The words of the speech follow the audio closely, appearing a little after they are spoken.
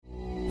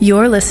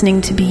You're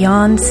listening to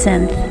Beyond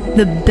Synth,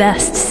 the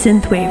best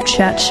synthwave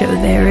chat show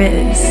there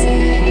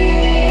is.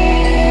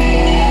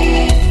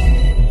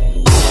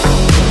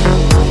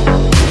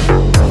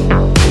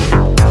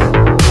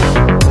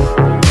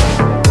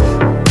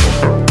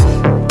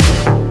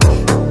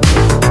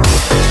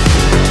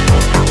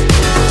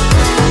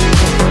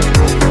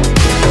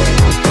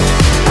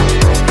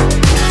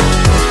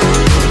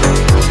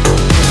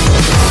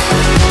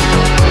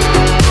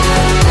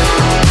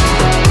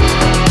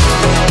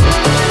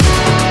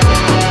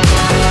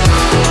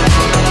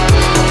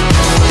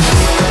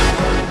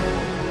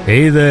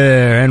 Hey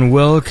there, and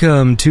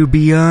welcome to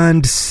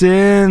Beyond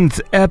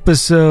Synth,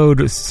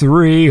 episode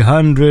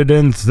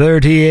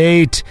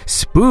 338,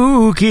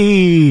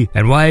 Spooky!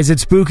 And why is it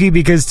spooky?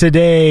 Because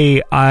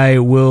today I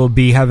will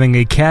be having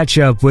a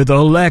catch-up with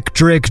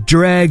Electric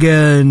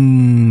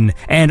Dragon!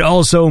 And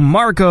also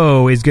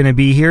Marco is going to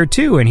be here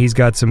too, and he's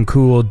got some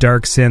cool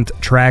dark synth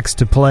tracks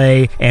to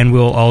play, and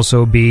we'll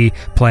also be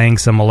playing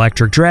some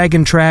Electric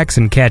Dragon tracks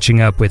and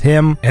catching up with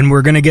him. And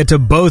we're going to get to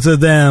both of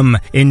them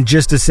in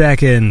just a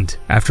second,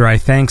 after I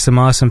thank some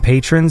awesome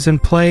patrons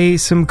and play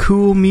some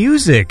cool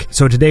music.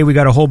 So today we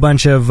got a whole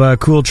bunch of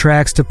cool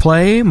tracks to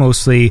play,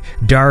 mostly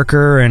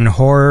darker and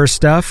horror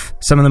stuff.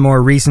 Some of the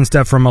more recent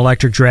stuff from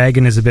Electric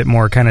Dragon is a bit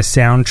more kind of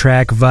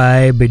soundtrack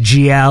vibe,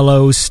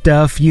 giallo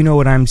stuff, you know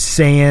what I'm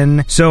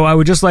saying. So I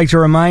would just like to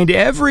remind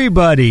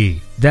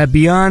everybody that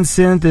Beyond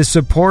Synth is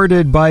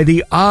supported by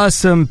the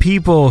awesome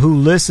people who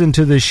listen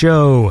to the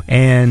show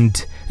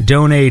and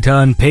donate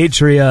on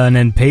Patreon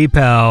and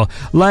PayPal,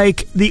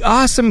 like the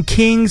awesome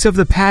Kings of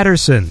the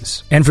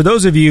Pattersons. And for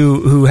those of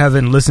you who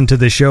haven't listened to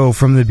the show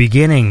from the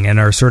beginning and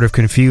are sort of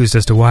confused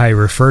as to why I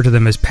refer to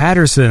them as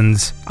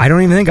Pattersons, I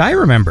don't even think I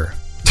remember.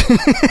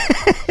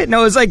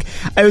 No, it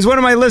was one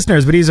of my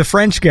listeners, but he's a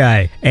French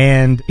guy,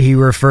 and he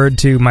referred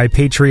to my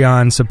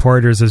Patreon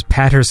supporters as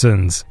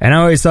Pattersons. And I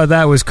always thought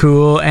that was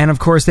cool, and of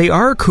course they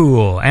are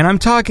cool. And I'm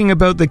talking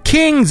about the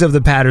Kings of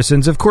the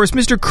Pattersons, of course,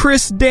 Mr.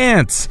 Chris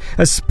Dance.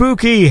 A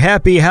spooky,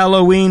 happy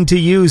Halloween to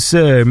you,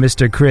 sir,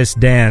 Mr. Chris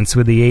Dance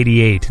with the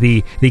 88,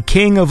 the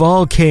king of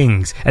all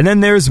kings. And then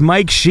there's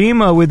Mike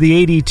Shima with the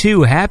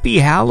 82. Happy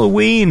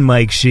Halloween,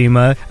 Mike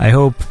Shima. I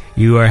hope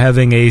you are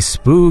having a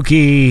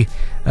spooky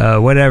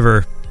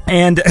whatever.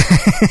 And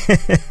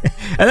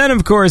and then,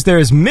 of course,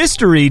 there's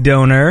Mystery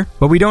Donor,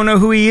 but we don't know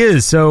who he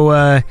is.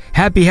 So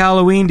happy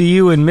Halloween to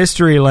you in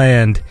Mystery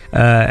Land.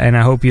 And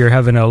I hope you're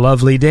having a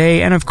lovely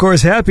day. And, of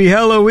course, happy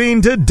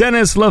Halloween to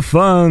Dennis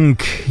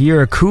LaFunk.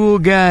 You're a cool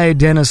guy,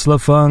 Dennis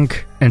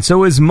LaFunk. And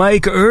so is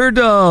Mike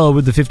Erdahl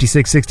with the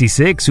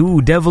 5666.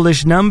 Ooh,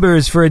 devilish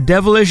numbers for a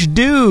devilish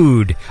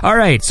dude. All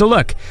right, so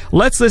look,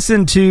 let's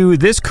listen to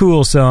this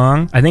cool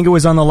song. I think it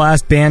was on the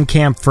last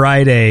Bandcamp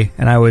Friday,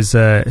 and I was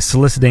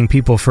soliciting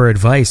people for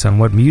advice on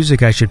what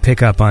music I should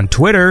pick up on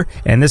Twitter.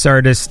 And this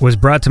artist was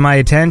brought to my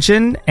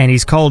attention, and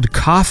he's called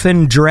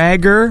Coffin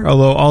Dragger,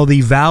 although all the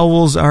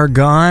vowels are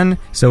gone.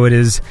 So it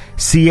is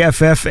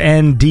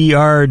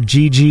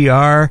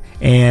CFFNDRGGR.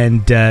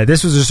 And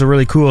this was just a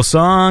really cool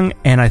song,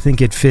 and I think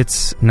it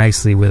fits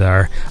nicely with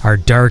our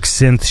dark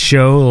synth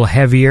show, a little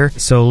heavier.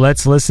 So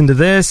let's listen to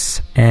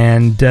this,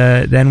 and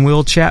then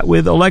we'll chat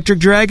with Electric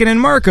Dragon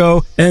and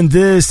Marco. And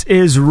this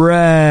is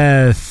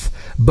Wrath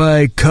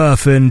by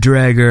Coffin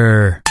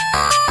Dragger.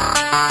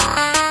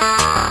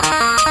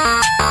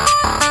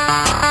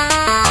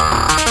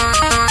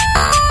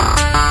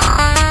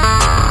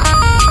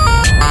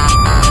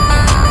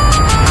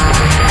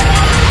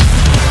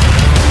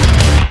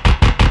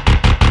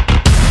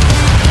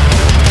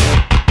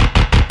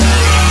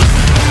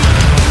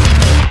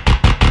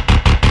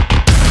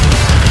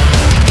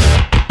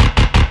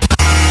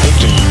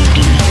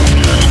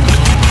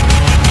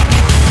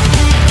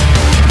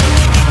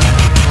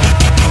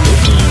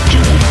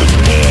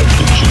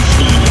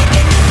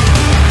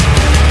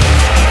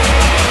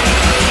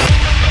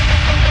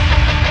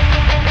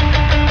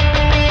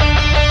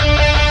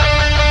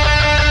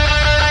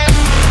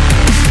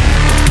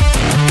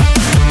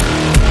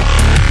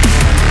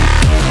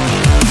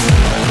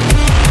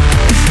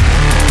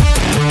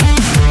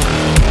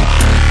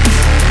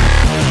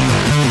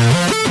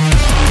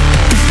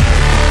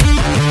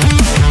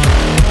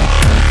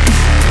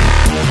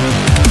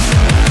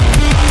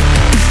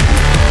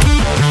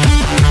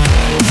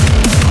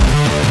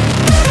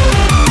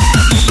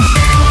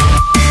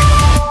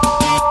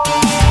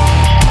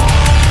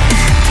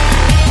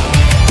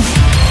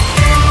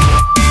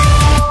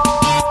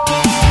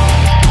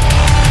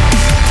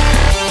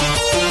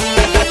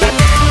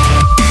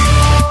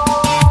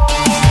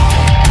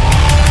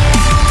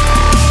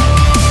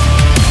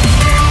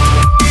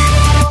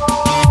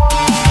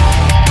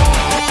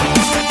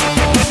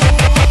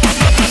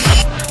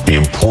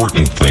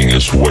 important thing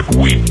is what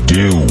we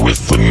do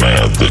with the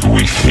mad that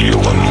we feel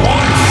in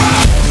life.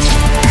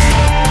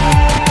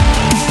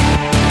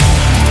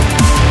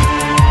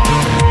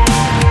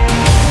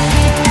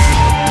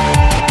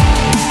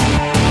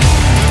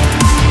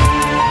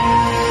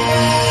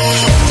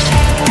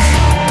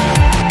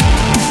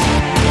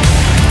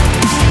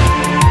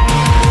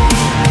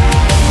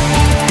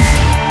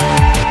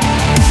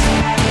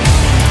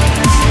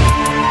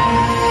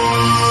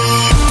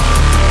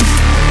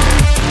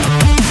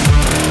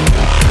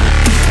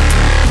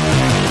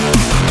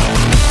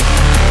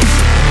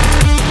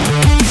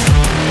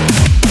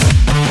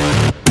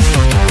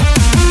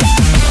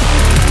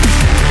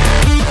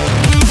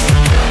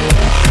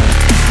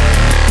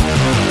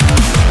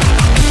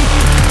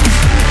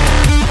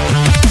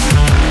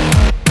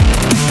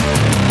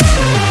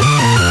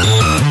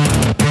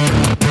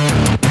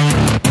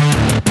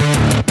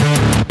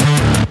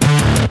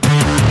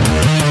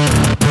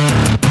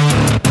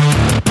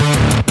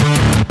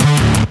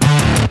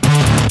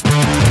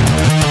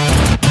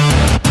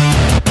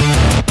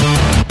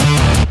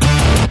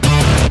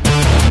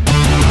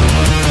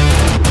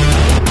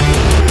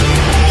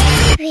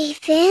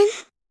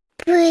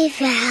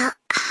 Breathe out.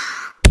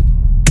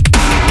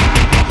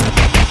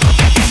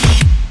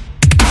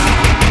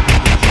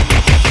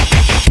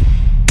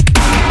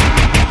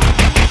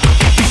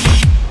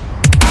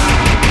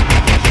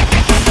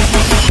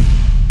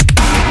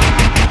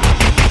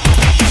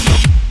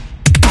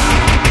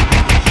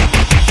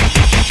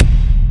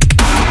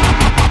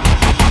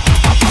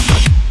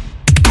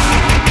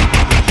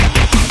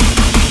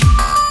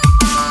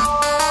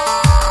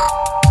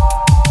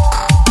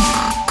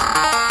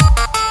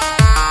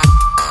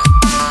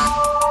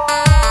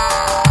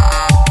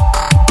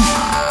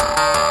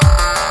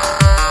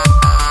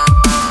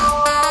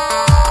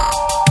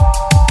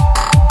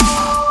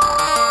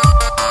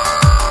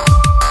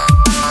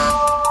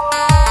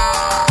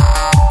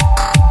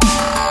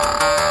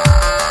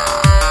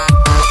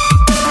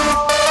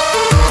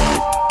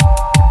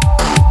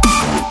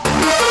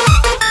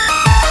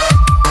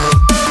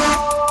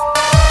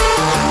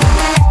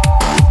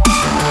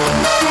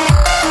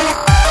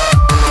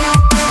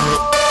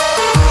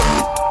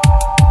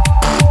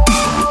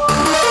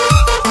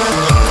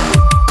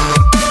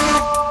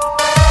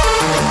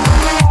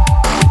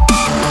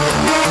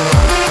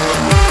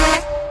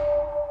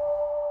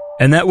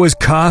 And that was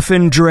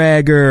Coffin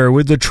Dragger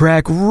with the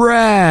track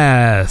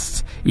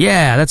Wrath.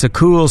 Yeah, that's a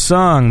cool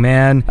song,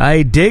 man.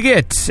 I dig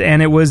it.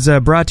 And it was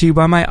brought to you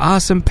by my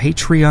awesome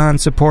Patreon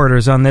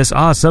supporters on this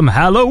awesome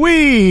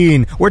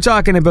Halloween. We're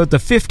talking about the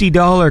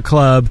 $50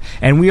 Club,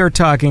 and we are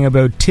talking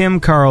about Tim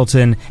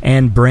Carlton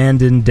and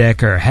Brandon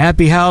Decker.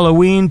 Happy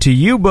Halloween to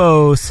you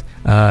both.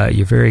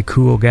 You're very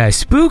cool guys.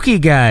 Spooky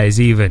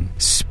guys, even.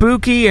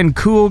 Spooky and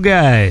cool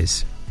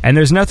guys. And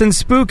there's nothing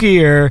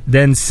spookier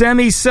than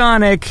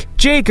Semisonic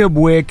Jacob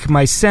Wick,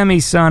 my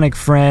Semisonic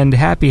friend.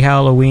 Happy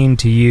Halloween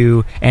to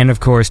you, and of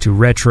course to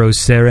Retro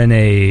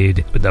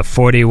Serenade with the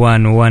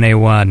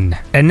 41181.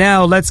 And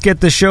now let's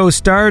get the show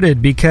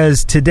started,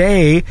 because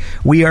today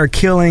we are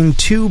killing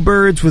two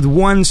birds with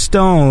one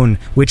stone,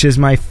 which is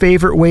my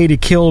favorite way to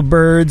kill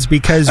birds,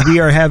 because we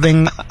are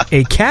having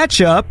a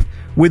catch-up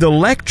with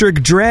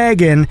Electric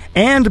Dragon,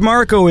 and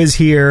Marco is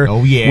here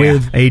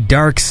with a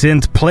dark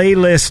synth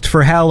playlist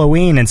for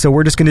Halloween, and so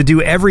we're just going to do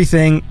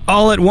everything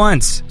all at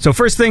once. So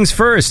first things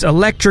first,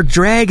 Electric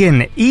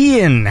Dragon.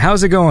 Ian,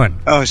 how's it going?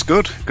 Oh, it's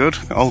good,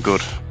 all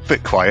good.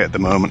 Bit quiet at the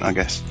moment, I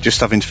guess. Just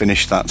having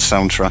finished that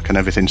soundtrack and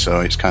everything, so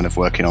it's kind of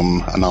working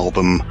on an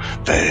album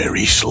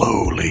very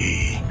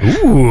slowly.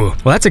 Ooh, well,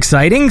 that's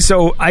exciting.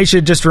 So I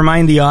should just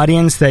remind the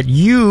audience that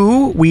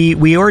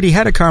we already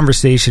had a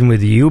conversation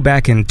with you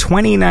back in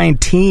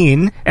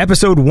 2019,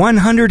 episode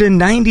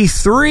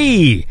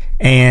 193.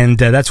 And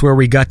that's where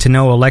we got to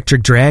know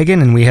Electric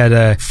Dragon, and we had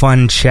a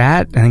fun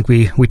chat. I think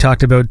we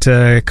talked about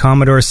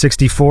Commodore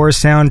 64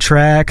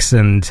 soundtracks,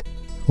 and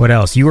what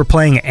else? You were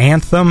playing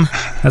Anthem?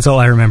 That's all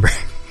I remember.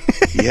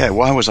 Yeah,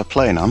 why was I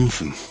playing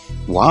Anthem?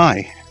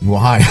 Why?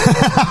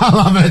 I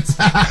love it.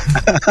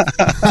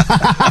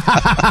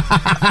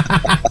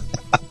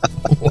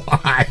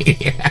 Why?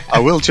 I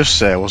will just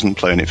say I wasn't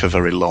playing it for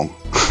very long.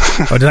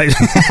 Oh, did I?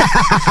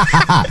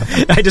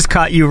 I just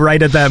caught you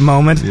right at that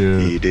moment. Yeah.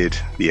 You did.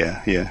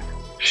 Yeah.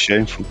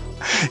 Shameful.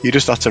 You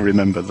just have to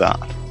remember that.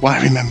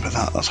 Why remember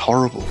that? That's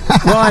horrible.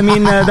 Well, I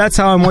mean, that's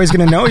how I'm always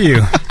going to know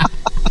you.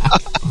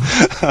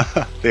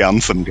 The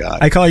Anthem guy.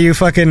 I call you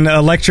fucking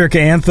Electric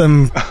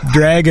Anthem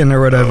Dragon or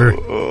whatever.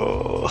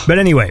 But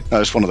anyway.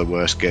 That's one of the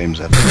worst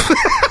games ever.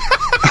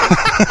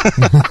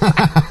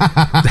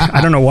 I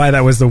don't know why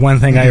that was the one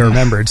thing I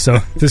remembered, so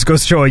this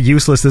goes to show how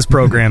useless this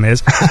program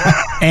is.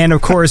 And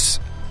of course,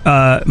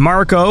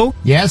 Marco.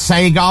 Yes, how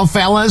you going,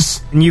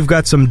 fellas? And you've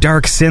got some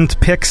dark synth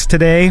picks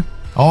today.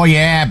 Oh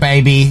yeah,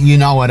 baby. You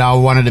know it. I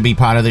wanted to be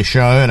part of the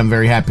show, and I'm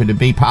very happy to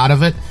be part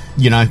of it.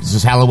 You know, this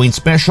is Halloween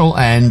special,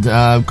 and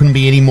couldn't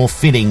be any more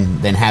fitting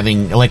than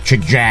having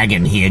Electric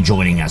Dragon here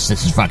joining us.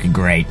 This is fucking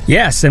great.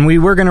 Yes, and we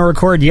were going to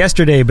record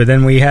yesterday, but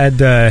then we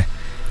had a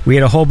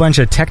whole bunch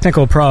of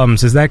technical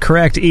problems. Is that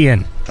correct,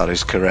 Ian? That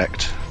is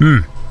correct.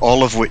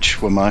 All of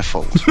which were my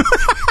fault.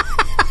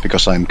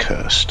 Because I'm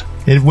cursed.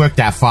 It worked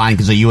out fine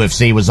because the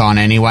UFC was on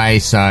anyway,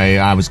 so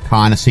I was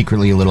kind of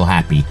secretly a little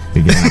happy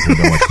because I could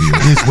go watch the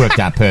UFC. This worked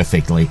out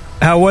perfectly.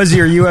 How was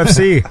your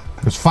UFC?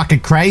 It was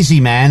fucking crazy,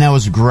 man. That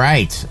was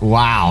great.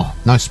 Wow.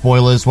 No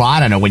spoilers. Well, I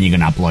don't know when you're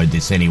going to upload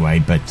this anyway,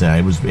 but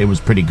it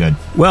was pretty good.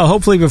 Well,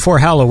 hopefully before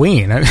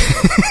Halloween. With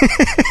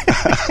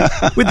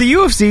the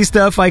UFC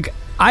stuff, like,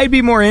 I'd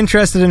be more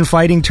interested in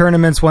fighting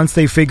tournaments once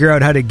they figure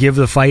out how to give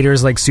the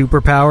fighters, like,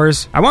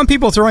 superpowers. I want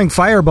people throwing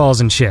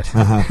fireballs and shit.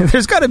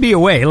 There's got to be a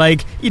way.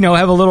 Like, you know,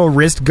 have a little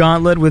wrist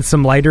gauntlet with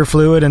some lighter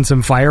fluid and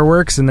some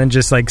fireworks and then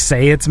just, like,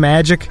 say it's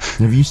magic.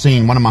 Have you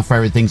seen, one of my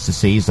favorite things to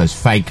see is those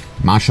fake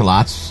martial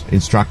arts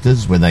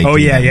instructors where they do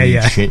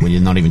shit where you're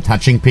not even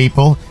touching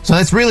people. So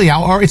that's really,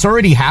 it's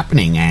already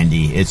happening,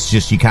 Andy. It's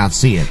just you can't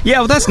see it. Yeah,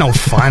 well, that's no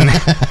fun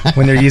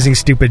when they're using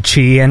stupid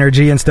chi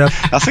energy and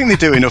stuff. I think they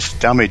do enough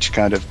damage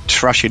kind of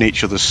trapping crashing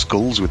each other's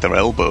skulls with their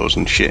elbows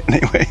and shit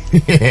anyway.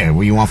 Yeah,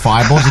 well, you want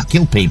fireballs? You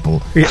kill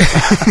people. Yeah.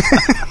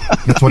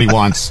 That's what he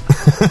wants.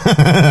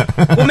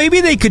 Well, maybe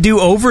they could do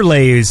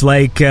overlays,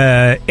 like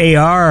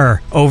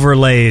AR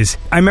overlays.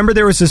 I remember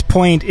there was this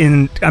point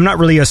in... I'm not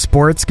really a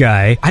sports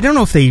guy. I don't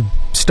know if they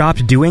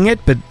stopped doing it,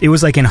 but it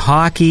was like in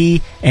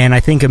hockey and I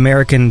think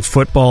American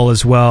football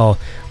as well,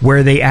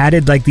 where they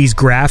added like these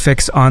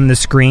graphics on the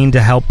screen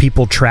to help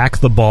people track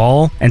the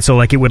ball, and so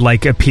like it would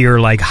like appear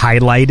like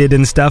highlighted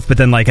and stuff, but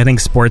then like I think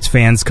sports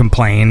fans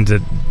complained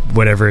that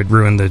whatever, it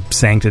ruined the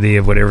sanctity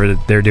of whatever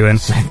they're doing.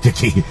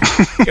 Sanctity.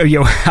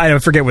 I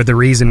forget what the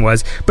reason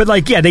was, but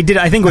like, yeah, they did.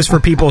 I think it was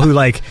for people who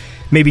like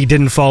maybe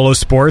didn't follow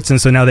sports,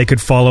 and so now they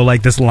could follow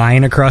like this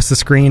line across the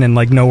screen and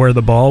like know where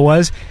the ball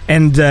was,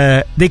 and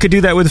they could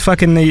do that with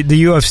fucking the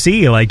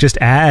UFC, like just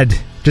add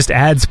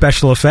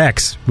special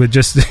effects with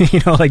just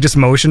like just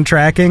motion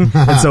tracking,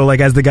 and so like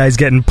as the guy's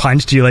getting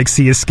punched, you like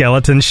see his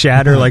skeleton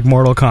shatter like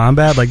Mortal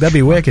Kombat. Like that'd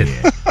be wicked.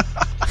 Yeah.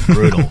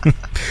 Brutal.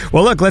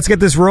 Well, look, let's get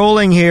this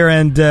rolling here,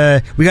 and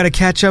we got to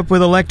catch up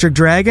with Electric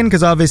Dragon,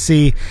 because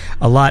obviously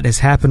a lot has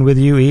happened with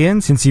you,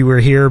 Ian, since you were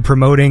here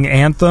promoting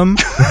Anthem.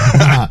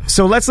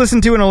 So let's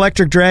listen to an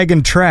Electric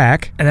Dragon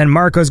track, and then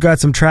Marco's got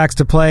some tracks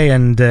to play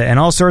and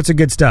all sorts of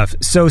good stuff.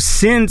 So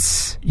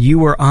since you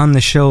were on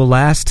the show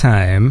last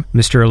time,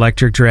 Mr.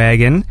 Electric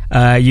Dragon,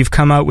 you've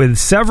come out with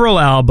several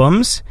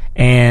albums,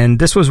 and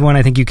this was one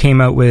I think you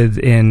came out with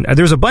in...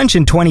 there's a bunch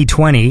in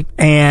 2020,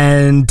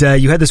 and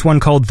you had this one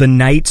called The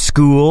Night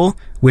School,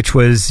 which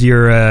was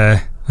your...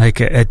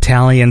 like a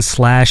Italian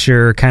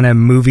slasher kind of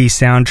movie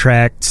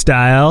soundtrack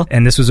style,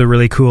 and this was a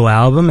really cool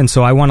album, and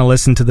so I want to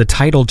listen to the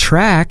title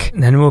track,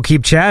 and then we'll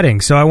keep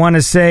chatting. So I want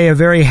to say a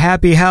very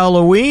happy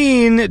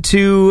Halloween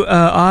to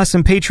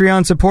awesome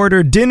Patreon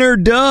supporter Dinner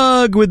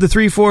Doug with the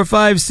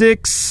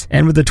 3456,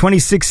 and with the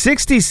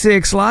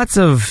 2666, lots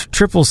of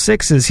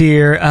 666s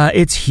here.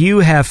 It's Hugh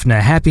Hefner.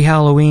 Happy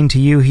Halloween to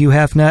you, Hugh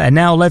Hefner. And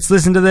now let's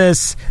listen to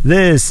this.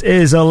 This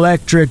is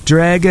Electric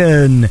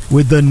Dragon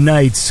with The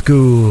Night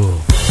School.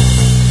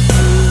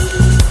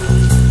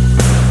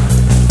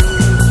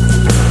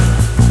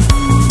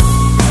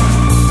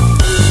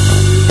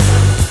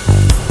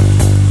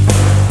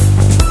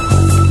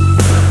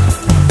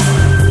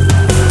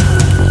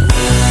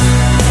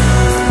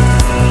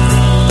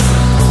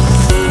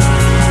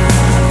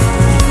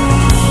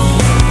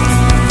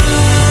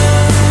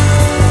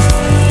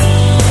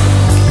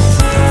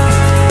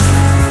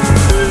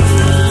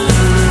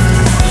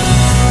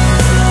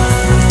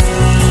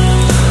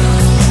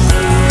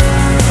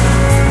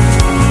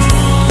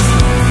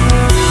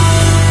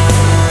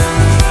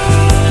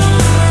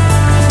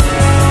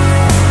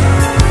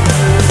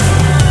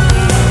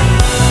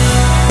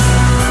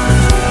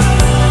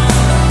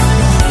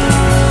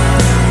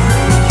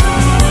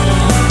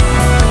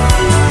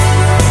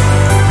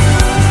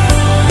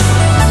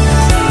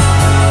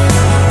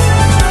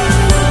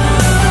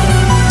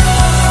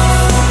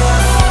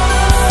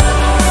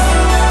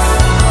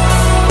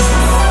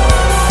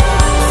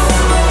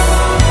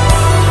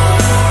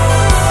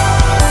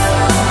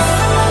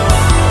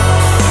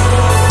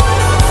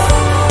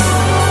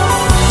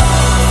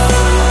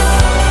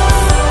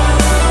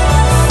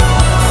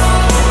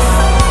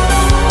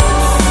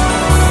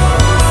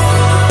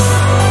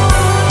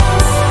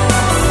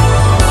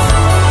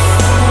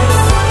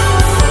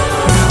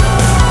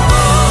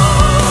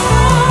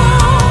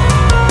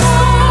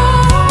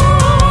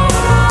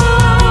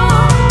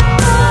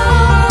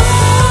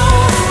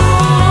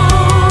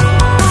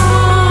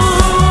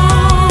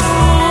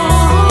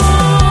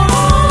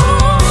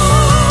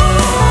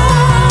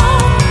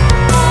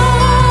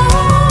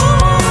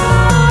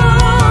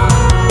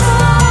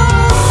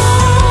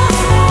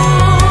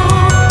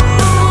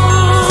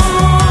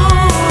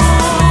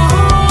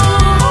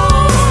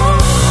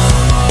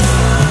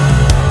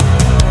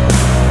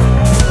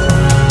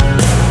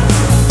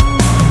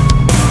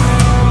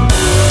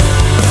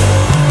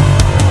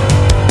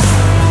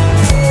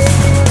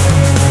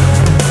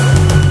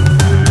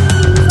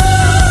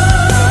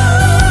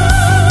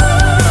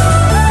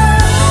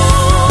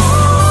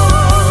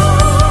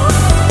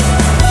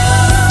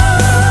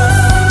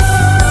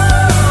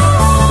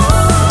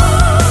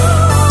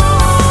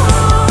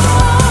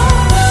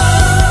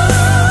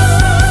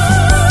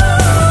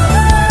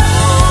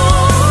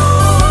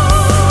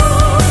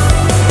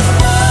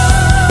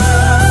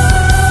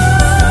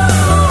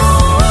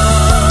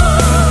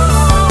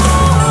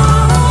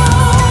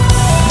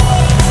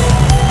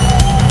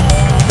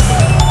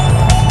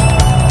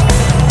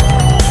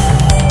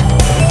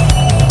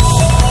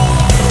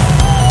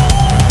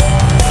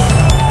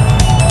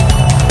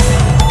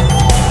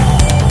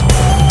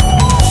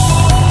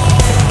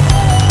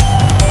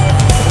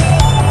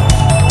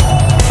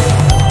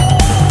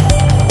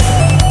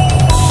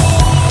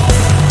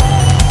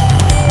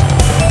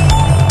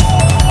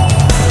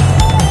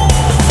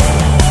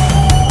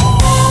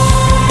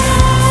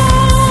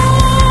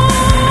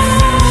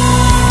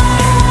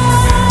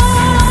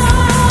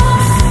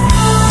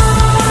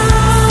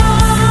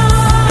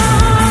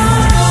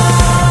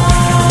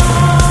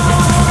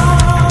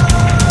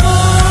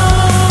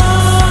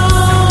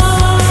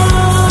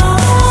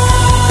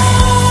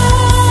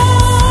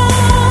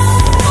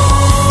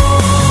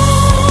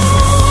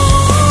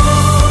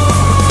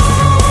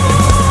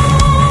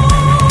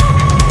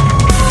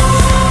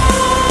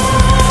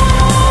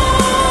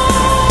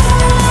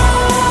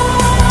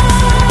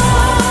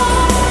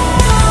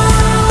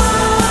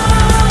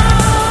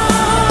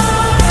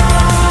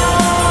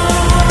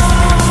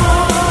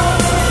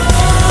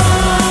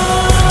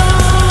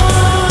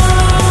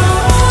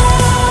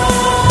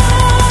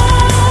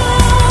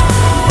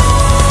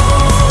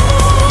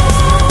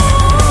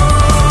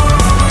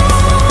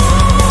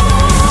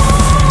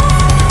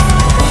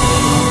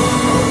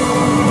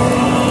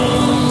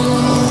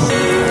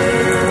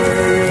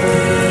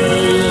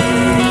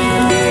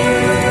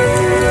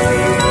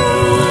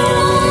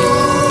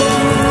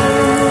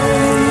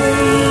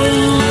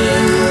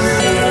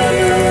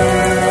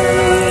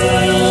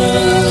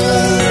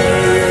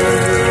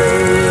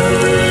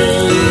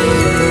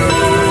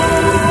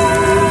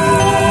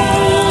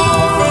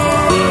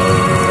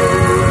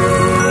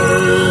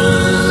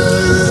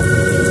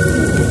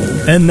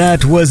 And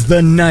that was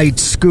The Night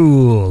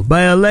School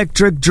by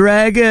Electric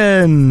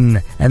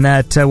Dragon. And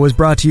that was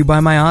brought to you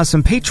by my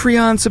awesome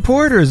Patreon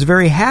supporters.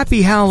 Very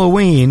happy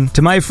Halloween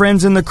to my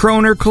friends in the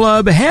Kroner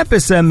Club,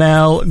 Hampus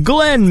ML,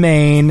 Glenn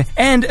Main,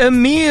 and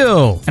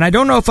Emil. And I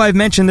don't know if I've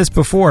mentioned this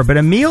before, but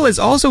Emil is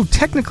also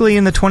technically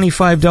in the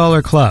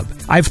 $25 club.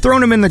 I've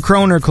thrown him in the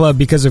Kroner Club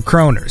because of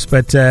Kroners.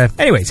 But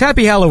anyways,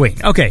 happy Halloween.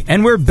 Okay,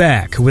 and we're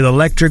back with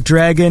Electric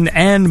Dragon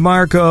and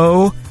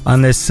Marco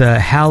on this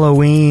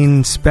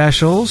Halloween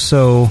special.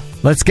 So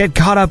let's get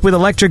caught up with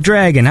Electric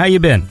Dragon. How you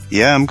been?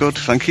 Yeah, I'm good,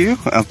 thank you.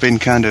 I've been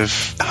kind of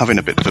having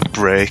a bit of a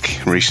break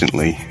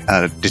recently.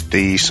 I did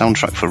the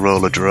soundtrack for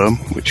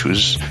Rollerdrome, which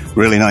was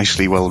really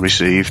nicely well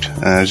received.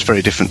 It's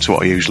very different to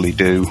what I usually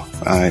do.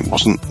 It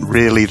wasn't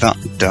really that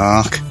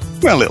dark.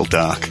 Well, a little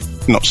dark.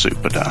 Not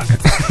super dark,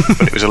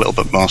 but it was a little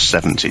bit more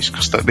 70s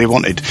because they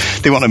wanted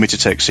me to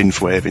take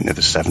synthwave into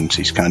the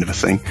 70s kind of a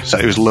thing. So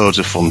it was loads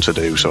of fun to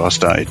do. So I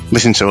started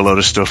listening to a lot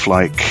of stuff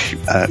like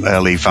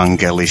early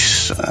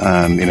Vangelis,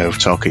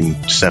 talking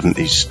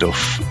 70s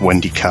stuff,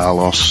 Wendy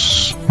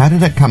Carlos. How did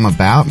that come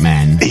about,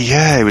 man?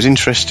 Yeah, it was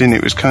interesting.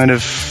 It was kind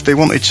of, they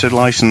wanted to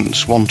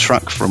license one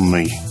track from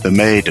me, The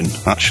Maiden,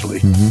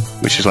 actually,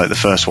 which is like the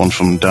first one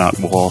from Dark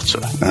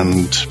Water.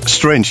 And a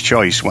strange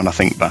choice when I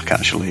think back,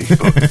 actually.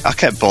 But I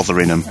kept bothering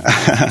them.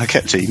 I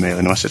kept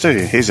emailing them. I said,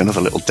 "Hey, here's another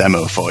little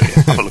demo for you.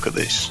 Have a look at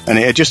this." And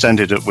it just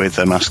ended up with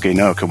them asking,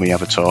 "Oh, can we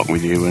have a talk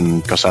with you?"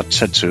 And because I'd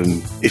said to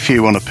them, "If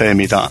you want to pay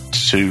me that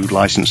to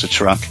license a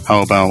track,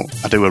 how about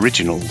I do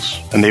originals?"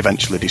 And they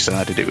eventually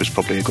decided it was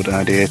probably a good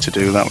idea to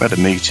do that. We had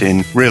a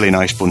meeting. Really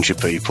nice bunch of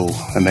people.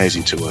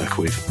 Amazing to work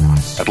with.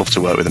 Nice. I'd love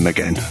to work with them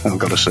again, I've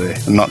got to say.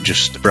 And not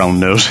just brown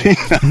nosing.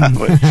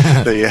 But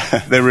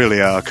they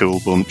really are a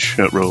cool bunch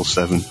at Roll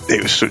 7.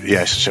 It was,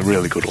 it's a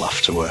really good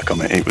laugh to work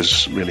on it. It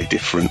was really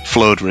different,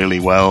 flowed really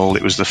well.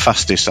 It was the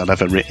fastest I'd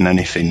ever written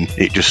anything.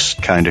 It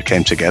just kind of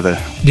came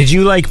together. Did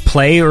you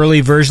play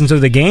early versions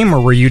of the game, or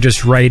were you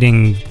just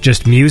writing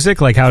just music?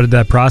 How did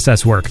that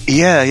process work?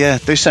 Yeah,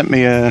 they sent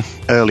me a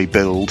early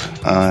build.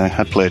 I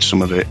had played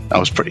some of it. I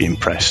was pretty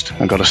impressed,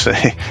 I've got to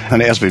say,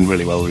 and it has been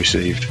really well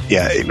received.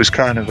 Yeah, it was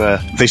kind of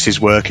this is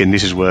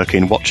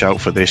working, watch out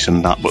for this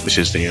and that, but this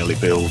is the early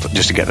build,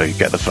 just to get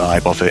the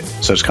vibe of it.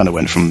 So it just kind of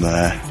went from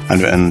there,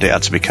 and it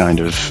had to be kind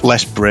of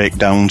less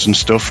breakdowns and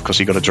stuff, because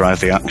you got to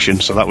drive the action,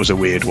 so that was a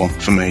weird one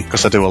for me,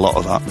 because I do a lot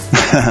of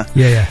that.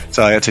 Yeah.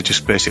 So I had to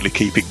just basically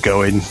keep it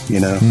going,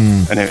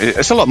 and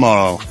it's a lot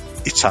more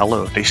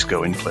Italo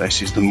disco in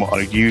places than what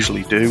I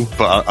usually do,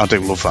 but I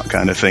do love that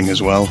kind of thing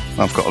as well.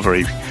 I've got a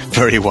very,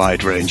 very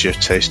wide range of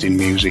taste in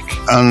music,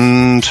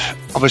 and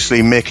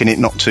obviously making it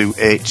not too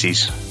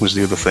 80s was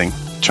the other thing.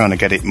 Trying to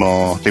get it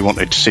more, they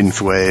wanted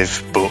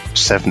synthwave, but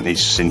 70s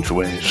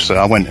synthwave. So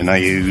I went and I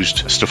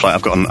used stuff like,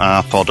 I've got an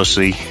ARP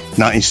Odyssey,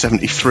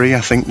 1973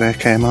 I think they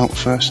came out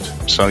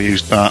first. So I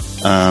used that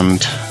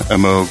and a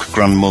Moog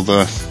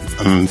Grandmother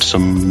and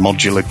some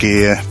modular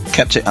gear.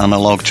 Kept it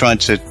analog,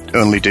 tried to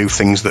only do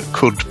things that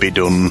could be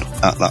done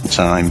at that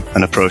time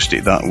and approached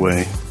it that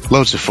way.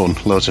 Loads of fun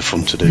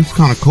to do. It's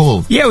kind of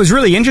cool. Yeah, it was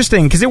really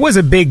interesting because it was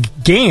a big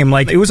game.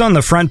 It was on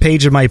the front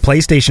page of my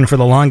PlayStation for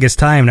the longest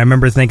time, and I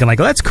remember thinking, oh,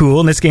 that's cool,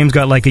 and this game's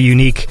got a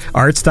unique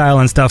art style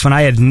and stuff, and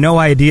I had no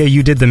idea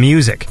you did the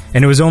music.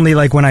 And it was only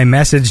when I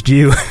messaged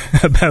you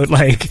about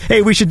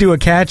hey, we should do a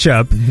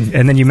catch-up,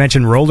 and then you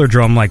mentioned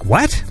Rollerdrome,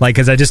 what?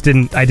 Because I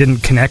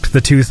didn't connect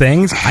the two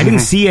things. I didn't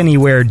see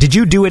anywhere. Did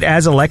you do it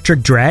as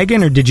Electric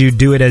Dragon, or did you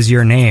do it as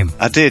your name?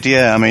 I did,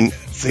 yeah. I mean,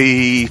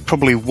 the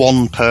probably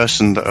one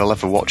person that I'll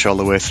ever watch all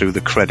the way through the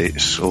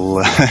credits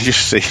will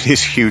just see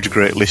this huge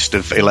great list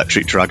of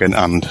Electric Dragon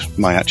and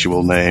my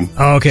actual name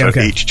for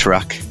each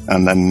track.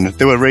 And then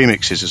there were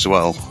remixes as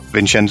well.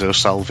 Vincenzo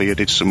Salvia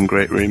did some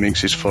great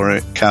remixes for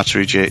it.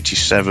 Cartridge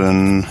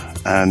 87,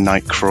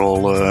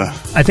 Nightcrawler.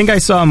 I think I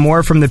saw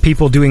more from the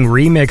people doing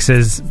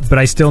remixes, but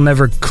I still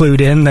never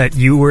clued in that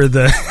you were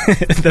the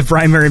the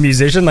primary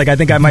musician. I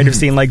think I might have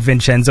seen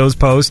Vincenzo's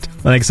post.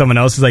 Someone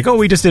else is oh,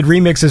 we just did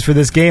remixes for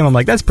this game. I'm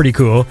that's pretty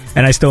cool.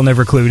 And I still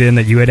never clued in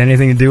that you had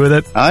anything to do with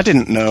it. I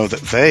didn't know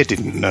that they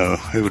didn't know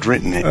who had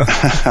written it,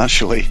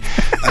 actually.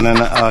 And then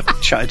I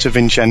chatted to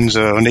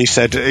Vincenzo, and he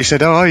said,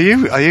 "Oh, are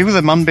you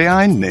the man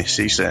behind this?"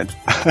 He said.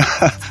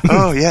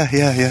 "Oh,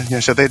 yeah.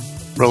 So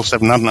Roll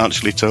 7 hadn't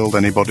actually told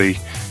anybody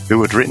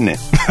who had written it.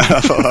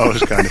 I thought that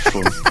was kind of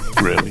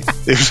fun, really.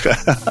 It was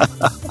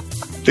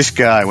this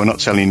guy, we're not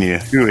telling you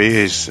who he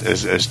is,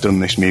 has done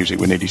this music.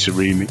 We needed to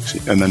remix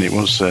it, and then it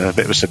was a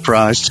bit of a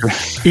surprise to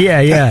him."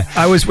 Yeah.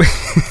 I was...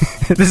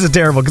 This is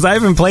terrible, because I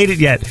haven't played it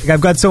yet.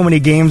 I've got so many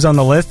games on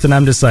the list, and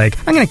I'm just I'm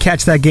going to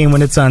catch that game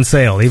when it's on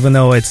sale, even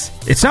though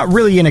it's not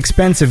really an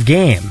expensive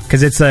game,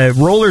 because it's a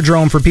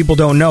Rollerdrome, for people who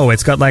don't know.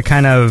 It's got that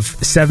kind of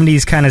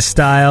 70s kind of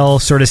style,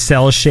 sort of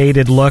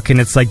cell-shaded look,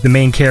 and it's the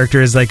main character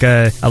is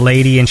a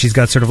lady, and she's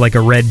got sort of a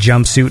red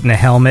jumpsuit and a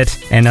helmet,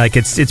 and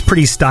it's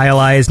pretty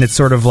stylized, and it's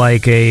sort of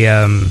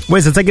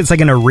it's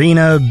an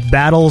arena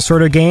battle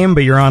sort of game,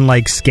 but you're on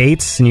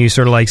skates, and you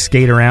sort of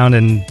skate around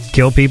and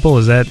kill people.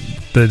 Is that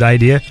the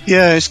idea?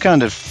 Yeah, it's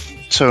kind of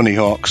Tony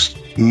Hawk's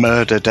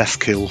murder death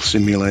kill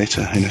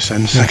simulator in a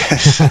sense, I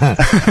guess.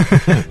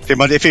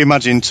 If you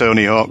imagine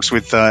Tony Hawk's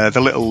with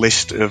the little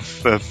list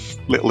of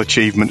little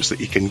achievements that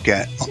you can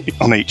get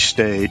on each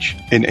stage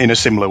in a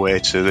similar way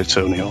to the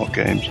Tony Hawk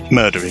games.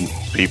 Murdering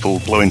people,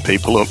 blowing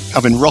people up,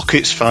 having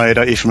rockets fired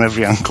at you from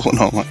every angle and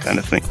all that kind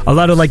of thing. A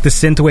lot of like the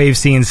synthwave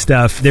scene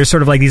stuff, there's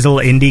sort of like these little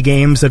indie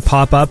games that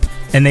pop up,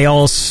 and they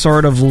all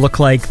sort of look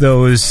like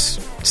those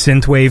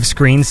synthwave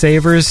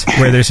screensavers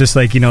where there's just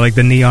like, like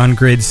the neon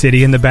grid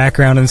city in the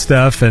background and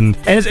stuff, and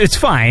it's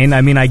fine.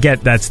 I mean, I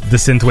get that's the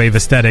synthwave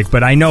aesthetic,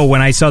 but I know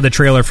when I saw the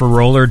trailer for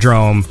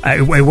Rollerdrome,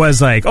 it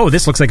was like, oh,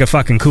 this looks like a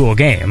fucking cool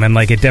game, and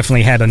like it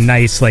definitely had a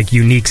nice like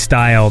unique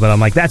style that I'm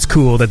like, that's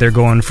cool that they're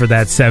going for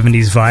that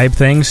 70s vibe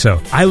thing,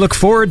 so I look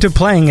forward to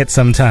playing it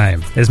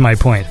sometime, is my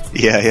point.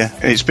 Yeah,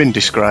 it's been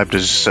described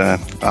as I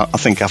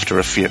think after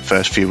a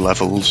first few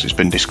levels, it's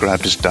been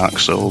described as Dark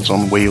Souls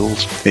on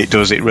wheels. It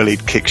really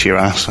kicks your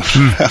ass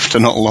after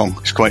not long.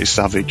 It's quite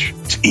savage.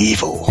 It's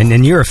evil. And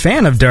then you're a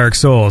fan of Dark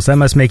Souls. That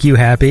must make you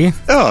happy.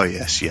 Oh,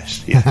 yes, yeah,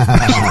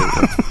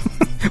 absolutely.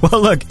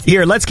 Well, look,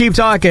 here, let's keep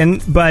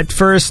talking, but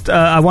first,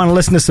 I want to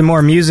listen to some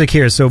more music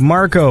here. So,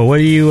 Marco, what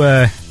do you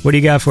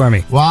got for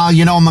me? Well,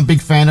 I'm a big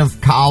fan of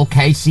Carl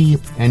Casey,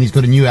 and he's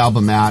got a new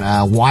album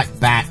out, White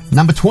Bat,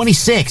 number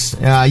 26.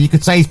 You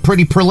could say he's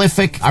pretty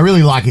prolific. I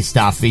really like his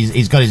stuff.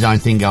 He's got his own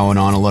thing going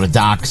on, a lot of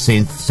dark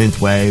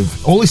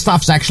synthwave. All his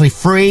stuff's actually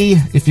free,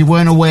 if you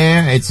weren't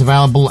aware. It's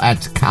available at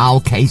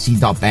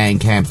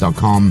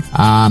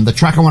carlcasey.bandcamp.com. The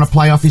track I want to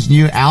play off his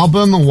new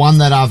album, one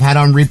that I've had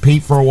on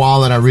repeat for a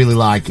while that I really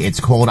like, it's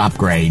called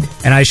Upgrade.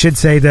 And I should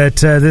say that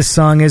this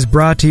song is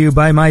brought to you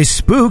by my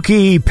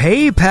spooky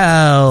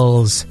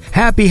PayPals.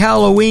 Happy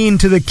Halloween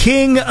to the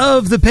king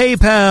of the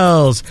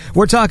PayPals.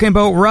 We're talking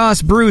about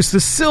Ross Bruce, the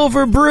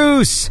Silver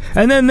Bruce.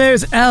 And then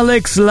there's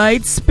Alex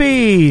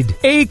Lightspeed,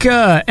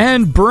 Aka,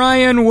 and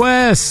Brian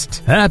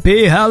West.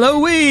 Happy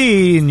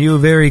Halloween, you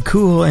very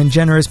cool and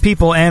generous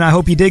people. And I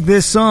hope you dig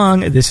this song.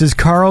 This is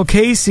Carl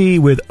Casey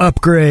with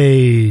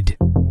Upgrade.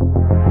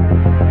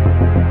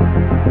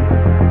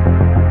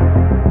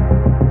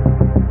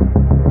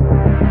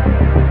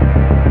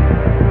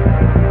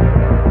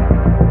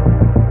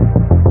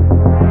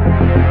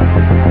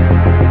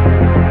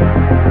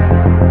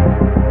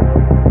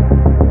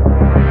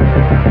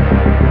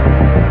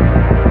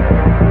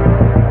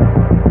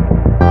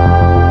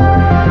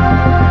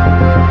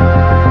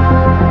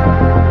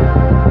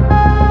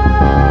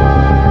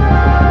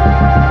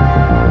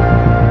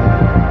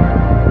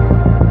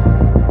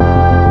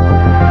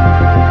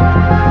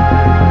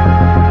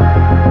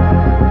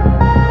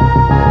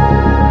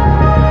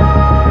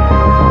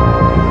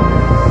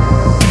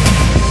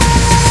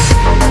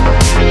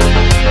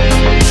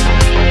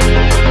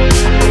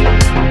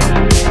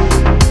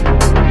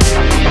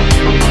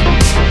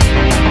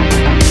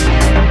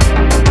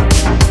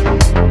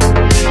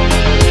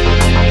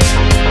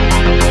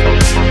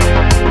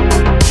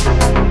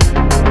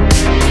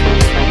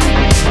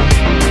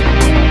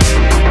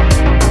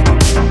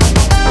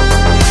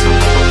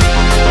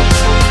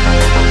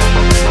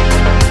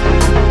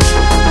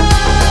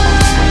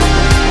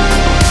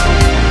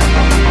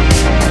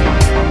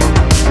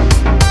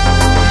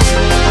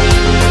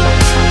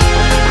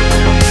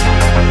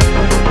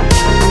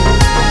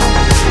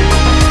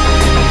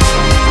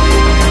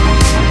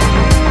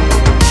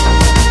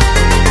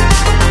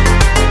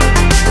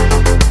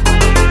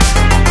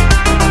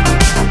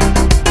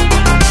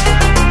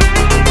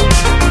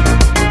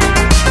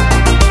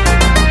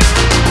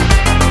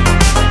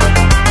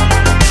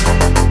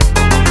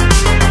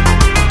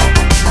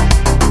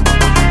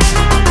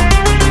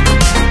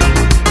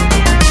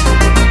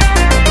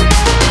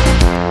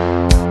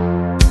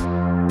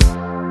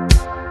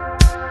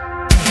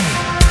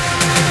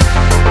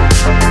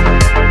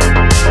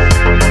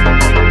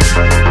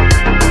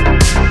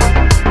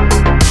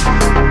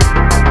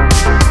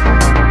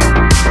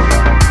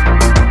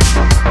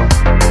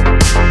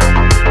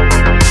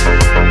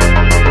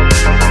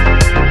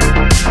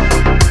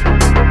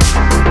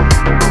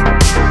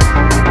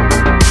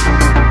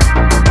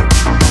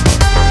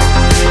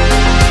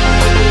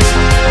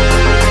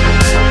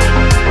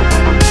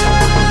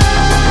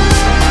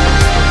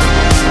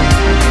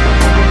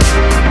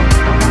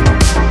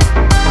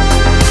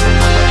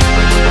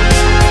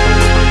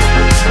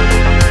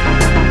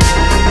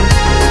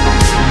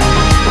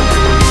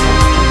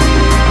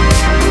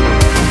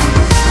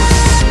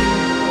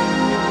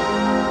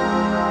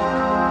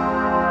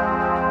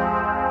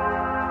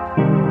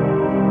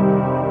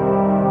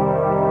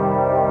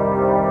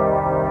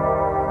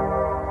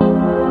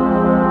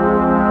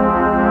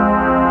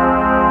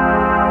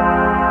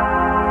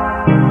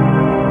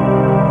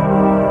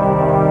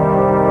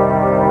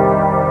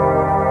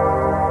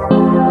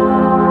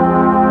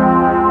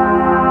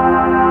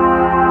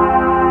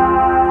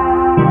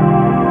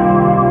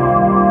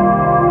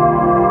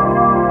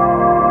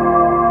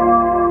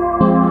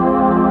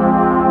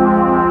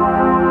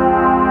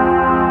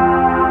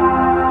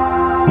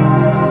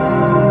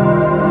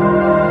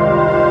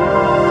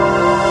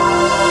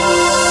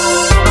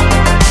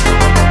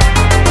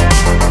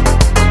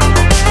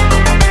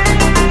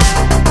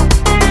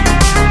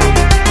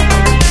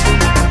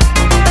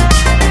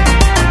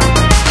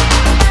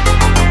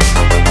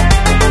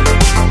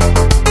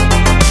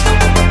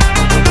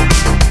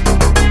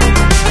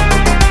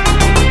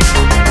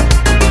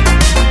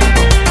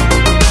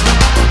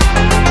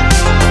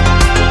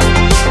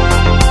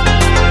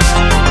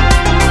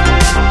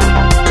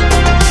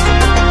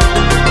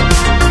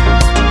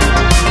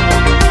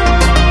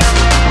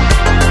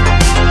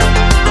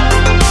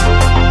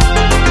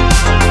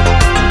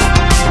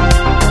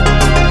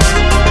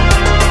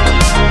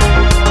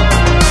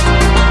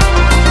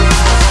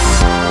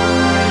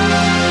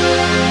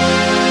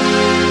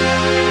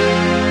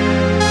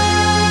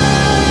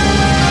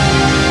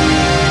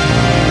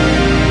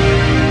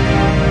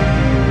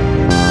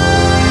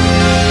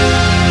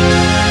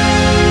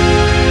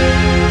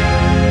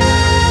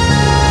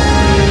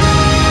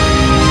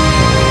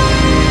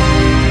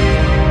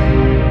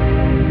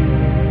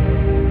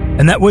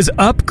 And that was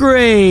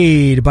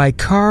Upgrade by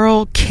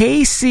Carl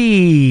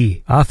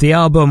Casey off the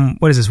album,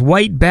 what is this,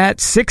 White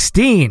Bat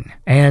 16.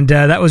 And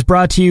that was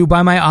brought to you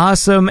by my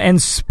awesome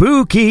and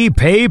spooky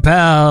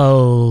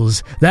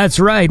PayPals. That's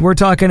right, we're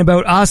talking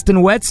about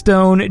Austin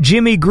Whetstone,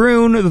 Jimmy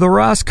Groon, the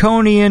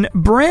Rosconian,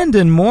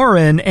 Brandon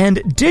Morin,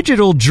 and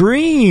Digital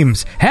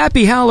Dreams.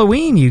 Happy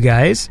Halloween, you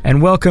guys.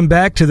 And welcome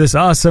back to this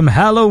awesome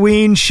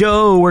Halloween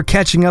show. We're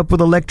catching up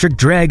with Electric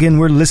Dragon.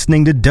 We're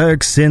listening to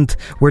Dark Synth.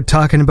 We're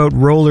talking about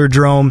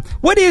Rollerdrome.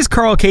 What is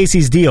Carl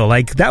Casey's deal?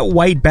 Like, that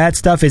White Bat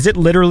stuff, is it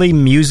literally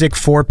music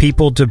for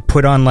people to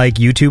put on, like,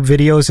 YouTube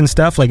videos and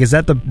stuff? Like, is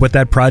that what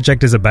that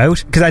project is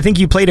about? Because I think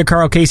you played a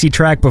Carl Casey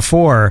track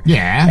before.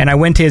 Yeah. And I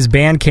went to his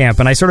Bandcamp,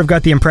 and I sort of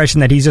got the impression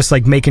that he's just,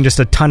 like, making just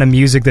a ton of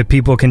music that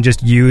people can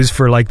just use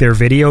for, like, their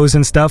videos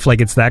and stuff. Like,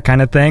 it's that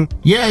kind of thing.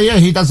 Yeah,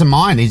 he doesn't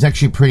mind. He's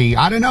actually pretty,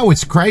 I don't know,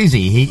 it's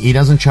crazy. He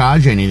doesn't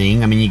charge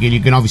anything. I mean, you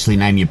can obviously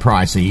name your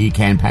price, so you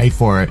can pay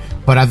for it.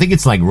 But I think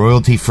it's like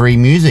royalty-free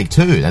music,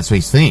 too. That's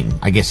his thing.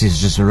 I guess he's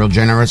just a real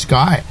generous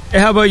guy.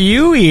 How about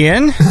you,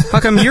 Ian? How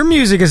come your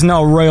music is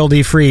not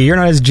royalty-free? You're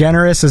not as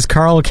generous as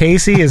Carl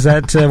Casey? Is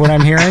that what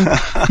I'm hearing?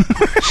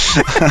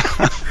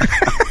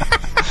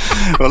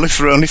 Well,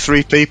 if only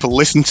 3 people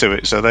listen to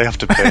it, so they have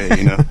to pay,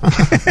 you know.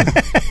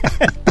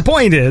 The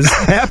point is,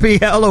 happy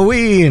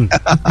Halloween.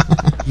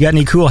 You got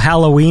any cool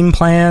Halloween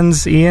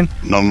plans, Ian?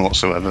 None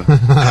whatsoever.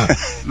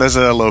 There's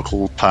a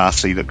local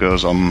party that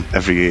goes on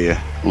every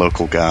year.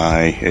 Local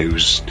guy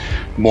who's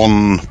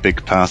one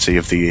big party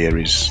of the year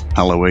is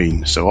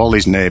Halloween. So all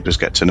his neighbours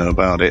get to know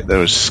about it.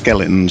 There's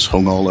skeletons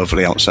hung all over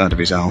the outside of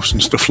his house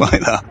and stuff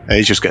like that.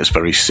 He just gets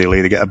very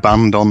silly. They get a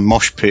band on,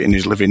 mosh pit in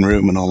his living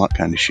room and all that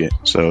kind of shit.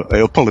 So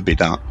it'll probably be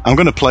that. I'm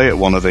going to play at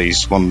one of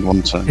these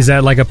one time. Is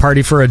that like a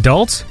party for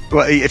adults?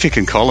 Well, if you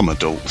can call them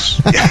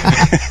adults.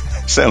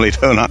 Certainly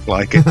don't act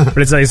like it. But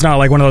it's not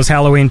like one of those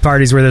Halloween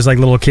parties where there's like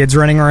little kids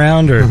running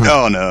around, or?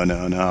 Oh, no.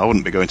 I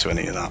wouldn't be going to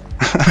any of that.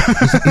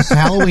 Is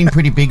Halloween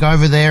pretty big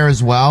over there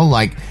as well?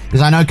 Like,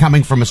 because I know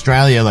coming from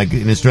Australia, like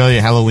in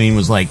Australia, Halloween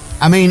was like,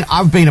 I mean,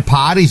 I've been to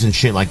parties and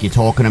shit like you're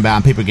talking about,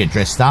 and people get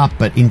dressed up,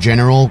 but in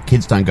general,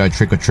 kids don't go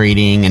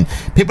trick-or-treating, and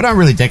people don't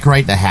really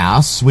decorate the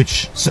house,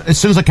 which, as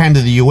soon as I came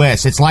to the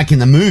US, it's like in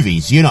the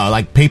movies, you know,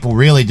 like people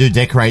really do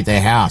decorate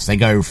their house. They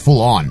go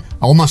full on,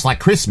 almost like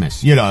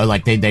Christmas, you know,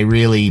 like they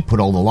really put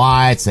all the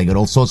lights, they got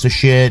all sorts of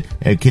shit,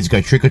 kids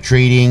go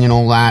trick-or-treating and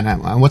all that.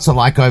 What's it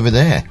like over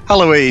there?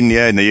 Halloween,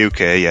 yeah, in the UK,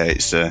 yeah,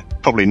 it's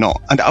probably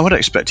not. And I would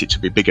expect it to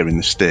be bigger in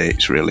the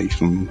States, really.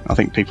 I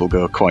think people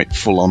go quite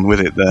full on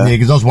with it there. Yeah,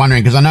 because I was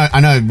wondering, because I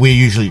know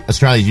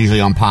Australia's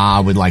usually on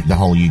par with like the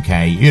whole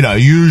UK, you know,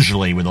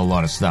 usually with a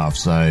lot of stuff,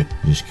 so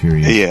just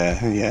curious.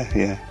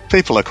 Yeah.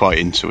 People are quite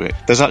into it.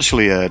 There's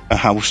actually a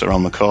house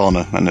around the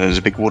corner, and there's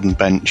a big wooden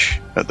bench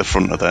at the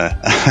front of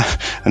there.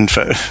 And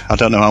for, I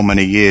don't know how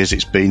many years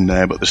it's been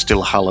there, but there's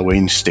still a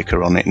Halloween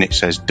sticker on it, and it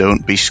says,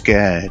 "Don't be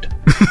scared."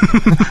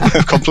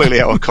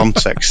 Completely out of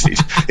context.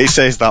 It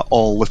says that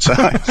all the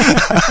time.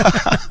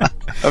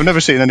 I've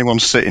never seen anyone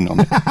sitting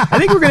on it. I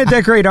think we're going to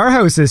decorate our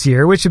house this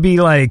year, which would be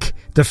like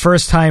the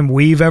first time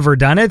we've ever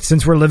done it,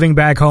 since we're living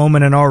back home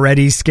in an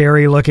already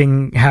scary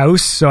looking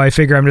house. So I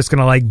figure I'm just going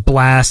to like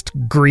blast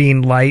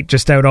green light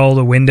just out all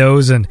the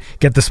windows and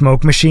get the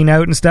smoke machine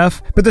out and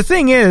stuff. But the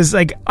thing is,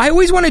 like, I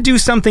always want to do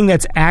something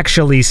that's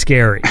actually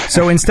scary.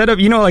 So instead of,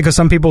 you know, like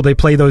some people, they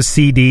play those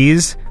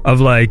CDs of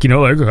like, you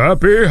know, like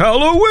Happy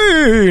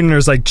Halloween.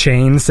 There's like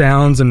chain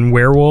sounds and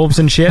werewolves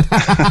and shit.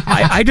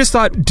 I just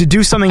thought to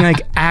do something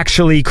like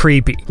actually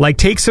creepy. Like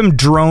take some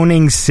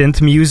droning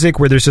synth music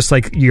where there's just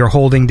like, you're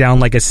holding down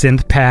like a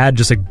synth pad,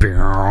 just like,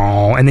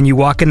 and then you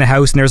walk in the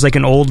house and there's like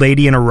an old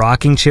lady in a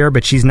rocking chair,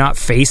 but she's not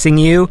facing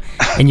you,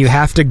 and you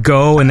have to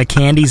go and the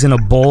candy's in a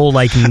bowl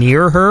like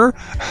near her.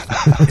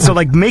 So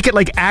like make it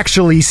like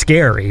actually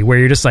scary, where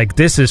you're just like,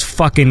 this is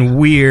fucking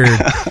weird.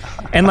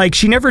 And like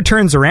she never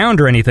turns around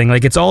or anything.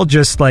 Like it's all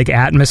just like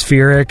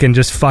atmospheric and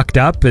just fucked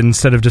up,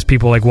 instead of just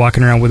people like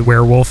walking around with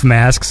werewolf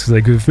masks,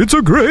 like if it's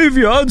a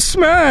graveyard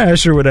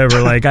smash or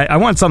whatever. Like I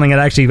want something that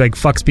actually like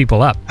fucks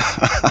people up.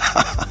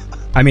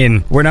 I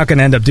mean, we're not going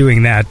to end up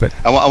doing that, but...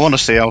 I want to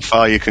see how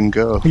far you can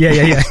go.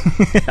 Yeah.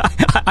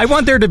 I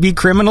want there to be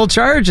criminal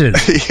charges.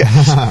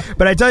 Yes.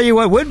 But I tell you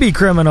what would be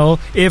criminal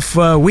if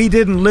we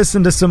didn't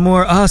listen to some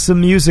more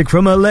awesome music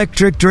from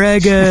Electric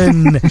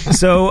Dragon.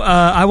 So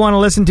I want to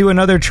listen to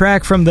another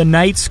track from The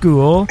Night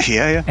School.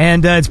 Yeah.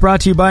 And it's brought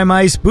to you by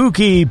my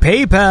spooky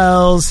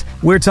PayPals.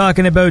 We're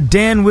talking about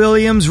Dan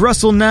Williams,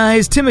 Russell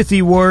Nyes,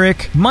 Timothy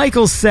Warwick,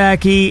 Michael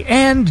Sacchi,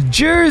 and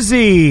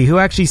Jersey, who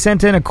actually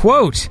sent in a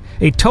quote.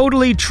 A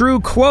totally true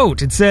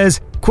quote. It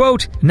says,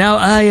 quote, "Now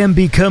I am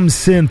become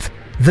synth,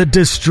 the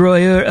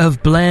destroyer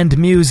of bland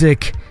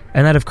music."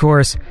 And that, of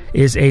course,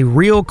 is a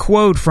real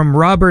quote from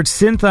Robert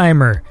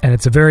Syntheimer. And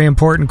it's a very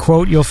important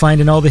quote you'll find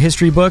in all the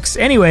history books.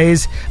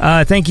 Anyways,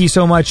 thank you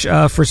so much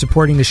for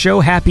supporting the show.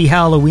 Happy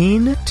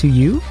Halloween to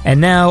you.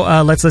 And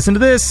now, let's listen to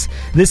this.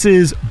 This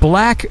is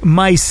Black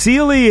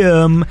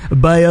Mycelium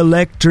by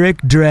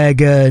Electric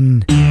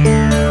Dragon.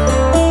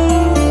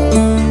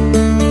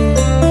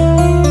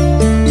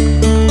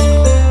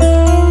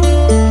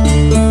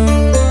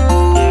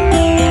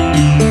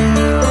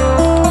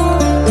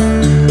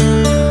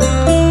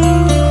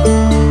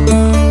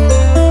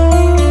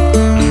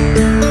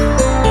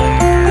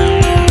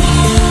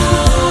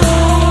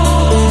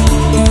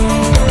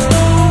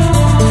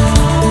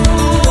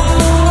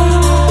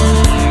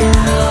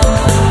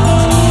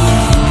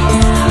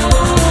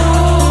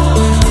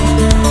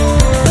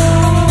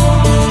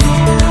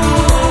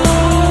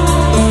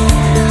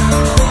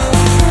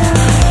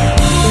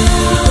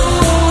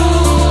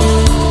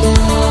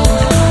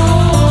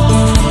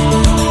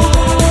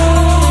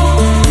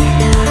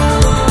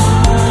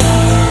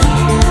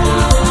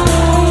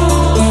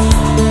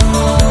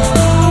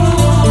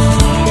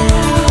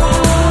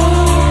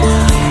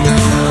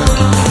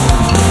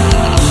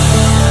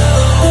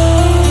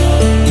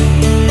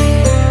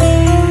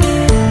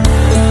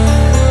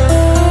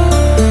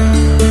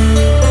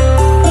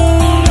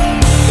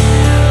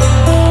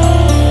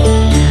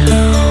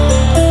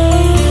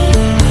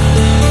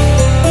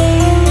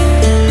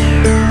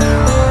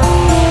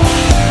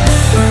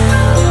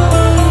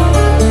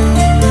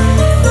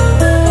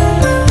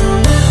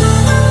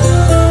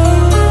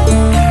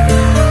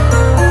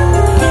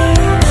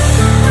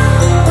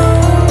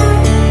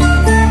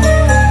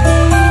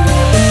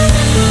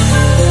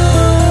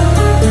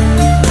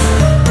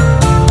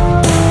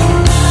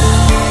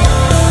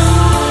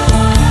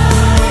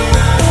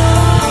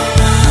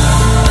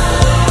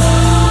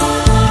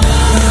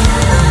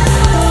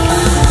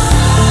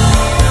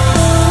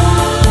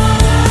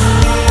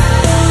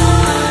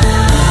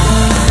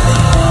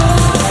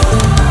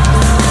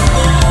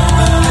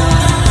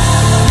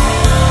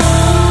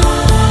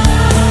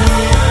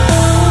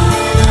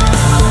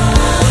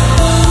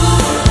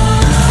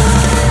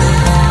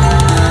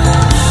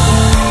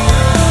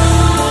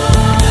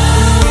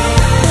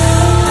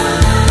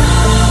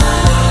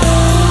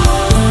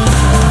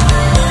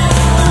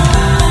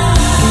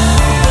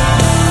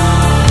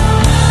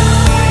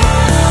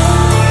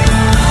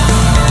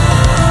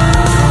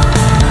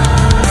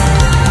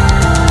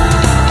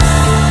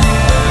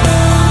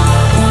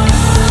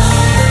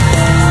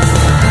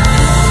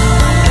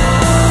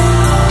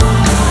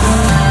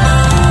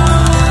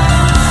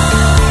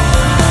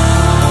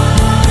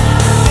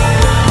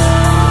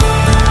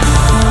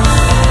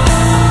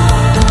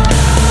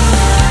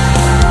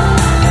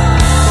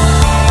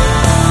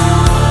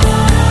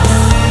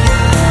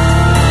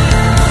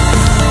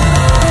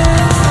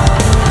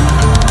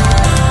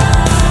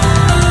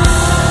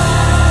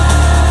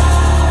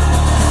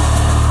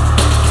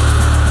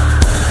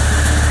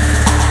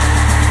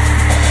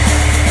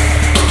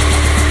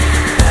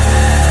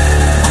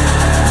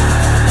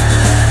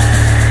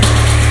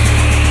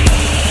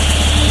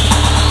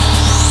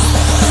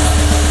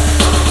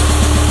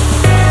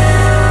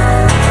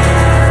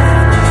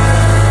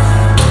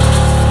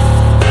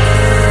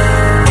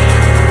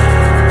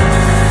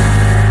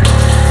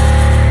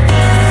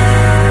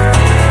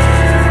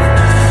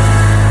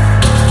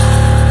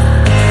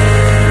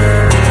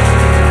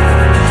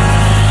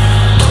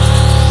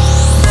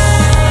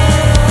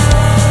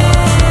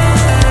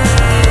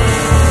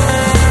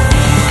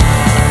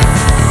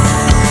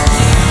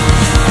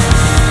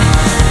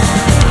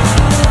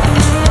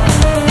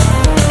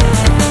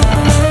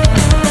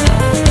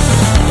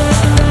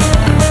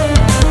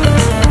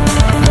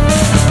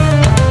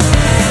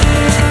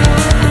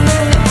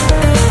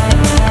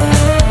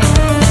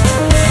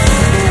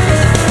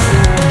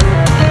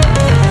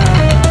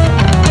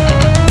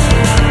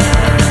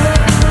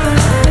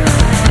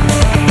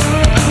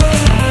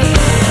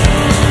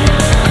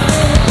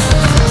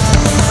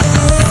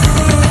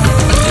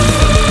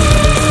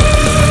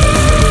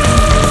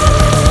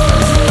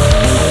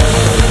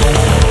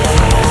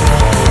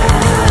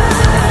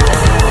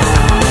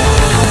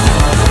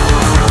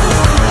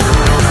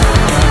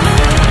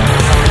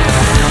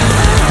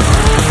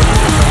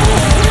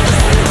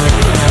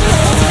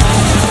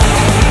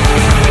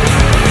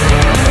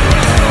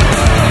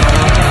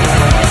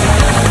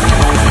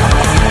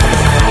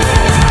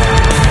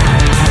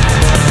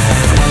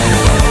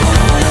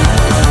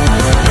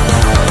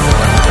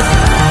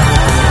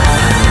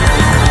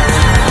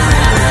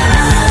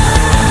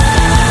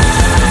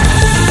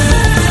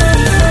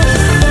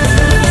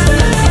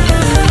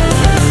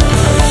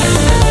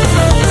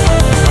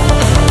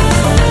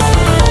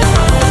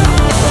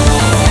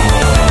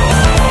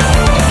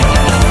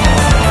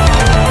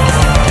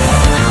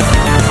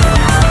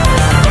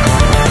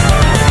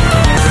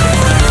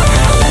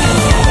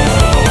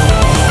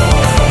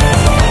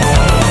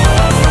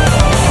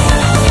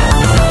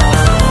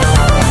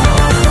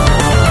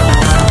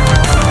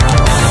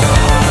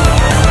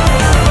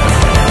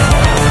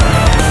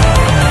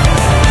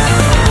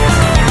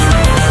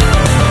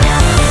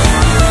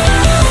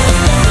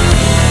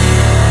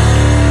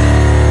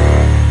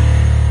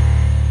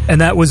 And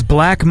that was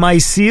Black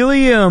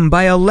Mycelium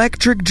by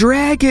Electric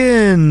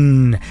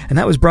Dragon. And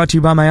that was brought to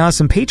you by my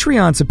awesome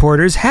Patreon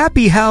supporters.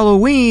 Happy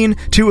Halloween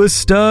to A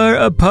Star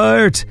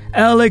Apart,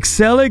 Alex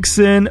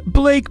Seligson,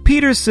 Blake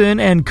Peterson,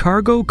 and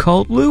Cargo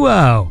Cult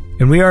Luau.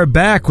 And we are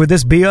back with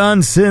this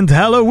Beyond Synth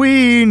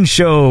Halloween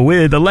show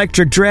with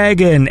Electric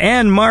Dragon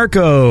and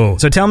Marco.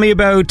 So tell me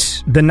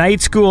about the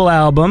Night School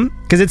album,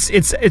 because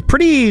it's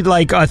pretty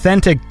like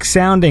authentic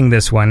sounding,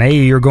 this one. Hey,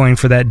 you're going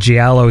for that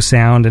giallo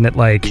sound, and it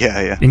like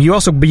Yeah. And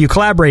you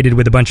collaborated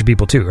with a bunch of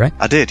people too, right?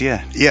 I did,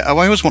 yeah. I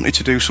always wanted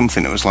to do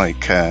something that was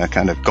like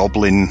kind of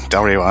Goblin,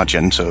 Dario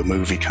Argento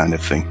movie kind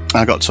of thing.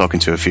 I got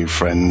talking to a few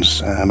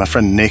friends. My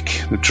friend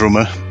Nick, the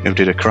drummer, who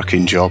did a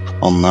cracking job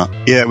on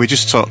that. Yeah, we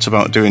just talked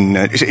about doing.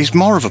 It's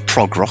more of a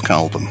prog rock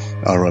album,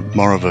 or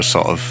more of a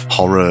sort of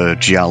horror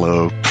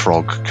giallo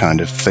prog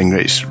kind of thing.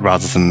 It's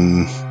rather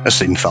than a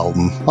synth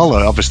album,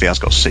 although obviously it has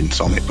got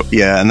synths on it. But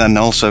yeah, and then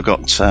also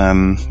got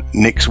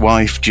Nick's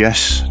wife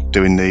Jess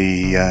doing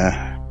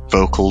the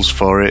vocals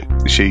for it.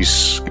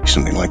 She's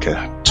something like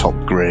a top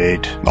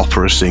grade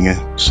opera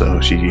singer,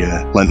 so she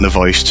lent the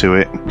voice to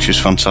it, which is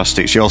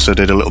fantastic. She also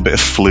did a little bit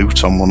of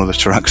flute on one of the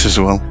tracks as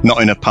well,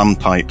 not in a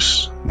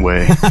panpipes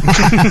way.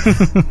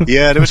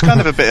 Yeah, there was kind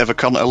of a bit of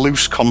a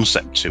loose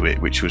concept to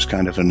it, which was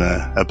kind of an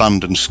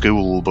abandoned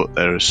school, but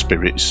there are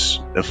spirits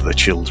of the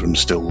children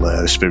still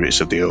there,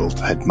 spirits of the old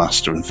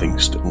headmaster and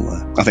things still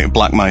there. I think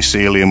Black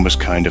Mycelium was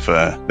kind of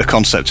the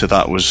concept of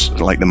that was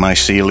like the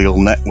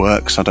mycelial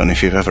networks. I don't know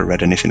if you've ever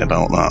read anything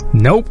about that.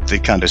 Nope. They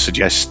kind of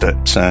suggest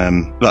that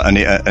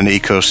an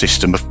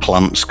ecosystem of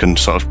plants can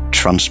sort of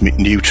transmit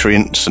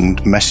nutrients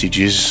and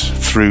messages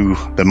through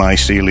the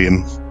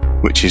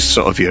mycelium, which is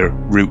sort of your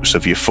roots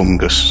of your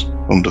fungus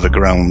under the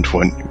ground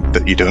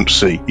that you don't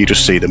see. You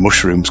just see the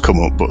mushrooms come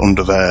up, but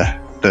under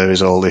there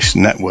is all this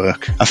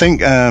network. I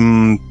think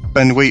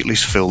Ben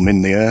Wheatley's film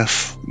In the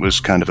Earth was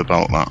kind of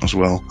about that as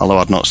well, although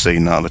I'd not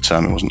seen that at the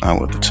time. It wasn't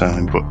out at the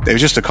time, but it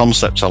was just a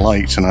concept I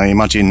liked, and I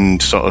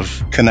imagined sort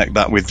of connect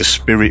that with the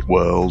spirit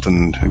world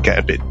and get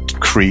a bit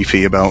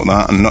creepy about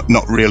that, and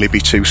not really be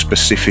too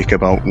specific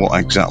about what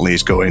exactly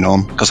is going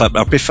on, because I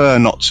prefer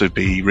not to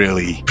be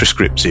really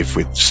prescriptive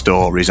with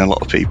stories. A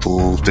lot of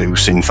people do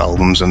synth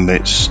albums and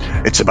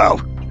it's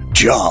about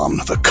John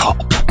the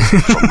cop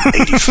from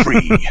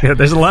 83. Yeah,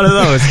 there's a lot of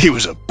those. He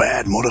was a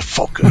bad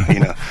motherfucker, you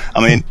know.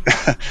 I mean,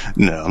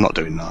 no, I'm not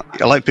doing that.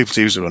 I like people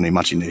to use their own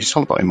imagination. It's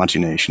all about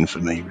imagination for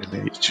me,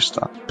 really. It's just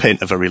that.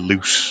 Paint a very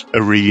loose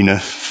arena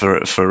for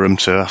them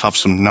to have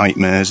some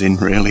nightmares in,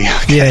 really.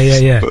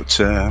 Yeah. But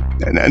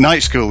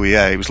Night School,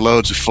 yeah, it was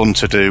loads of fun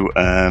to do.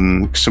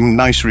 Some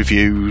nice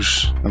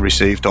reviews I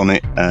received on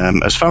it.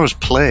 As far as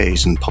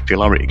plays and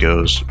popularity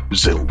goes,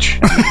 zilch.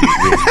 I mean, it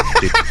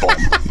really did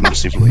bomb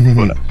massively.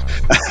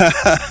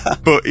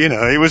 But you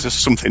know, it was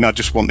just something I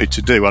just wanted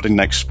to do. I didn't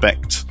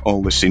expect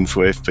all the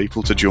synthwave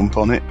people to jump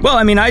on it. Well,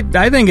 I mean,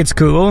 I think it's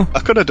cool. I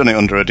could have done it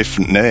under a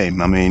different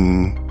name. I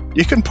mean,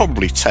 you can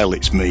probably tell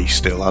it's me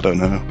still. I don't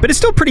know. But it's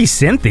still pretty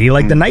synthy.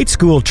 Like the Night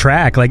School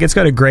track, like it's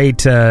got a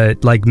great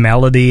like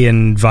melody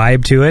and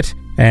vibe to it.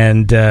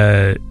 And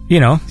you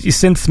know,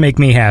 synths make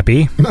me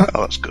happy.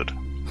 Oh, that's good.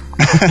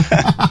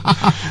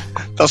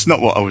 That's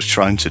not what I was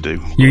trying to do.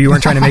 You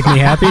weren't trying to make me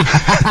happy?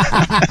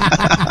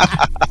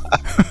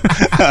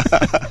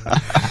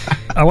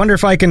 I wonder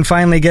if I can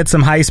finally get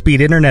some high-speed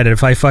internet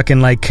if I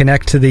fucking like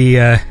connect to the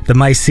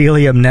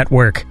mycelium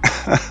network.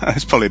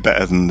 It's probably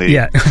better than the...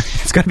 Yeah,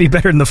 it's got to be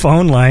better than the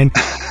phone line.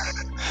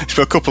 It's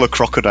got a couple of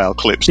crocodile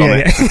clips on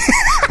it.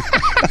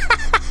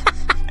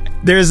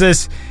 There's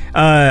this...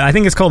 I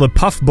think it's called a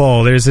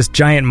puffball. There's this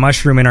giant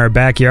mushroom in our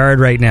backyard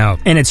right now,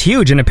 and it's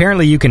huge, and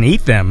apparently you can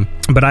eat them,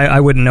 but I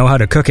wouldn't know how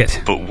to cook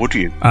it. But would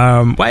you?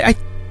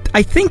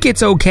 I think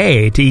it's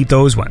okay to eat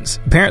those ones.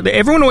 Apparently,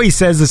 everyone always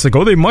says this, like,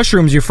 oh, they're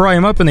mushrooms, you fry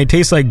them up and they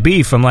taste like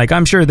beef. I'm like,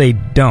 I'm sure they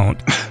don't.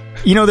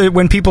 You know that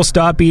when people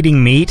stop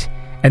eating meat,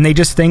 and they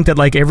just think that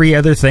like every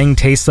other thing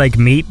tastes like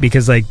meat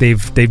because like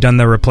they've done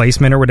the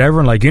replacement or whatever,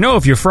 and like, you know,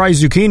 if you fry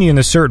zucchini in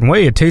a certain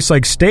way it tastes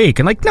like steak,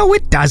 and like, no,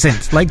 it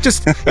doesn't. Like,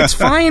 just it's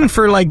fine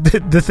for like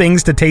the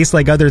things to taste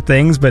like other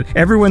things, but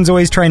everyone's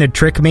always trying to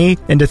trick me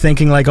into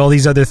thinking like all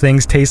these other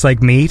things taste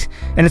like meat,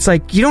 and it's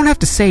like, you don't have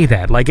to say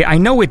that. Like, I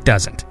know it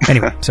doesn't.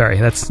 Anyway, sorry,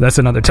 that's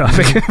another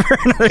topic.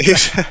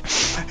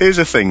 Here's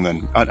the thing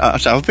then.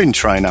 I've been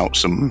trying out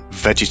some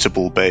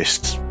vegetable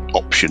based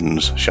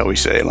options, shall we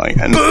say, like,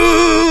 and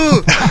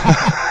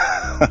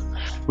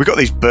we got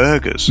these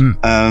burgers,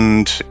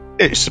 and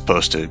it's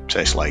supposed to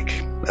taste like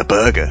a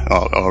burger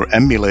or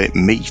emulate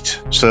meat.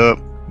 So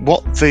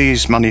what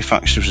these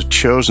manufacturers had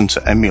chosen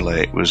to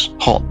emulate was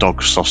hot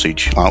dog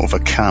sausage out of a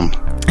can.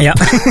 Yeah,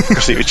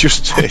 because it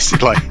just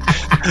tasted like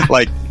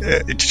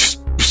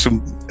just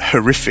some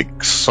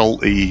horrific,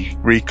 salty,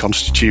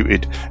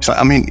 reconstituted. It's like,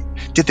 I mean,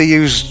 did they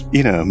use,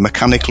 you know,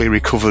 mechanically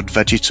recovered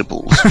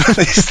vegetables?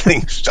 These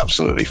things are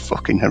absolutely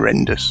fucking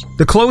horrendous.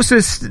 The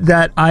closest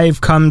that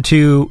I've come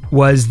to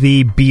was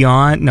the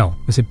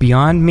was it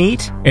Beyond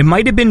Meat? It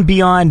might have been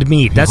Beyond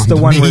Meat. That's the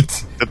one where...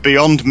 The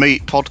Beyond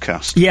Meat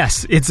podcast.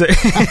 Yes, it's that's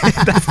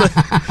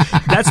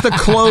the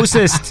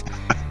closest.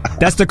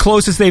 That's the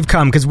closest they've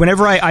come, because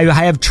whenever I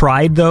have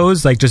tried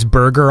those, like just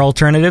burger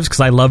alternatives, because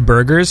I love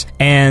burgers,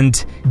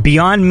 and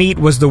Beyond Meat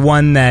was the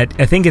one that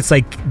I think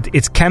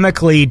it's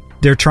chemically,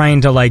 they're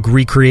trying to like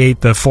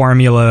recreate the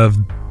formula of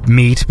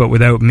meat but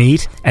without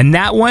meat, and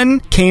that one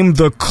came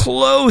the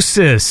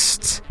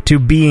closest to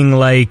being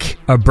like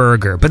a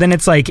burger. But then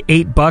it's like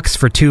 $8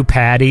 for 2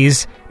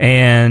 patties,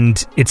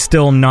 and it's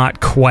still not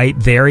quite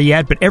there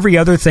yet. But every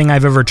other thing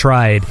I've ever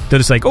tried, they're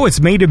just like, oh, it's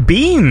made of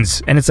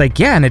beans, and it's like,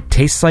 yeah, and it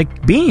tastes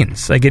like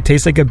beans. Like, it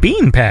tastes like a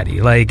bean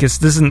patty. Like,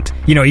 this isn't,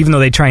 even though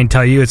they try and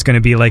tell you it's going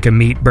to be like a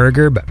meat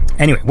burger. But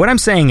anyway, what I'm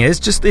saying is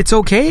just, it's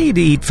okay to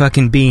eat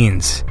fucking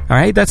beans. All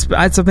right, that's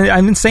I've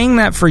been saying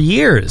that for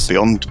years.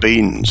 Beyond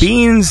beans.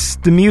 Beans,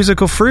 the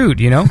musical fruit,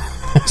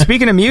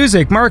 Speaking of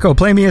music, Marco,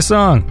 play me a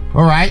song.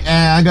 All right,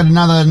 I got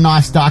another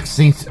nice dark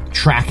synth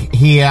track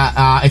here.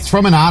 It's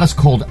from an artist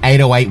called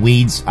 808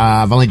 Weeds.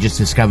 I've only just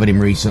discovered him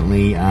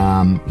recently.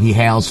 He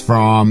hails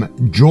from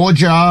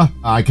Georgia.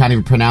 I can't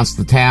even pronounce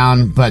the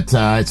town, but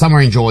it's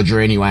somewhere in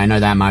Georgia anyway, I know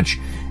that much.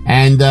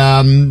 And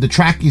the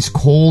track is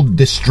called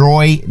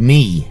Destroy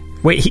Me.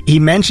 Wait, he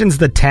mentions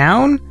the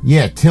town?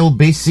 Yeah,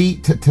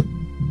 Tbilisi.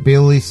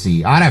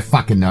 Tbilisi. I don't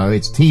fucking know.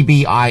 It's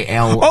Tbilisi.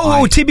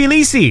 Oh,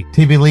 Tbilisi.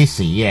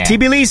 Tbilisi, yeah.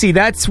 Tbilisi.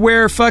 That's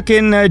where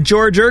fucking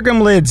George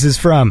Ergamlids is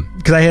from.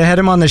 Because I had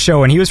him on the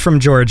show, and he was from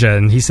Georgia,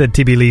 and he said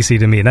Tbilisi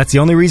to me. And that's the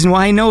only reason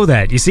why I know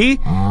that. You see?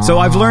 So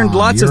I've learned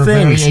lots of things.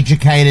 You're a very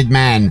educated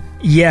man.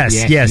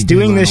 Yes.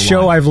 Doing this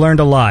show, I've learned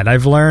a lot.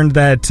 I've learned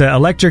that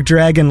Electric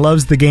Dragon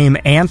loves the game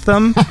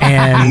Anthem,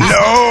 and...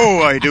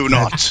 No, I do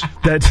not.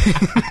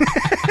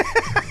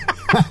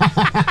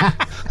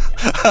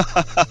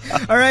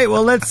 All right,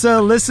 well, let's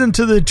listen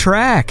to the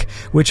track,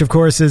 which, of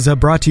course, is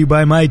brought to you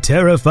by my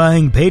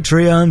terrifying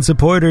Patreon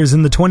supporters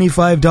in the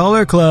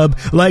 $25 club,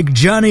 like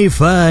Johnny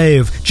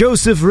Five,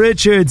 Joseph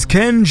Richards,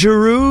 Ken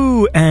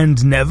Giroux, and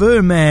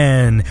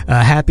Neverman.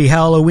 Happy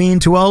Halloween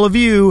to all of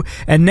you.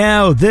 And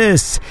now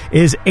this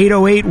is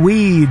 808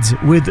 Weeds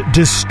with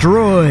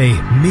Destroy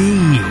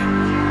Me.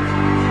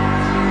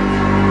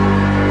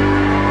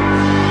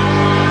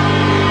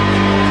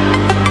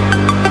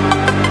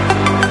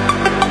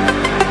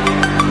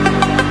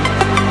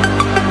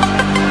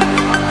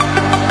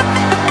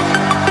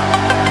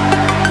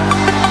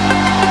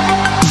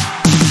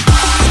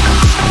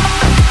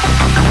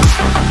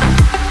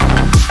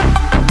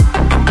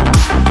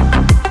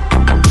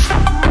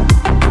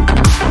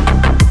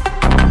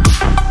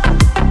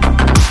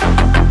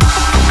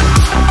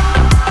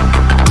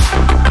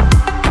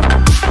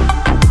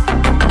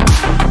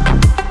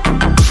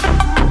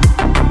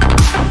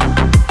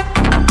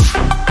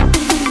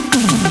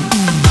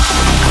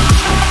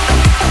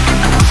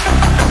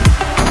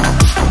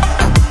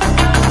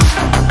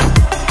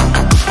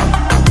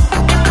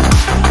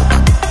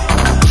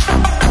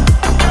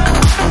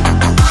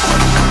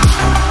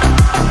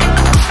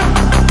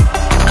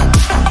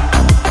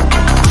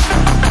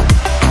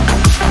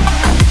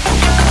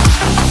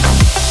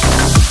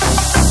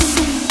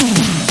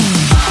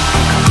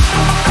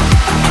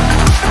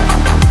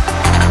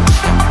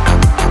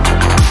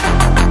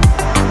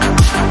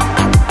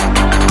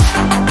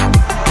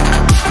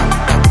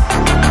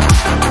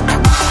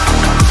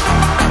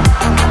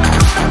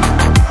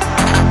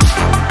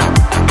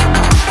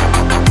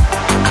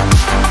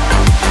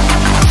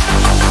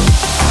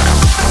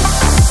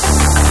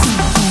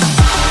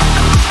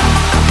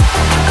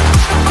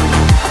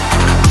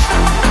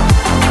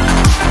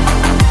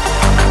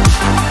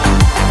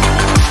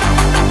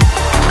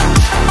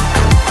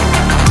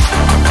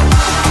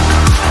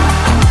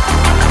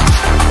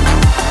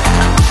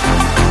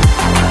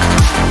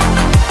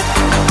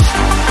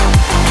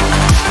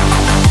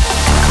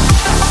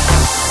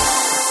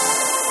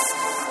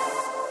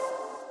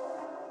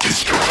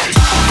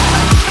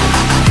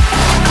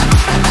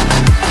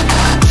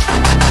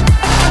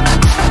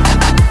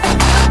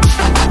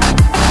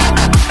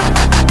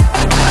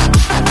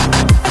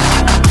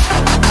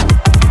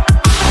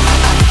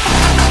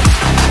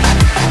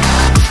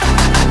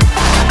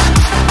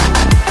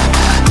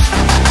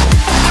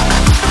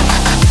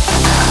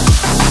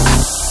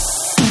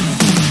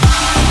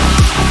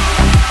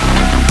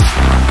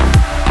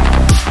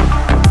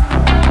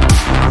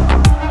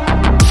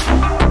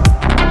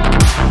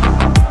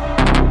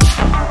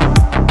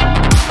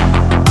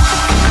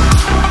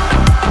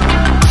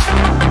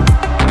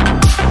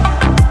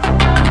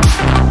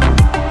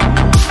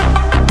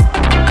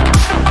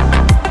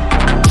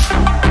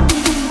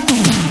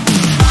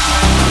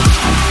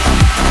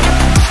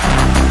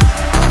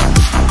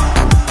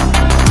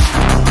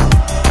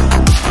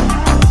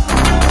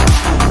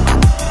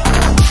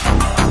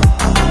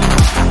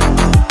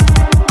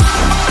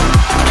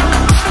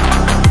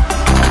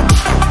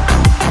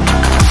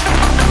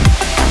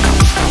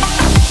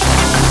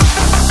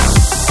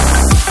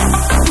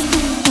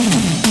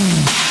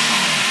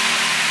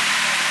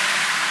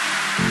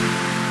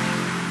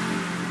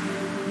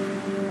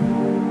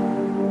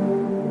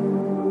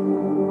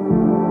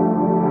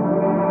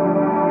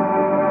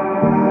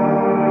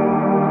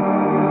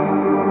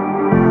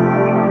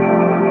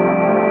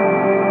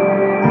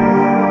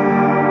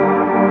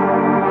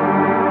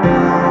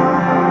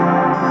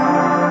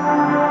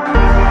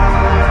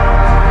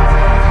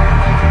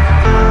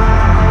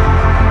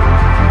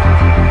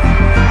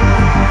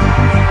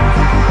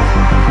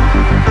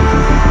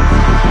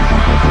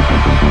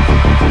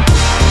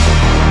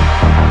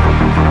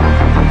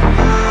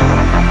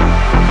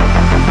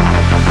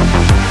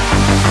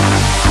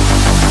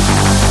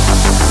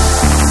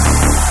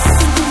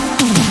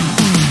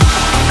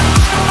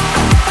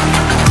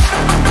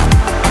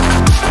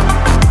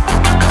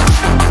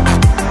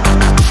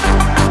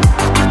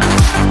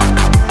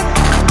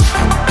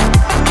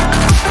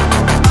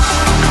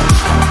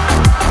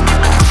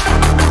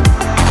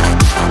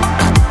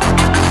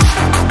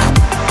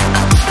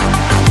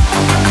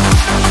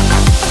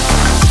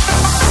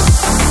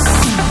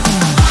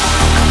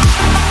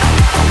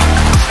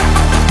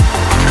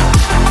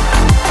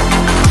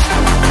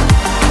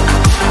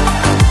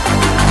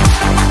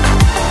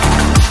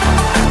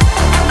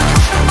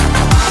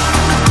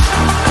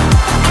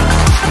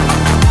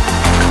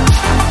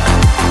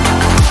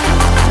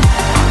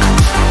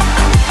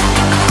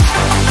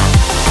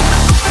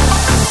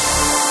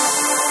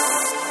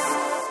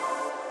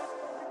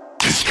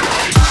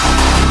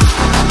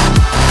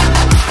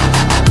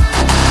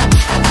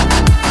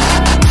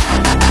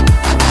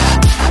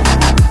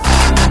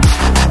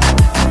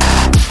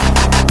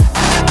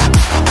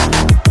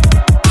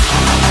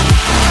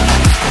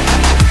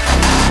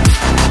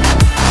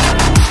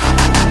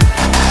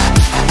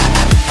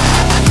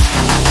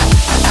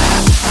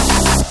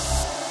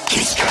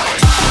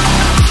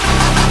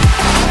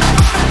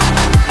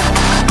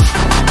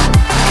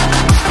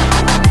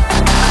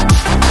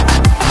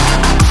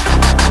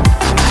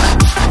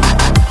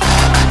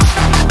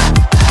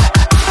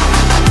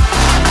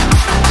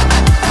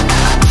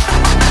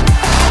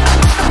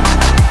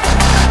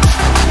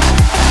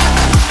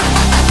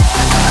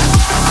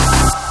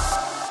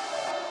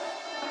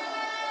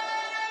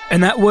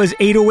 And that was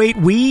 808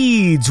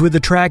 Weeds with the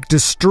track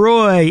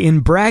Destroy, in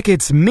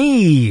brackets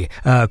Me.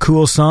 A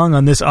cool song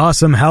on this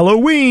awesome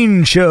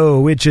Halloween show,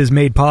 which is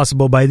made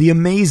possible by the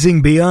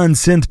amazing Beyond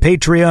Synth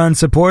Patreon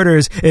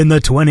supporters in the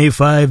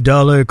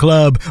 $25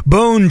 club.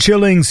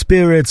 Bone-chilling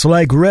spirits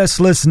like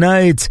Restless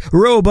Nights,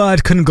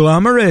 Robot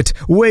Conglomerate,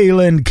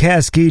 Wayland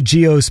Kasky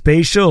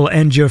Geospatial,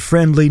 and your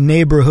friendly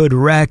neighborhood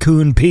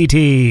Raccoon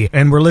PT.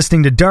 And we're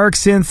listening to Dark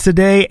Synth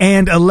today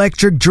and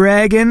Electric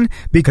Dragon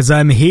because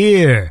I'm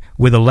here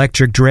with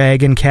Electric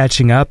Dragon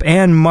catching up,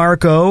 and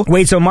Marco.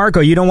 Wait, so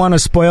Marco, you don't want to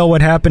spoil what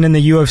happened in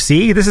the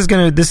UFC?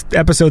 This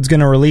episode's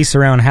gonna release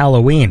around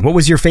Halloween. What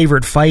was your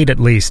favorite fight, at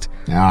least?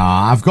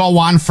 I've got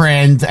one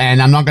friend,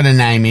 and I'm not going to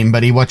name him,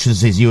 but he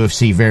watches his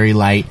UFC very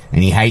late,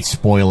 and he hates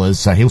spoilers,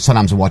 so he'll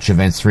sometimes watch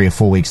events 3 or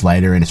 4 weeks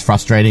later, and it's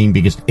frustrating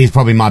because he's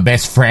probably my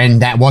best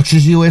friend that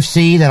watches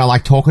UFC that I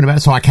like talking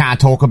about, so I can't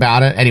talk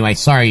about it. Anyway,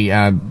 sorry,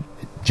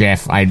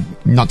 Jeff,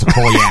 not to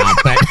call you out,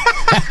 but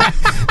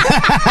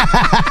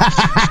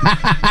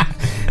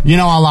you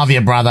know I love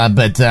you, brother,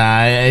 but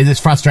it's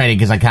frustrating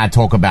because I can't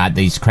talk about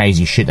these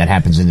crazy shit that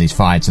happens in these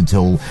fights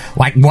until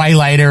like way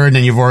later, and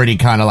then you've already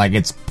kind of like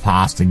it's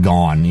past and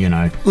gone, you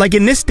know. Like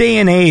in this day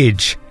and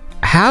age,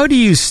 how do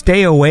you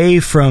stay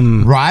away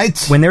from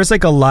when there's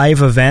like a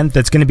live event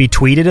that's going to be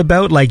tweeted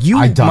about? Like you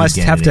must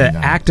have to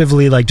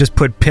actively like just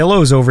put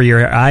pillows over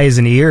your eyes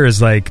and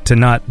ears like to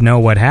not know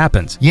what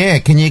happens. Yeah,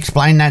 can you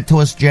explain that to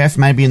us, Jeff?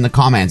 Maybe in the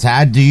comments.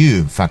 How do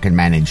you fucking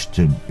manage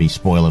to be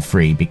spoiler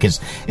free? Because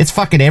it's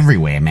fucking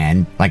everywhere,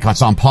 man. Like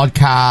it's on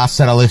podcasts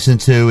that I listen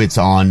to. It's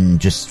on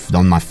just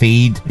on my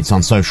feed. It's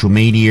on social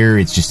media.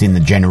 It's just in the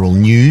general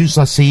news.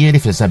 I see it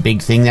if it's a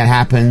big thing that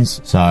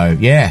happens. So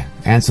yeah.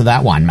 Answer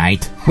that one,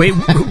 mate. Wait,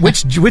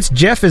 which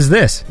Jeff is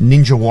this?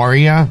 Ninja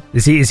Warrior.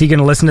 Is he going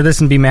to listen to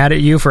this and be mad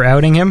at you for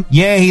outing him?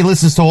 Yeah, he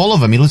listens to all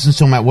of them. He listens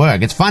to them at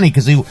work. It's funny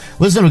because he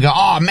listens to them and go,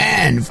 "Oh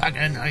man,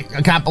 fucking,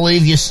 I can't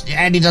believe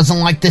Andy doesn't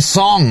like this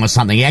song or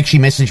something." He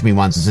actually messaged me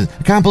once and says,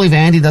 "I can't believe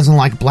Andy doesn't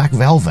like Black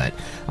Velvet."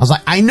 I was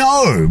like, "I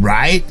know,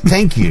 right?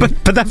 Thank you."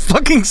 but that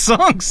fucking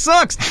song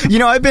sucks. You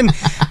know, I've been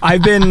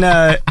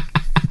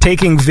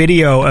taking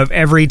video of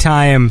every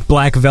time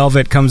Black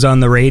Velvet comes on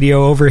the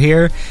radio over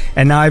here,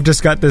 and now I've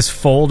just got this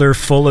folder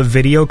full of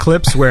video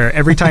clips where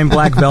every time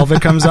Black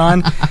Velvet comes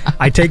on,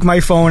 I take my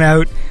phone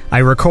out, I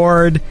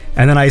record,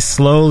 and then I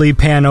slowly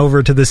pan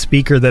over to the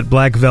speaker that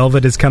Black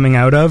Velvet is coming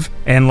out of,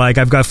 and like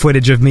I've got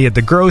footage of me at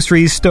the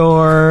grocery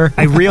store.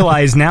 I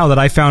realize now that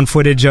I found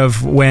footage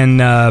of when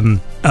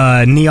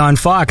Neon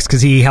Fox,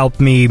 because he helped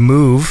me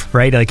move,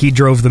 right? Like he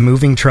drove the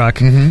moving truck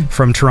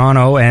from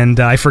Toronto, and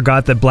I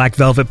forgot that Black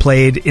Velvet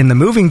played in the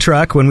moving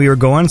truck when we were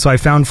going, so I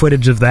found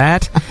footage of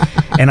that.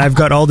 And I've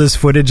got all this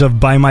footage of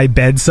by my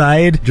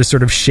bedside, just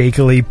sort of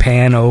shakily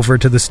pan over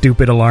to the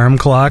stupid alarm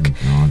clock.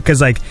 Because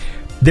like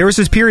there was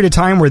this period of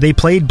time where they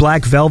played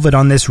Black Velvet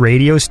on this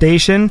radio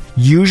station,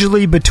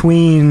 usually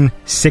between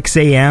 6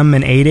 a.m.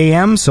 and 8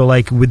 a.m. So,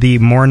 like, with the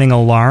morning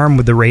alarm,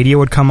 with the radio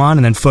would come on,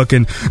 and then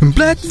fucking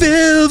Black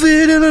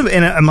Velvet,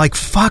 and I'm like,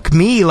 fuck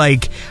me.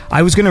 Like,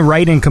 I was going to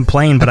write and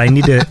complain, but I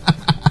need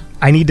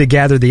to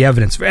gather the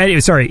evidence.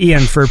 Anyway, sorry,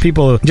 Ian, for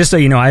people, just so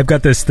you know, I've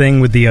got this thing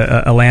with the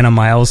Alana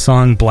Miles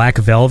song, Black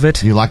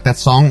Velvet. You like that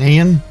song,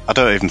 Ian? I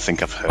don't even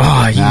think I've heard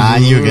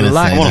it. You were going to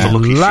say that.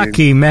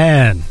 Lucky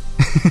man.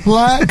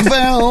 Black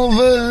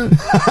Velvet.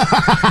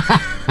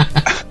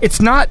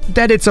 It's not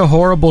that it's a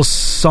horrible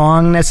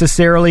song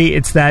necessarily.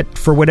 It's that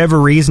for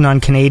whatever reason on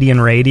Canadian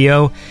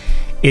radio,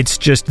 it's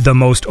just the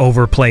most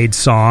overplayed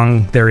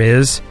song there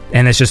is.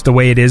 And it's just the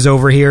way it is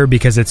over here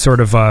because it's sort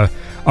of a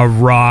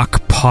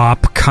rock,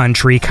 pop,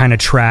 country kind of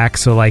track.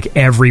 So, like,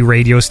 every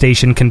radio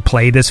station can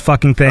play this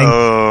fucking thing.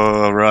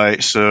 Oh,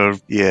 right. So,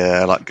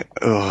 yeah, like,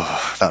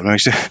 that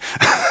makes it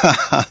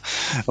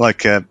like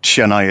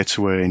Shania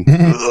Twain.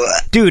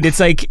 Dude, it's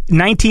like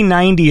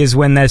 1990 is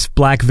when this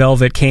Black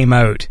Velvet came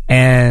out.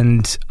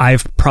 And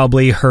I've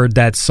probably heard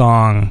that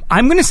song,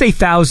 I'm going to say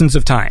thousands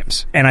of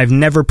times. And I've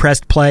never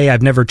pressed play.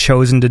 I've never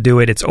chosen to do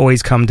it. It's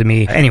always come to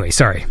me. Anyway,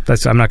 sorry.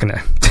 I'm not going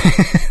to...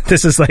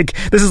 This is like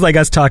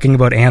us talking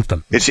about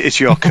Anthem. It's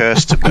your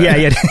curse to bear.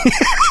 Yeah.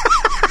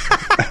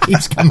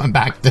 Keeps coming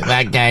back to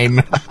that game.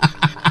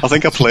 I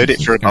think I played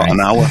it for about an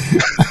hour.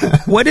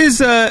 What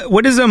is a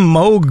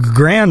Moog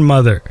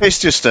grandmother? It's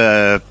just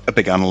a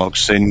big analog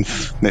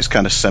synth. And it's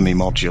kind of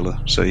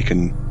semi-modular, so you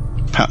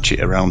can patch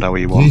it around how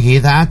you want. You hear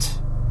that?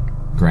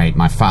 Great.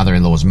 My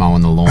father-in-law's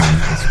mowing the lawn.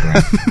 That's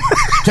great.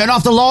 Turn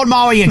off the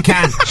lawnmower, you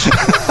cunt.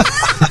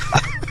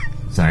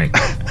 Sorry.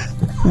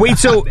 Wait,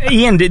 so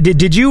Ian,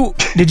 did you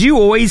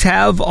always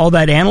have all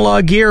that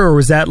analog gear, or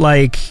was that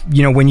like,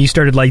 you know, when you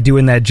started like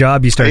doing that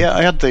job, you started? Yeah,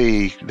 I had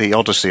the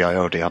Odyssey. I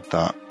already had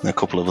that, and a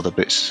couple of other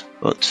bits.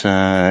 But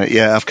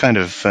yeah, I've kind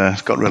of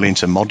got really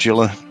into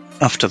modular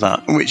after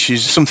that, which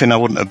is something I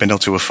wouldn't have been able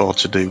to afford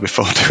to do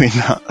before doing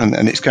that.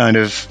 And it's kind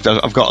of,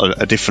 I've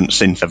got a different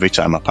synth every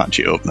time I patch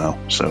it up now,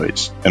 so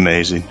it's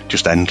amazing,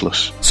 just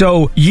endless.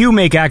 So you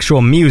make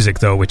actual music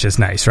though, which is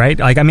nice, right?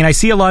 Like, I mean, I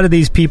see a lot of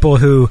these people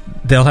who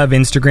they'll have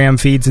Instagram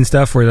feeds and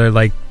stuff where they're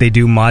like, they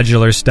do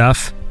modular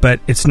stuff, but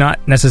it's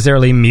not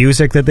necessarily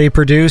music that they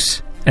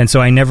produce, and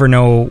so I never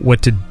know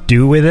what to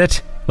do with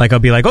it. Like, I'll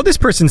be like, oh, this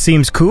person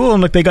seems cool,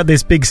 and look, they got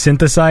this big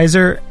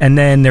synthesizer, and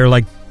then they're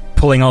like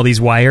pulling all these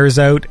wires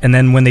out, and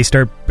then when they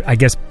start, I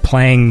guess,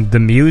 playing the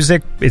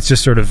music, it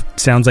just sort of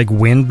sounds like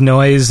wind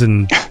noise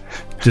and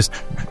just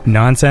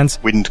nonsense.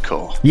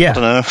 Windcore. Yeah. I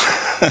don't know.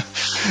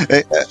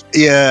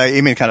 Yeah,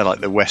 you mean kind of like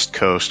the West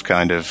Coast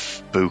kind of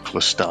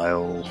Buchla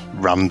style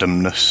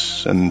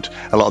randomness, and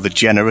a lot of the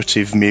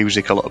generative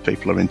music. A lot of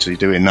people are into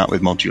doing that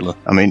with modular.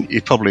 I mean, you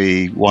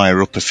probably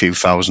wire up a few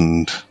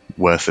thousand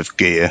worth of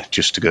gear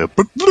just to go.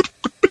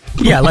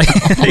 Yeah, like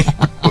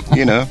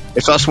You know,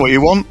 if that's what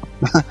you want.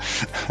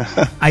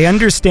 I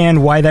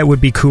understand why that would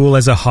be cool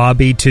as a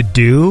hobby to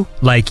do,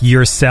 like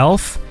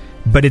yourself,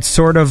 but it's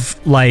sort of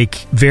like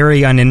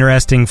very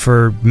uninteresting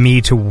for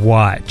me to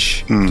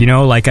watch. You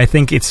know, like I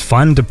think it's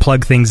fun to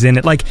plug things in.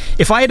 Like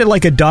if I had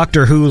like a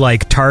Doctor Who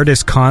like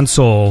TARDIS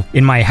console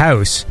in my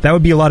house, that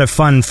would be a lot of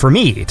fun for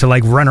me to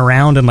like run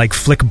around and like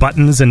flick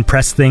buttons and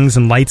press things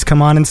and lights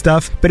come on and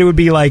stuff. But it would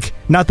be like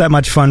not that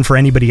much fun for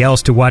anybody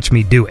else to watch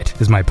me do it,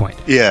 is my point.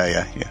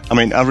 Yeah. I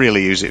mean, I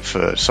really use it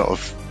for sort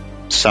of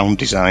sound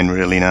design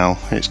really now.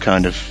 It's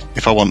kind of,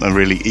 if I want a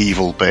really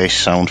evil bass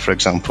sound, for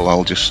example,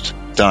 I'll just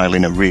dial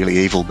in a really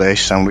evil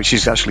bass sound, which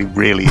is actually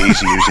really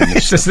easy using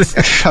this.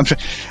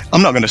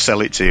 I'm not going to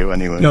sell it to you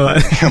anyway. No,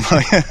 I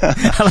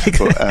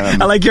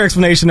like your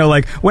explanation though.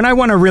 Like when I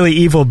want a really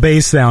evil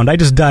bass sound, I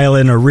just dial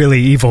in a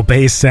really evil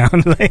bass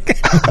sound.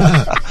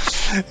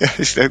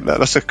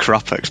 That's a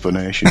crap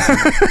explanation.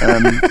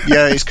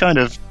 Yeah, it's kind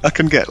of, I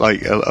can get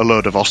like a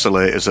load of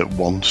oscillators at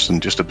once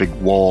and just a big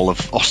wall of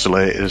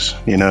oscillators,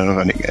 you know,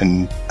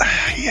 and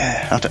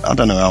yeah, I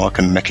don't know how I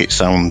can make it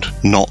sound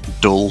not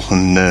dull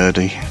and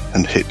nerdy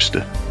and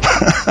hipster.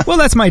 Well,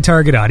 that's my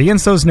target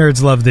audience. Those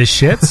nerds love this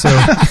shit, so...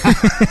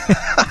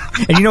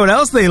 And you know what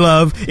else they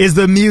love is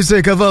the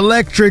music of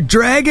Electric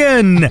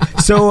Dragon.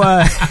 So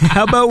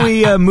how about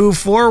we move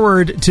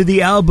forward to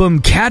the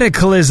album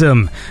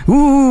Cataclysm.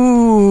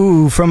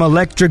 Ooh, from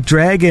Electric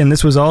Dragon.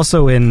 This was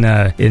also in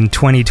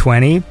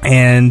 2020.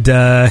 And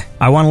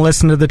I want to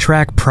listen to the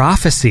track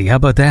Prophecy. How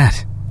about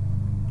that?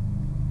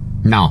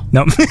 No.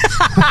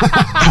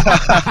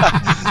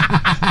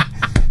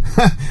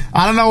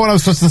 I don't know what I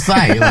was supposed to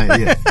say. Like,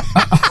 yeah.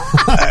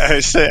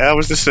 I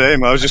was the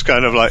same. I was just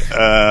kind of like,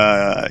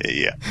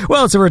 yeah.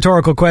 Well, it's a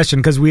rhetorical question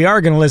because we are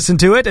going to listen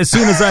to it as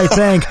soon as I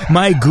thank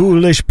my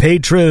ghoulish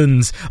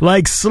patrons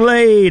like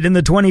Slade in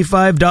the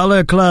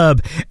 $25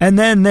 club. And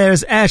then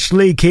there's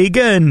Ashley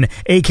Keegan,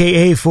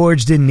 a.k.a.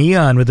 Forged in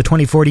Neon with the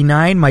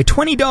 $20.49, my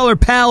 $20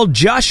 pal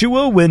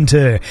Joshua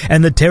Winter,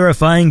 and the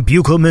terrifying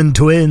Buchelman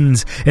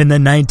twins in the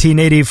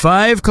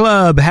 1985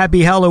 club.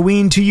 Happy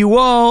Halloween to you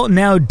all.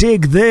 Now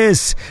dig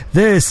this.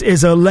 This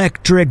is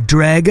Electric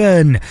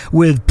Dragon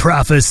with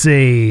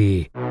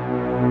Prophecy.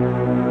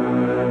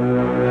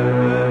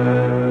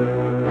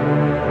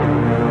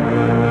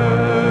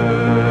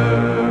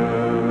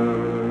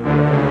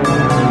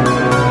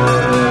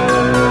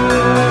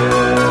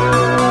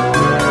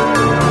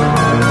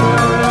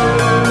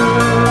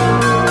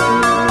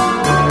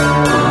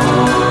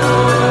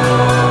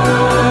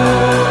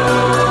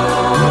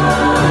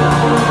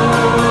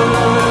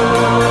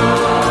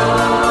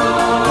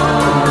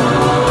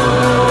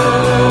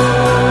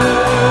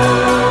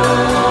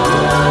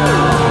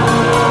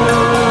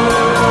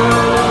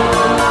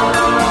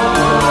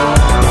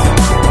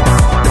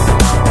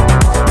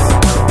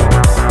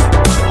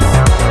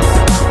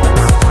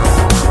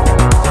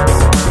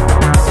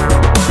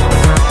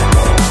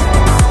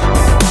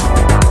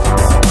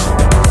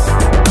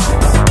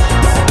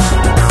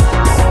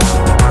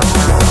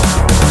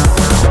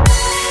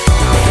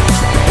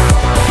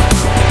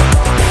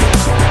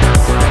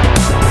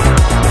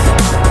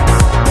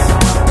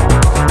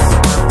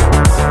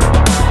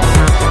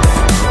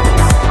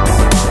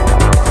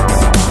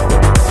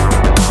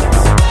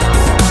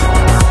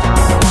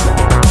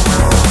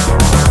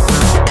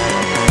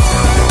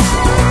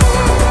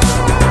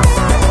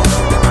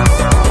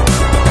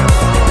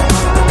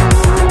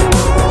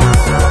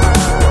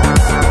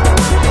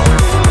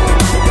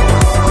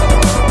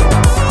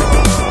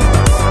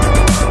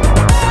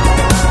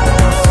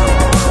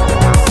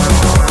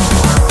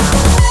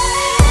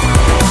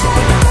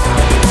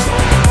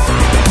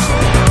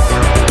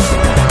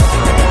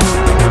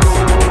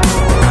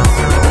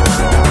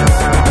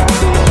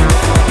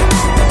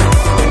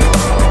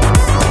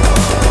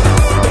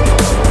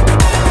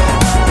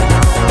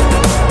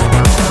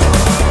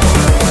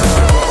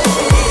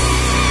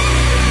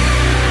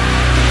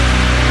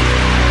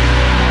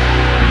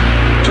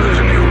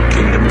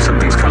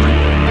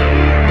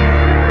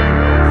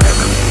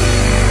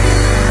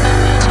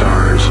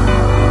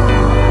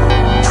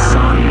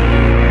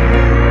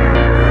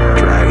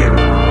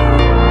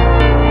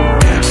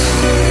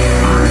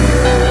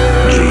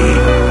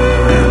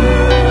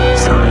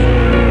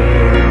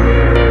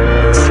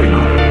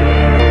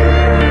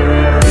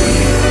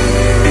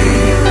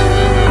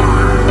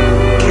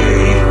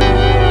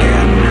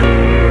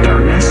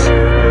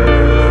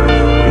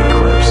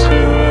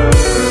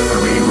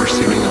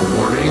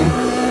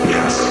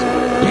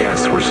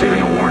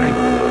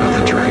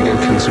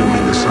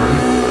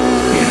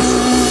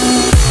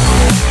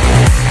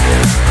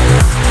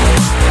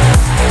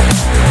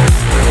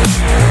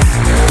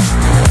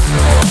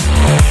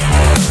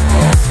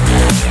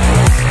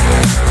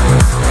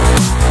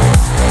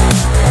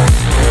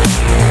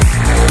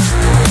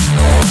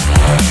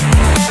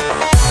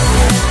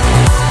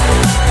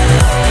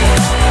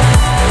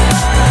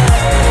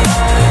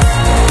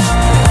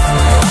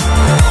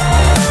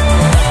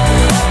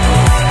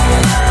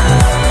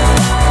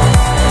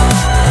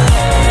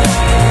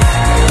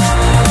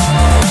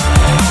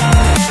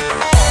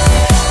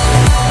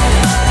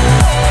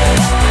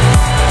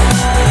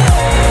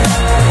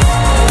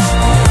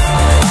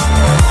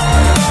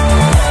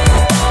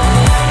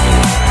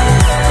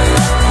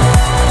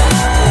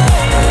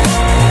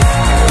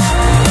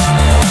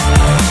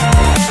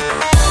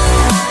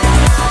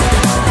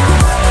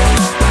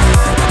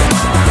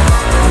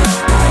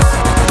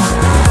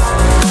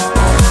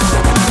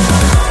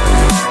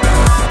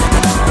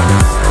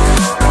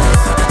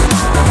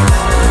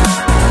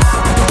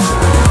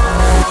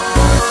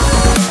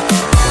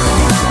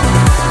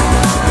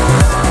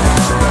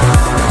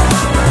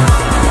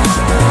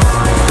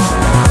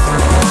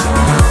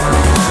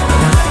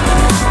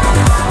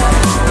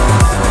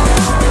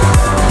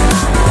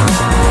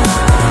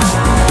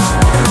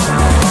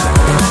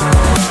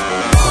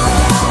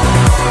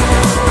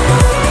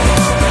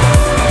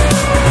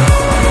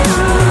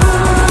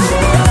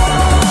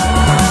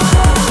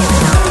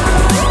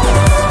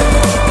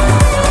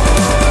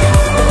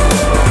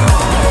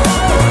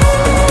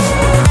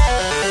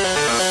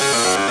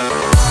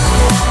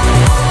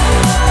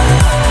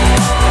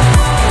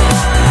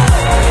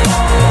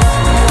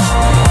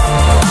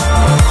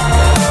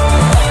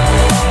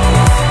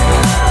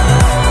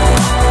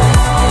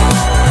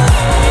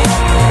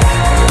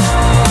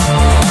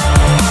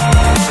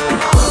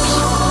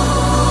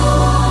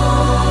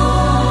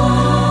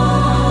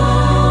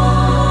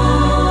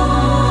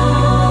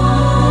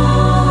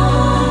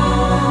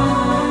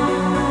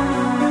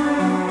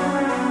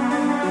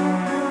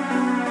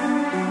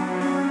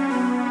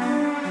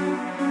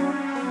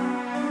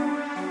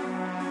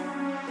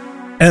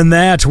 And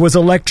that was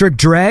Electric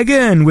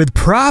Dragon with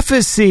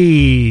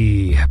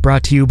Prophecy,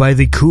 brought to you by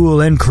the cool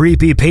and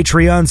creepy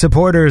Patreon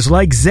supporters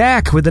like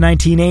Zach with the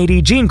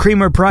 1980, Gene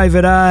Creamer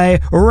Private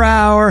Eye,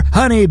 Rower,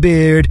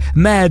 Honeybeard,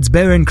 Mads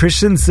Baron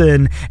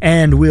Christensen,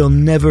 and we'll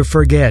never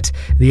forget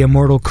the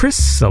immortal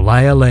Chris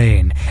Elia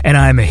Lane. And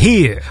I'm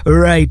here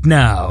right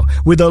now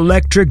with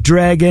Electric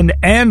Dragon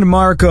and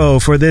Marco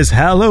for this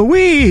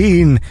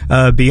Halloween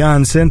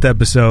Beyond Synth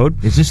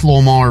episode. Is this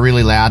lawnmower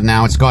really loud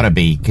now? It's gotta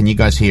be. Can you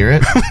guys hear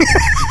it?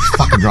 It's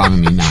fucking driving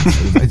me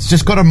nuts. It's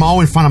just got a mow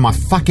in front of my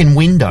fucking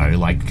window.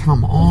 Like,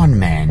 come on,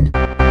 man.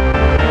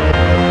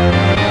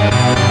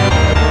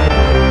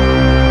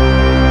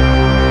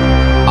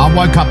 I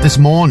woke up this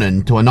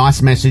morning to a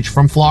nice message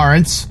from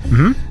Florence,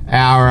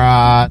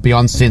 our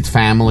Beyond Synth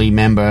family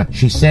member.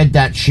 She said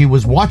that she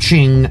was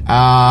watching,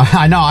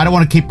 I know, I don't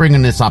want to keep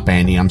bringing this up,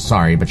 Andy, I'm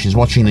sorry, but she's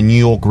watching the New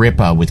York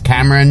Ripper with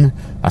Cameron,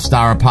 a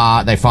star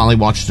apart. They finally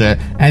watched it,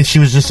 and she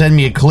was just sending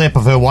me a clip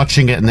of her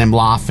watching it and them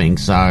laughing,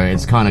 so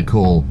it's kind of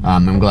cool.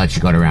 I'm glad she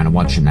got around to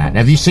watching that.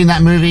 Have you seen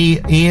that movie,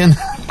 Ian?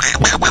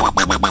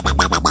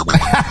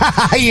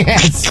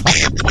 Yes.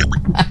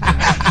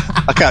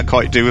 I can't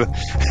quite do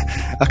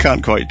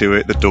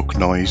it, the duck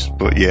noise,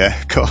 but yeah,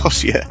 of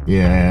course, yeah.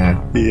 Yeah.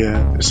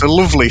 It's a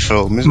lovely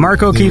film, isn't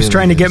Marco keeps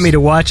trying to get me to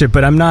watch it,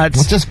 but I'm not...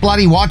 Well, just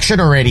bloody watch it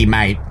already,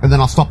 mate, and then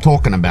I'll stop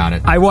talking about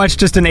it. I watched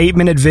just an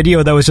 8-minute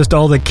video that was just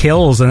all the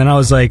kills, and then I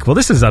was like, well,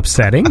 this is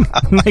upsetting.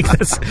 Like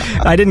this,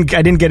 I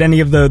didn't get any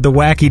of the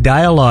wacky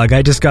dialogue.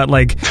 I just got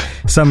like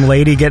some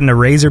lady getting a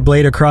razor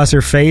blade across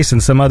her face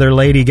and some other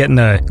lady getting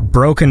a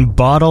broken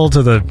bottle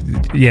to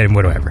the... Yeah,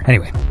 whatever.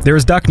 Anyway, there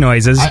was duck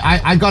noises.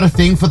 I got a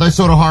thing for those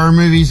sort of horror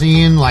movies,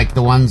 Ian, like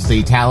the ones, the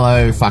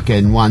Italo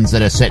fucking ones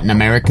that are set in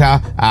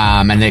America,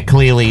 and they're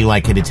clearly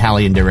like an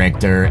Italian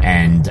director,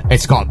 and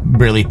it's got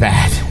really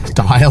bad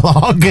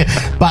dialogue,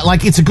 but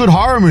like it's a good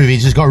horror movie,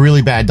 it's just got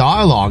really bad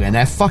dialogue, and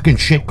that fucking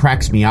shit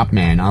cracks me up,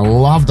 man. I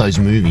love those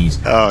movies.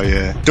 Oh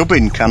yeah,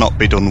 dubbing cannot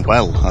be done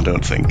well, I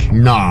don't think.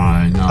 No.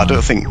 I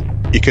don't think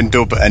you can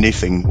dub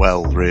anything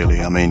well,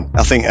 really. I mean,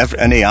 I think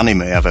any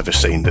anime I've ever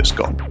seen that's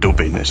got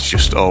dubbing, it's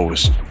just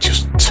always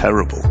just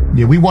terrible.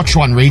 Yeah, we watched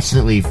one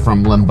recently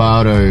from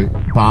Lombardo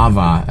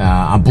Bava,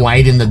 A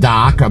Blade in the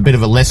Dark, a bit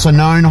of a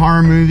lesser-known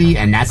horror movie,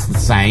 and that's the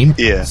same.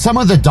 Yeah. Some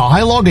of the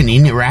dialogue and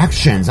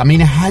interactions, I mean,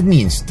 it had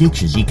me in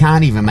stitches. You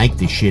can't even make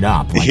this shit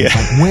up. Like, it's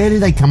like, where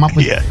did they come up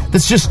with... Yeah.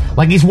 That's just,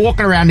 like, he's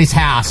walking around his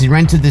house, he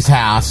rented this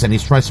house, and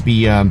he's supposed to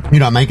be,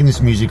 making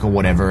this music or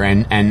whatever,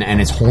 and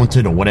it's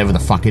haunted or whatever the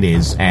fuck it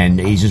is,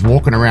 and he's just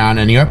walking around,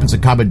 and he opens a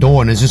cupboard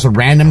door, and there's just a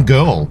random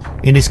girl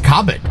in his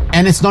cupboard,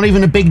 and it's not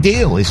even a big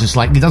deal. It's just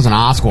like, he doesn't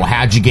ask, well,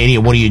 how'd you get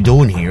here, what are you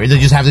doing here? They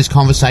just have this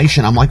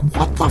conversation. I'm like,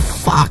 what the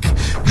fuck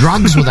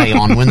drugs were they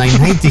on when they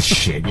made this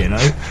shit, you know?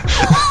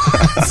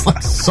 It's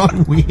like so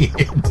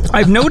weird.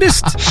 I've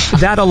noticed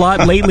that a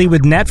lot lately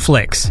with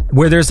Netflix,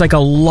 where there's like a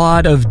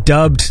lot of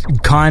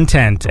dubbed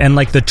content, and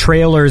like the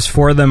trailers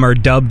for them are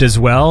dubbed as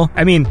well.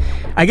 I mean,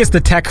 I guess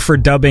the tech for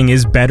dubbing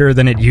is better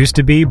than it used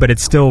to be, but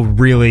it's still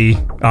really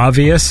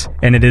obvious,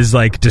 and it is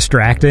like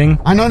distracting.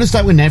 I noticed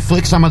that with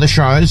Netflix, some of the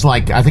shows,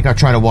 like I think I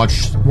tried to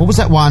watch, what was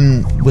that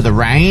one with the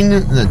rain,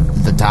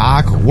 the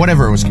dark, or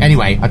whatever it was.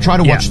 Anyway, I tried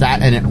to watch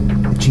that, and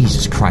it,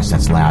 Jesus Christ,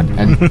 that's loud.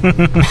 And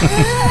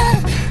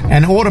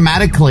and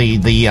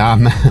automatically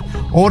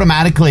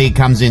automatically it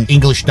comes in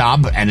English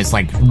dub, and it's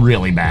like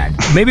really bad.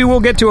 Maybe we'll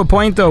get to a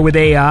point though with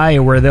AI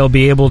where they'll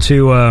be able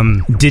to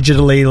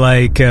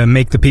digitally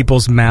make the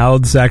people's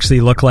mouths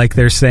actually look like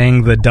they're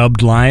saying the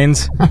dubbed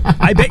lines.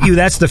 I bet you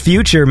that's the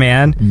future,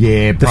 man.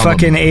 Yeah, the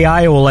fucking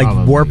AI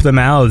will warp the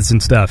mouths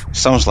and stuff.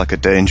 Sounds like a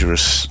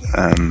dangerous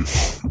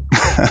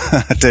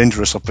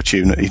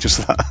opportunity,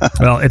 just that.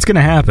 Well, it's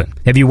gonna happen.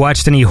 Have you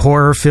watched any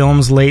horror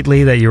films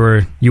lately that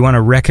you want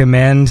to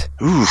recommend?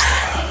 Ooh,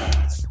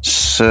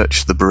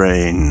 search the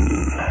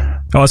brain.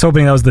 Oh, I was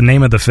hoping that was the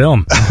name of the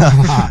film.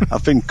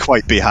 I've been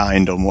quite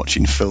behind on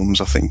watching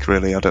films, I think,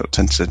 really. I don't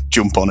tend to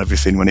jump on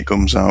everything when it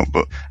comes out,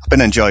 but I've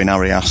been enjoying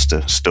Ari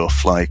Aster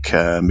stuff like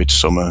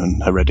Midsommar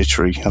and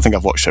Hereditary. I think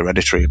I've watched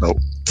Hereditary about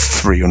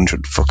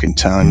 300 fucking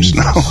times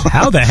now.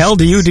 How the hell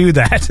do you do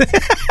that?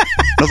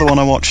 Another one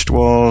I watched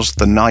was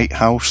The Night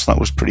House. That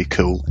was pretty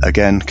cool.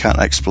 Again, can't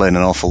explain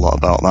an awful lot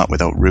about that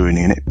without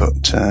ruining it,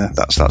 but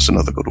that's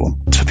another good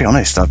one. To be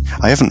honest, I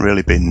haven't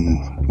really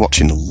been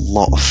watching a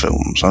lot of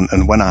films,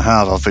 and when I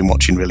have, I've been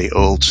watching really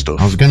old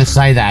stuff. I was going to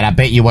say that. I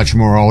bet you watch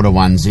more older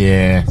ones.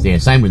 Yeah,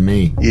 same with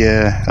me.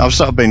 Yeah, I've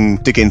sort of been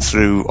digging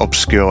through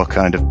obscure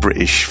kind of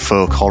British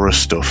folk horror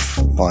stuff,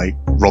 like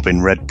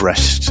Robin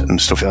Redbreast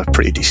and stuff, like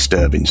pretty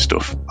disturbing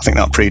stuff. I think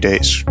that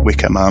predates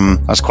Wicker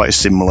Man. That's quite a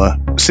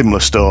similar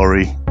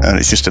story, and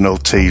it's just an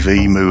old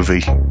TV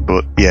movie.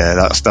 But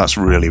yeah, that's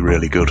really,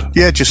 really good.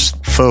 Yeah,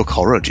 just folk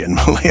horror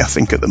generally, I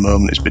think at the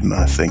moment it's been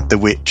my thing. The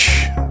Witch,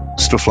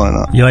 stuff like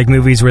that. You like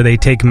movies where they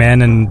take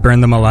men and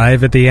burn them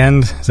alive at the end?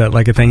 Is that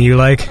like a thing you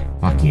like?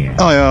 Fuck yeah.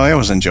 Oh yeah, I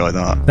always enjoy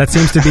that. That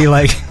seems to be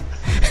like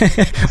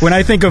When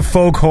I think of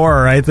folk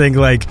horror, I think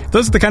like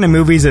those are the kind of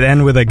movies that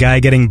end with a guy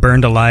getting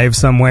burned alive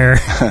somewhere,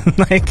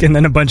 like, and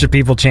then a bunch of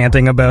people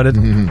chanting about it.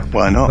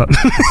 Why not?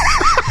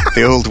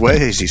 The old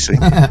ways, you see.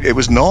 It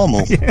was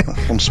normal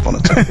once upon a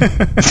time.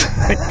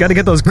 Got to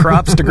get those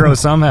crops to grow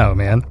somehow,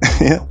 man.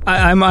 Yeah.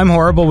 I'm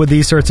horrible with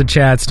these sorts of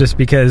chats just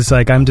because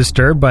like I'm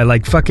disturbed by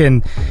like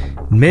fucking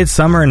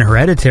Midsummer and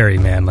Hereditary,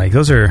 man. Like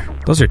those are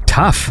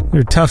tough.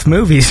 They're tough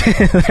movies.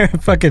 They're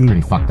fucking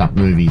Pretty fucked up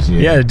movies,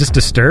 yeah, just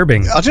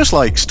disturbing. I just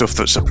like stuff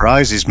that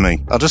surprises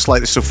me. I just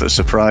like the stuff that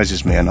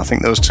surprises me, and I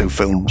think those two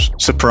films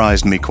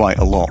surprised me quite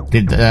a lot.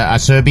 Did a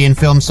Serbian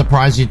film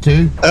surprise you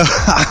too?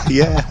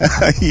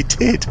 Yeah, he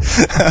did.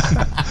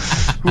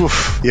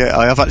 Oof. Yeah,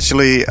 I have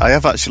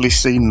actually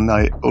seen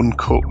an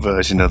uncut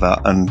version of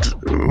that, and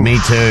Me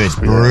too. It's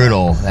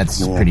brutal.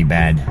 That's pretty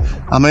bad.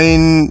 I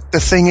mean, the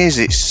thing is,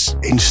 it's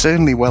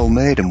insanely well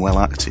made and well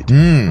acted.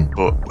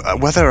 But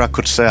whether I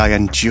could say I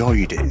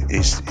enjoyed it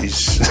is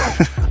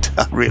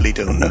I really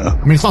don't know.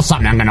 I mean, it's not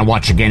something I'm going to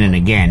watch again and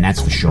again,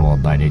 that's for sure.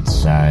 But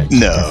it's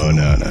No.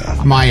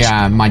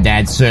 My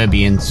dad's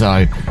Serbian,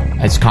 so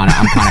it's I'm kind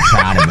of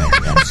proud of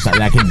it. So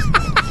that can,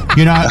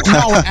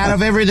 out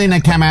of everything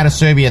that came out of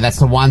Serbia, that's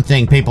the one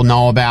thing people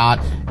know about,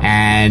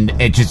 and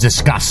it just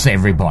disgusts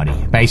everybody.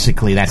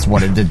 Basically, that's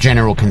what the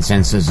general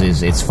consensus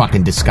is. It's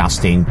fucking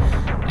disgusting,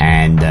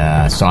 and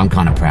so I'm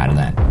kind of proud of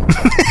that.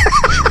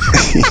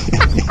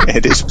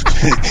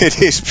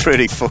 It is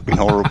pretty fucking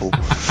horrible.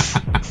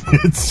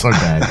 It's so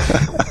bad.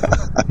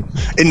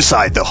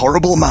 Inside the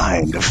horrible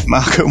mind of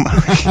Marco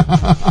Mari.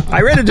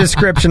 I read a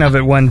description of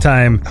it one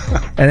time,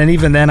 and then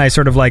even then I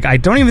sort of like, I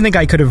don't even think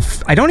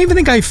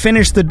I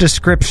finished the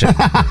description.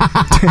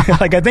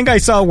 Like, I think I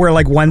saw where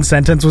like one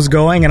sentence was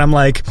going, and I'm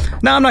like,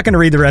 no, I'm not going to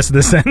read the rest of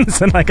the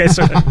sentence. And like,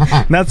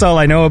 that's all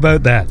I know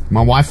about that.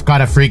 My wife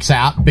kind of freaks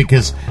out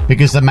because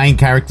the main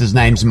character's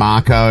name's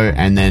Marco,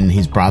 and then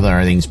his brother,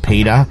 I think, is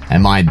Peter,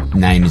 and my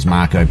name is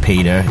Marco.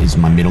 Peter is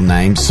my middle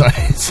name, so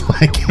it's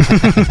like,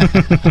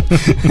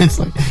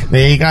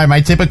 there you go,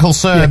 my typical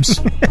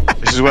Serbs.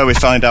 This is where we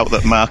find out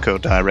that Marco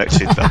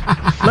directed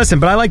that. Listen,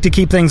 but I like to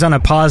keep things on a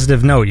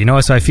positive note,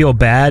 so I feel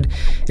bad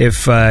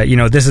if,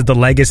 this is the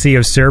legacy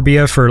of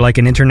Serbia for like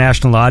an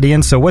international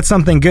audience. So what's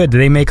something good? Do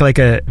they make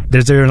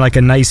is there like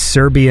a nice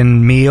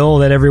Serbian meal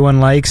that everyone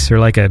likes, or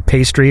like a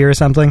pastry or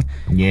something?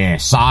 Yeah,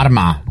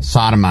 sarma.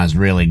 Sarma is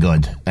really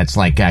good. That's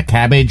like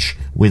cabbage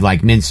with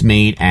like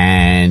mincemeat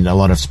and a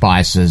lot of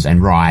spices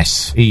and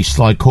rice. You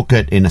slow cook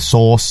it in a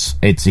sauce.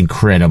 It's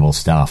incredible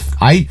stuff.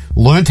 I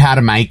learned how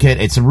to make it.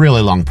 It's a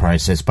really long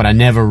process, but I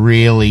never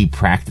really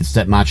practiced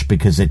it much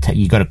because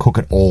you got to cook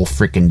it all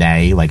freaking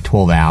day, like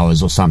 12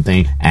 hours or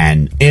something.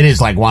 And it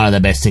is like one of the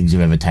best things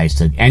you've ever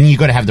tasted. And you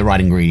got to have the right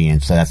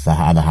ingredients. So that's the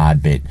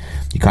hard bit.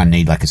 You kind of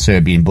need like a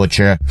Serbian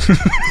butcher.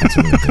 That's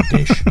a really good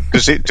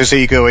dish. Does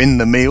he go in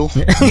the meal?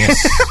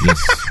 Yes.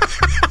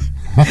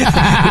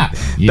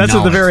 That's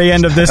at the very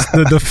end of this,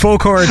 the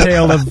folk horror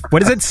tale of,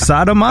 what is it,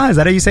 Sodoma? Is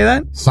that how you say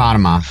that?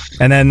 Sodoma.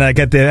 And then like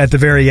at the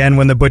very end,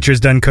 when the butcher's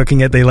done cooking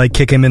it, they like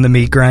kick him in the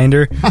meat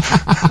grinder.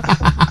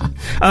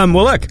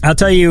 Well, look, I'll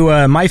tell you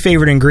my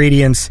favorite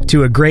ingredients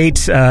to a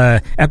great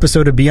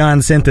episode of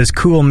Beyond Synth is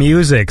cool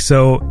music.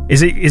 So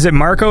is it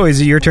Marco?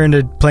 Is it your turn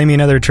to play me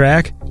another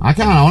track? I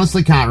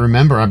honestly can't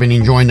remember. I've been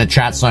enjoying the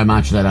chat so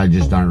much that I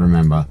just don't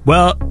remember.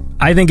 Well,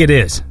 I think it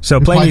is. So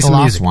play me some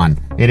music. The last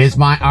one. It is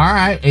mine. All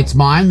right, it's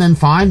mine. Then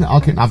fine.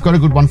 Okay, I've got a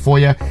good one for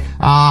you.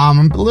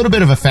 I'm a little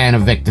bit of a fan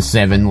of Vector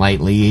 7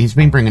 lately. He's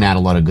been bringing out a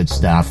lot of good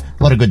stuff,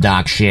 a lot of good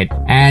dark shit,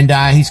 and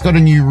he's got a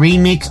new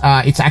remix.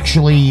 It's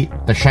actually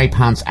The Shape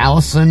Hunts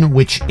Allison,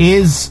 which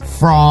is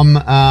from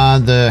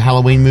the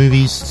Halloween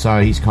movies. So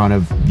he's kind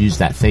of used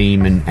that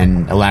theme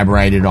and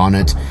elaborated on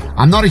it.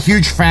 I'm not a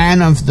huge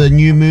fan of the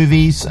new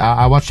movies.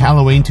 I watched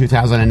Halloween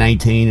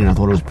 2018 and I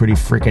thought it was pretty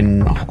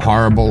freaking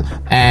horrible,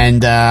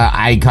 and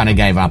I kind of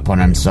gave up on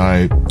him.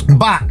 So,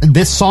 but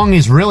this song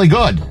is really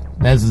good.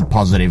 There's the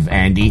positive,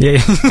 Andy. Yeah.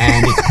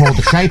 And it's called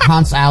The Shape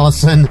Hunts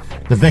Allison,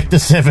 the Vector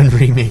 7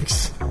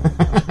 remix.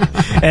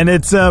 And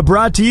it's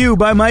brought to you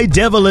by my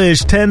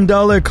devilish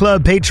 $10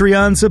 Club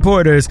Patreon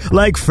supporters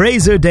like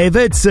Fraser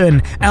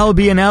Davidson,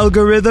 Albion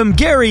Algorithm,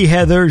 Gary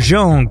Heather,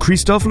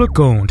 Jean-Christophe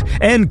Leconte,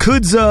 and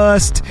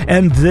Kudzost.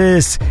 And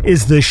this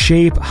is The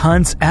Shape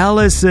Hunts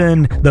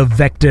Allison, the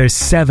Vector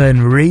 7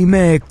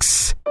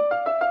 remix.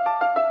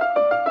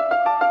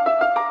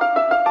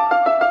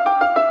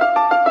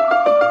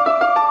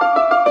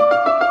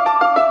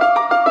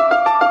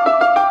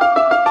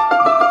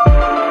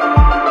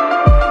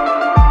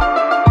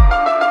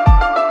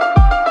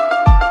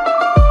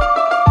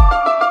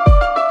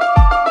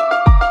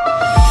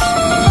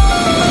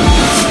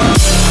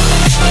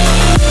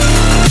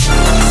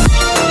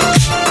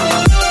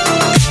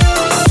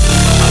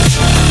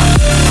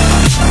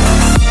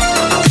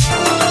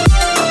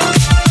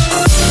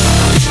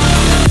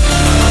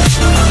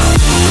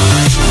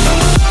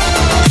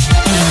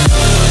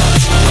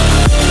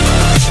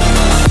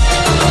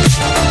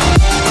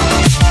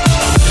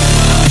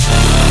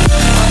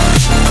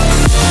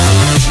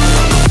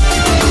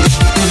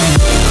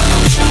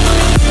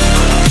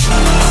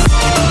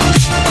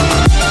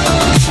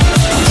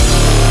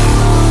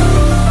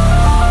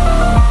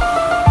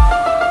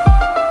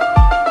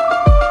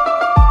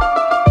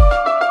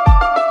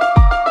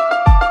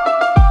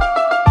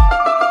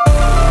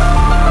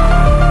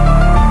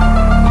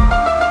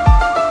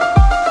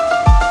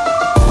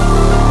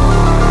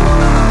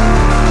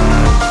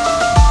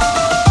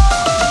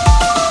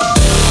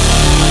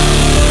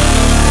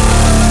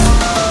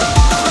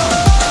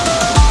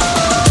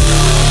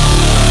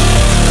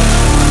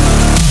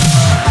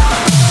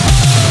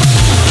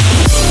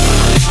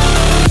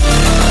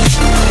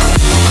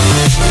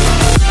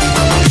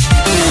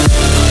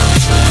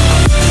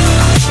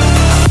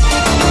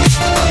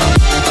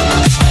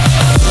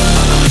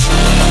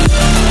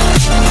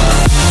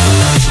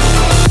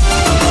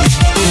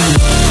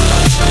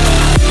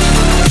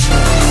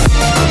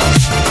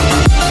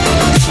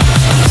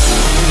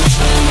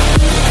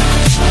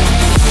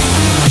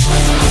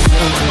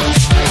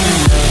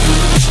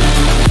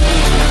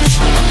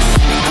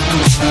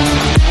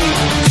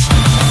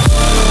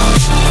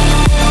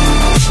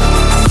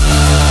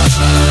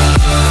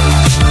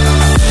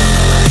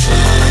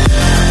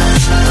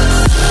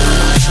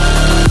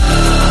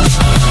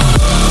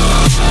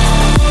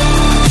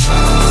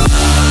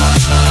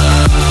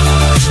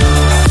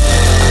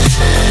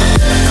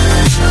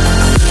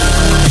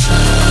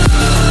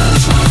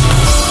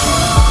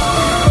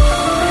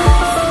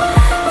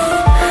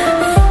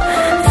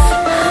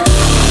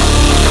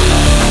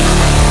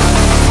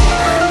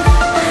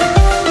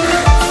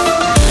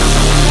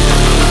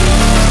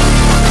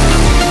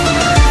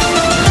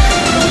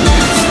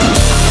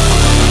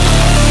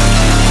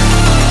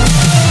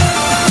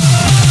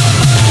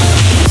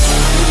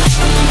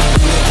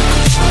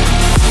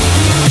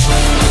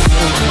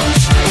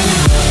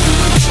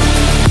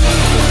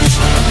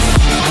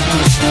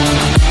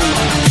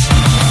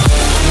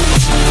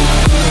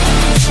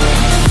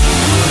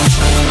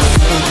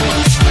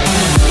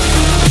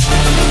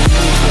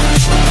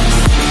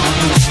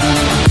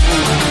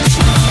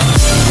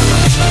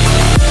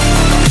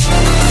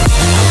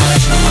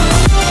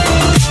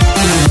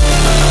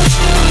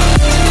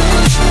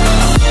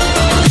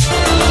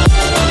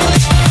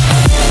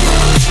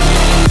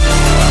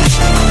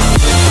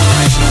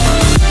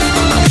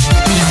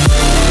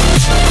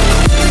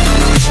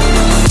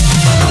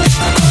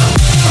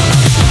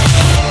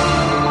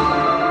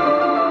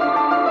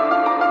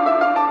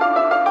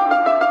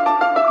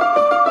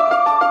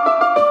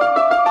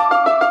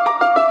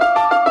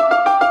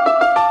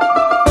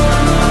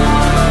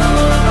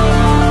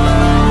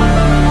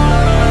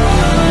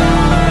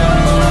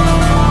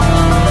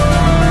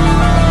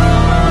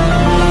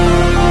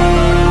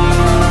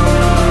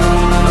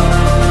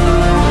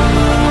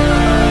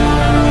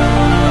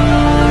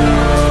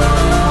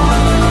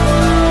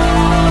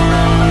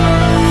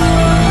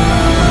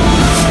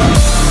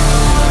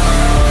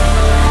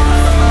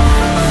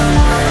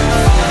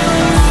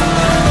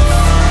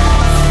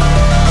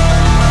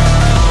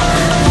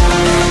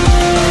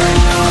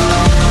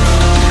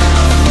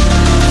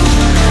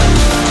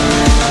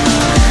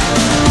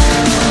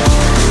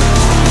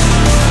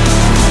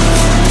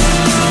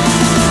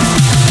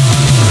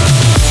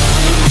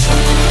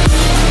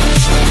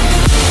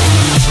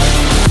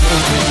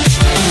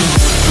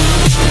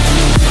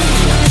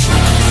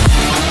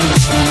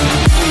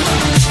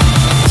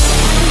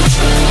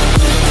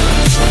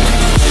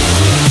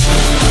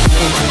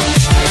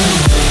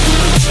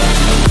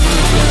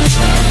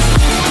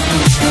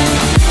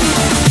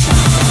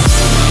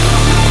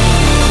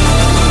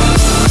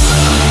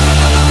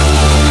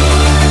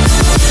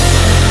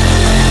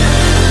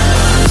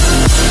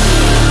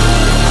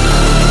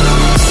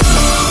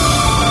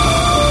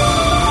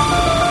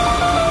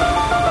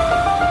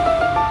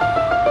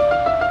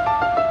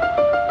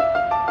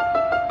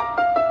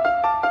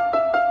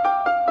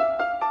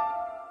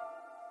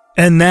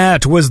 And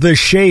that was the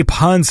Shape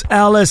Hunts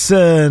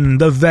Allison,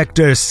 the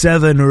Vector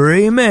 7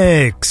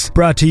 remix,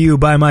 brought to you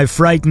by my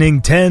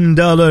frightening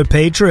 $10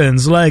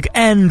 patrons like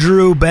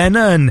Andrew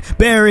Bennon,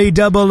 Barry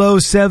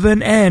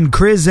 007, and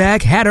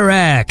Krizak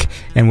Hatterack.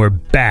 And we're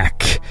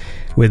back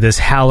with this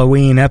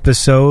Halloween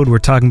episode. We're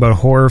talking about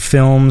horror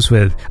films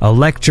with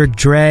Electric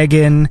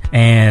Dragon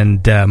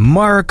and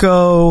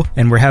Marco,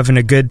 and we're having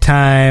a good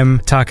time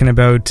talking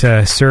about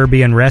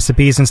Serbian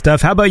recipes and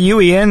stuff. How about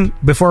you, Ian?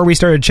 Before we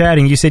started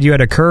chatting, you said you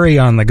had a curry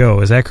on the go.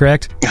 Is that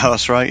correct? Oh,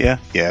 that's right, yeah.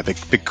 Yeah,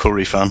 big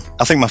curry fan.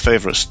 I think my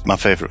favourite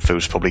food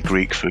is probably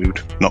Greek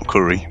food, not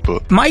curry,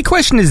 but... My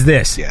question is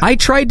this. Yeah. I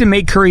tried to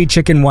make curry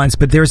chicken once,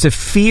 but there's a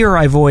fear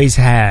I've always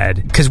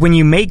had. Because when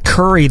you make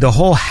curry, the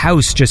whole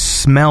house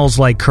just smells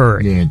like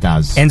curry. Yeah, it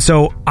does. And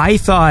so I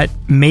thought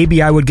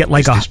maybe I would get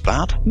like Is this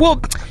bad?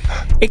 Well,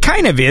 it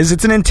kind of is.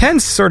 It's an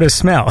intense sort of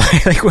smell.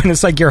 Like when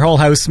it's like your whole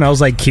house smells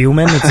like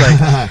cumin. It's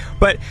like...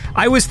 But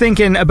I was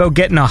thinking about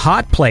getting a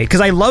hot plate because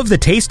I love the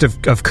taste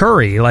of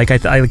curry. Like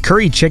I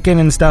curry chicken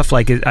and stuff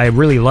like I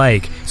really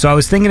like. So I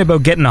was thinking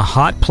about getting a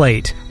hot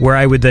plate where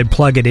I would then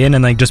plug it in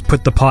and like just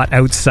put the pot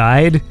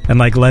outside and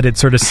like let it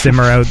sort of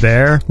simmer out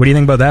there. What do you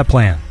think about that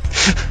plan?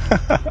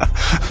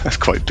 That's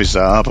quite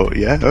bizarre, but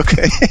yeah,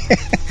 okay.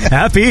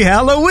 Happy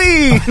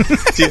Halloween!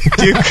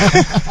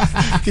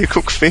 do you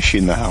cook fish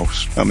in the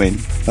house? I mean,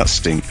 that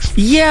stinks.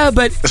 Yeah,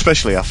 but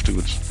especially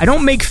afterwards. I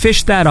don't make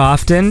fish that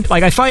often.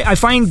 Like I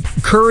find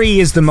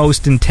curry is the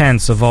most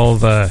intense of all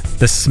the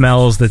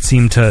smells that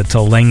seem to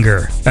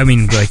linger. I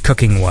mean, like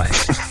cooking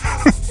wise.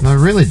 No, it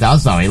really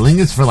does, though. It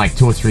lingers for like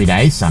 2 or 3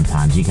 days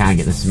sometimes. You can't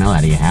get the smell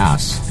out of your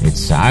house.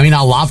 It's, I mean,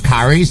 I love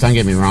curries, don't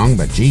get me wrong,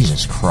 but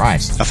Jesus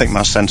Christ. I think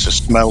my sense of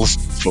smell's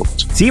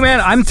fucked. See, man,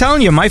 I'm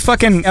telling you, my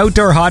fucking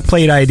outdoor hot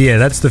plate idea,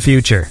 that's the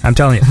future. I'm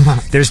telling you.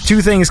 There's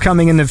 2 things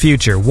coming in the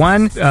future.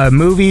 One,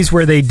 movies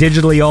where they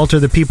digitally alter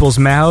the people's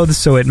mouths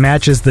so it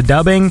matches the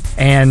dubbing,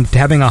 and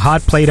having a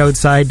hot plate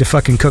outside to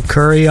fucking cook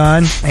curry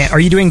on. Are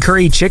you doing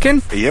curry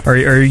chicken? Yep. Or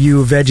are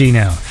you veggie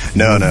now?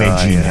 No,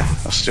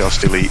 Veggie I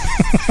still eat...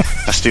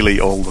 I still eat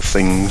all the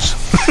things.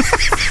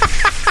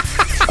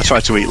 I try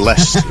to eat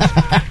less.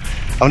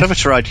 I've never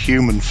tried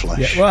human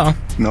flesh. Yeah, well,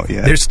 not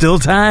yet. There's still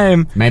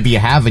time. Maybe you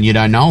have and you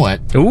don't know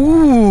it.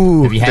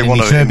 Ooh. Have you had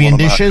any Serbian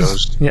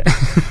dishes? Yeah.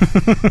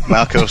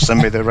 Marco,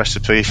 send me the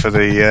recipe for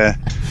the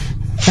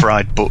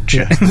fried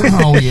butcher.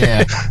 Oh,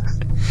 yeah.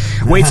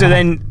 Wait,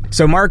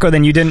 so Marco,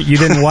 then you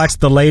didn't watch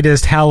the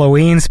latest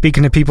Halloween?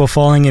 Speaking of people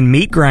falling in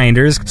meat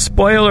grinders,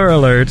 spoiler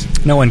alert.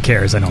 No one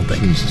cares, I don't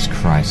think. Jesus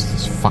Christ,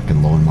 this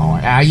fucking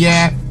lawnmower.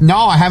 Yeah, no,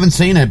 I haven't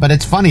seen it, but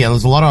it's funny.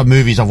 There's a lot of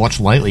movies I've watched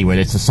lately where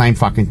it's the same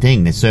fucking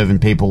thing. They're serving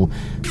people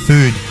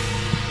food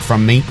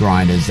from meat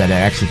grinders that are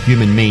actually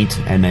human meat,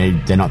 and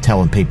they're not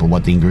telling people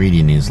what the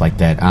ingredient is, like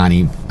that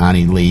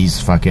Arnie Lee's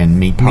fucking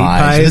meat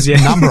pies.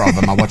 There's a number of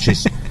them. I watch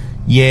this.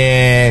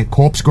 Yeah,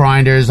 corpse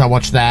grinders, I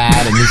watch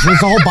that, and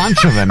there's a whole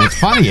bunch of them. It's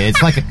funny.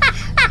 It's like,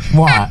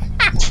 what?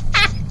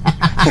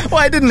 Well,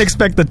 I didn't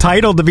expect the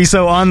title to be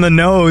so on the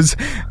nose.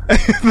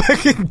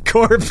 Fucking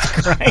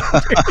corpse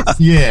grinders.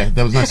 Yeah,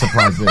 there was no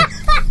surprise there.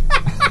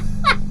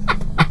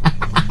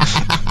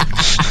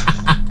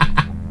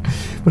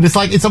 But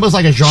it's almost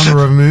like a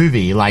genre of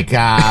movie, like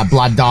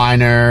Blood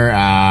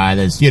Diner.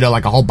 There's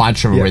like a whole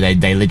bunch of them where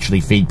they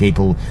literally feed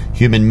people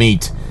human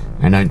meat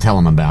and don't tell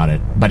them about it.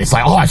 But it's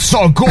like, oh, it's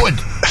so good.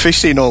 Have you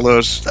seen all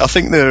those? I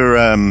think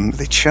they're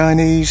the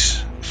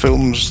Chinese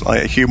films,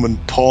 like a human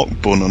pork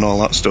bun and all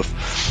that stuff.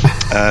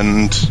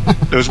 And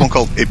there was one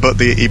called the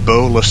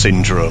Ebola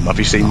Syndrome. Have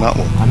you seen that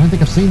one? I don't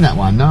think I've seen that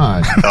one,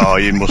 no. Oh,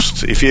 you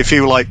must. If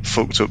you like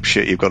fucked up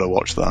shit, you've got to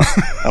watch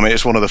that. I mean,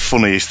 it's one of the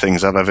funniest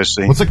things I've ever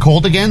seen. What's it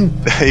called again?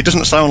 It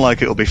doesn't sound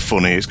like it'll be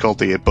funny. It's called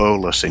the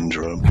Ebola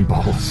Syndrome.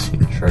 Ebola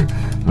Syndrome.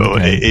 But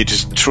Okay. it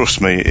just,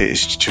 trust me,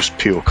 it's just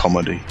pure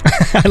comedy.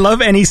 I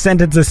love any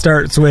sentence that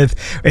starts with,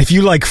 if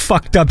you like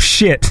fucked up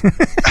shit.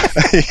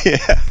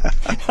 Yeah.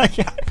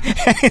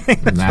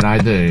 That I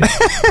do.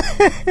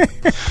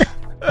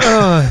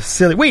 Oh,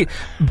 silly. Wait,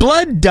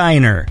 Blood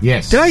Diner.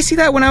 Yes. Did I see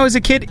that when I was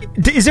a kid?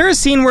 Is there a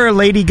scene where a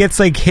lady gets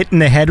like hit in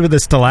the head with a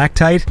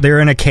stalactite? They're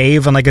in a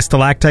cave and like a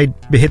stalactite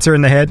hits her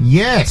in the head?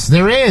 Yes,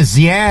 there is.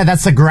 Yeah,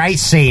 that's a great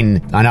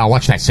scene. I know, I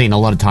watched that scene a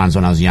lot of times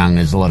when I was young.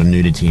 There's a lot of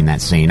nudity in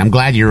that scene. I'm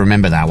glad you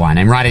remember that one.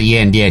 And right at the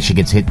end, yeah, she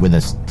gets hit with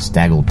a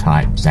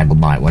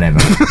staggle-bite, whatever.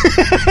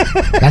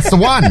 That's the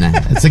one.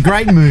 It's a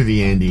great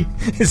movie, Andy.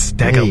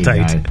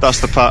 Staggle-tite. That's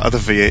the part of the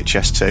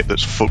VHS tape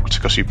that's fucked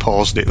because you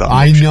paused it that much.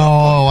 I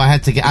know. I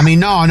had to get... I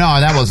mean, no,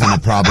 that wasn't a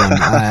problem.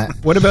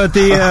 What about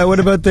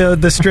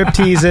the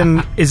striptease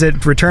in, is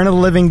it Return of the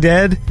Living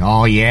Dead?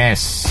 Oh,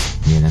 yes.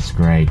 Yeah, that's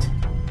great.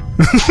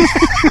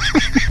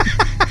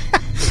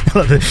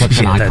 Such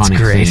an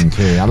iconic scene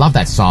too. I love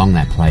that song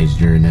that plays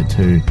during it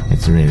too.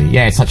 It's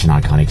such an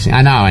iconic scene.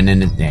 I know, and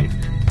then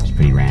it's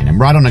pretty random.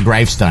 Right on a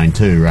gravestone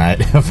too,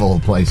 right? Of all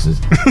places.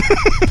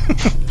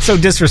 So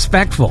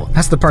disrespectful.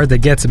 That's the part that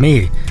gets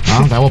me.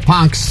 Oh, they were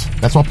punks.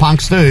 That's what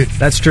punks do.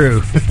 That's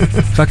true.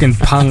 Fucking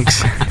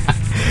punks.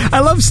 I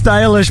love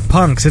stylish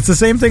punks. It's the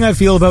same thing I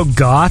feel about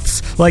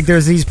goths. Like,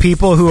 there's these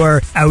people who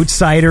are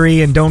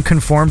outsidery and don't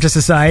conform to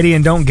society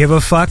and don't give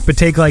a fuck, but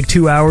take like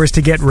 2 hours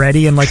to get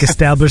ready and like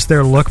establish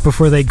their look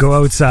before they go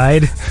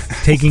outside,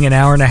 taking an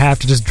hour and a half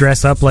to just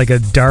dress up like a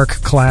dark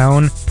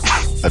clown.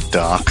 A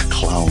dark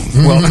clown.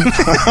 Well,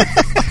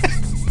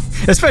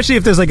 especially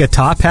if there's like a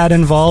top hat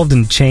involved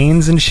and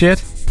chains and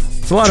shit.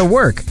 It's a lot of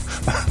work.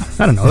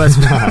 I don't know. That's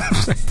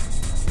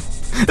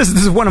this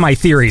is one of my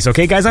theories.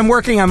 Okay, guys, I'm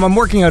working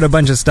out a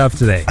bunch of stuff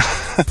today.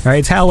 All right,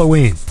 it's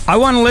Halloween. I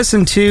want to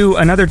listen to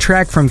another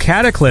track from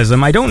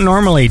Cataclysm. I don't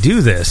normally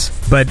do this,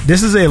 but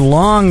this is a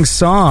long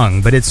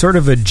song, but it's sort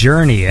of a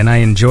journey, and I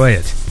enjoy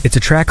it. It's a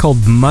track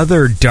called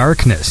Mother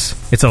Darkness.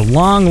 It's a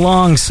long,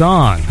 long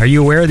song. Are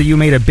you aware that you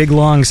made a big,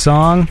 long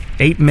song?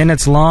 8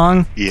 minutes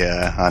long?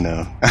 Yeah, I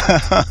know.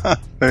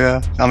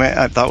 Yeah, I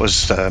mean, that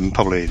was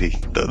probably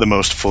the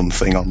most fun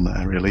thing on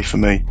there, really, for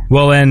me.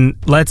 Well, then,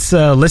 let's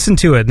listen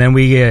to it, and then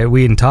we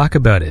can talk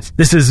about it.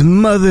 This is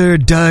Mother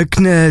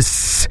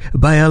Darkness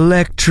by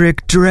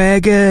Electric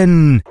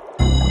Dragon.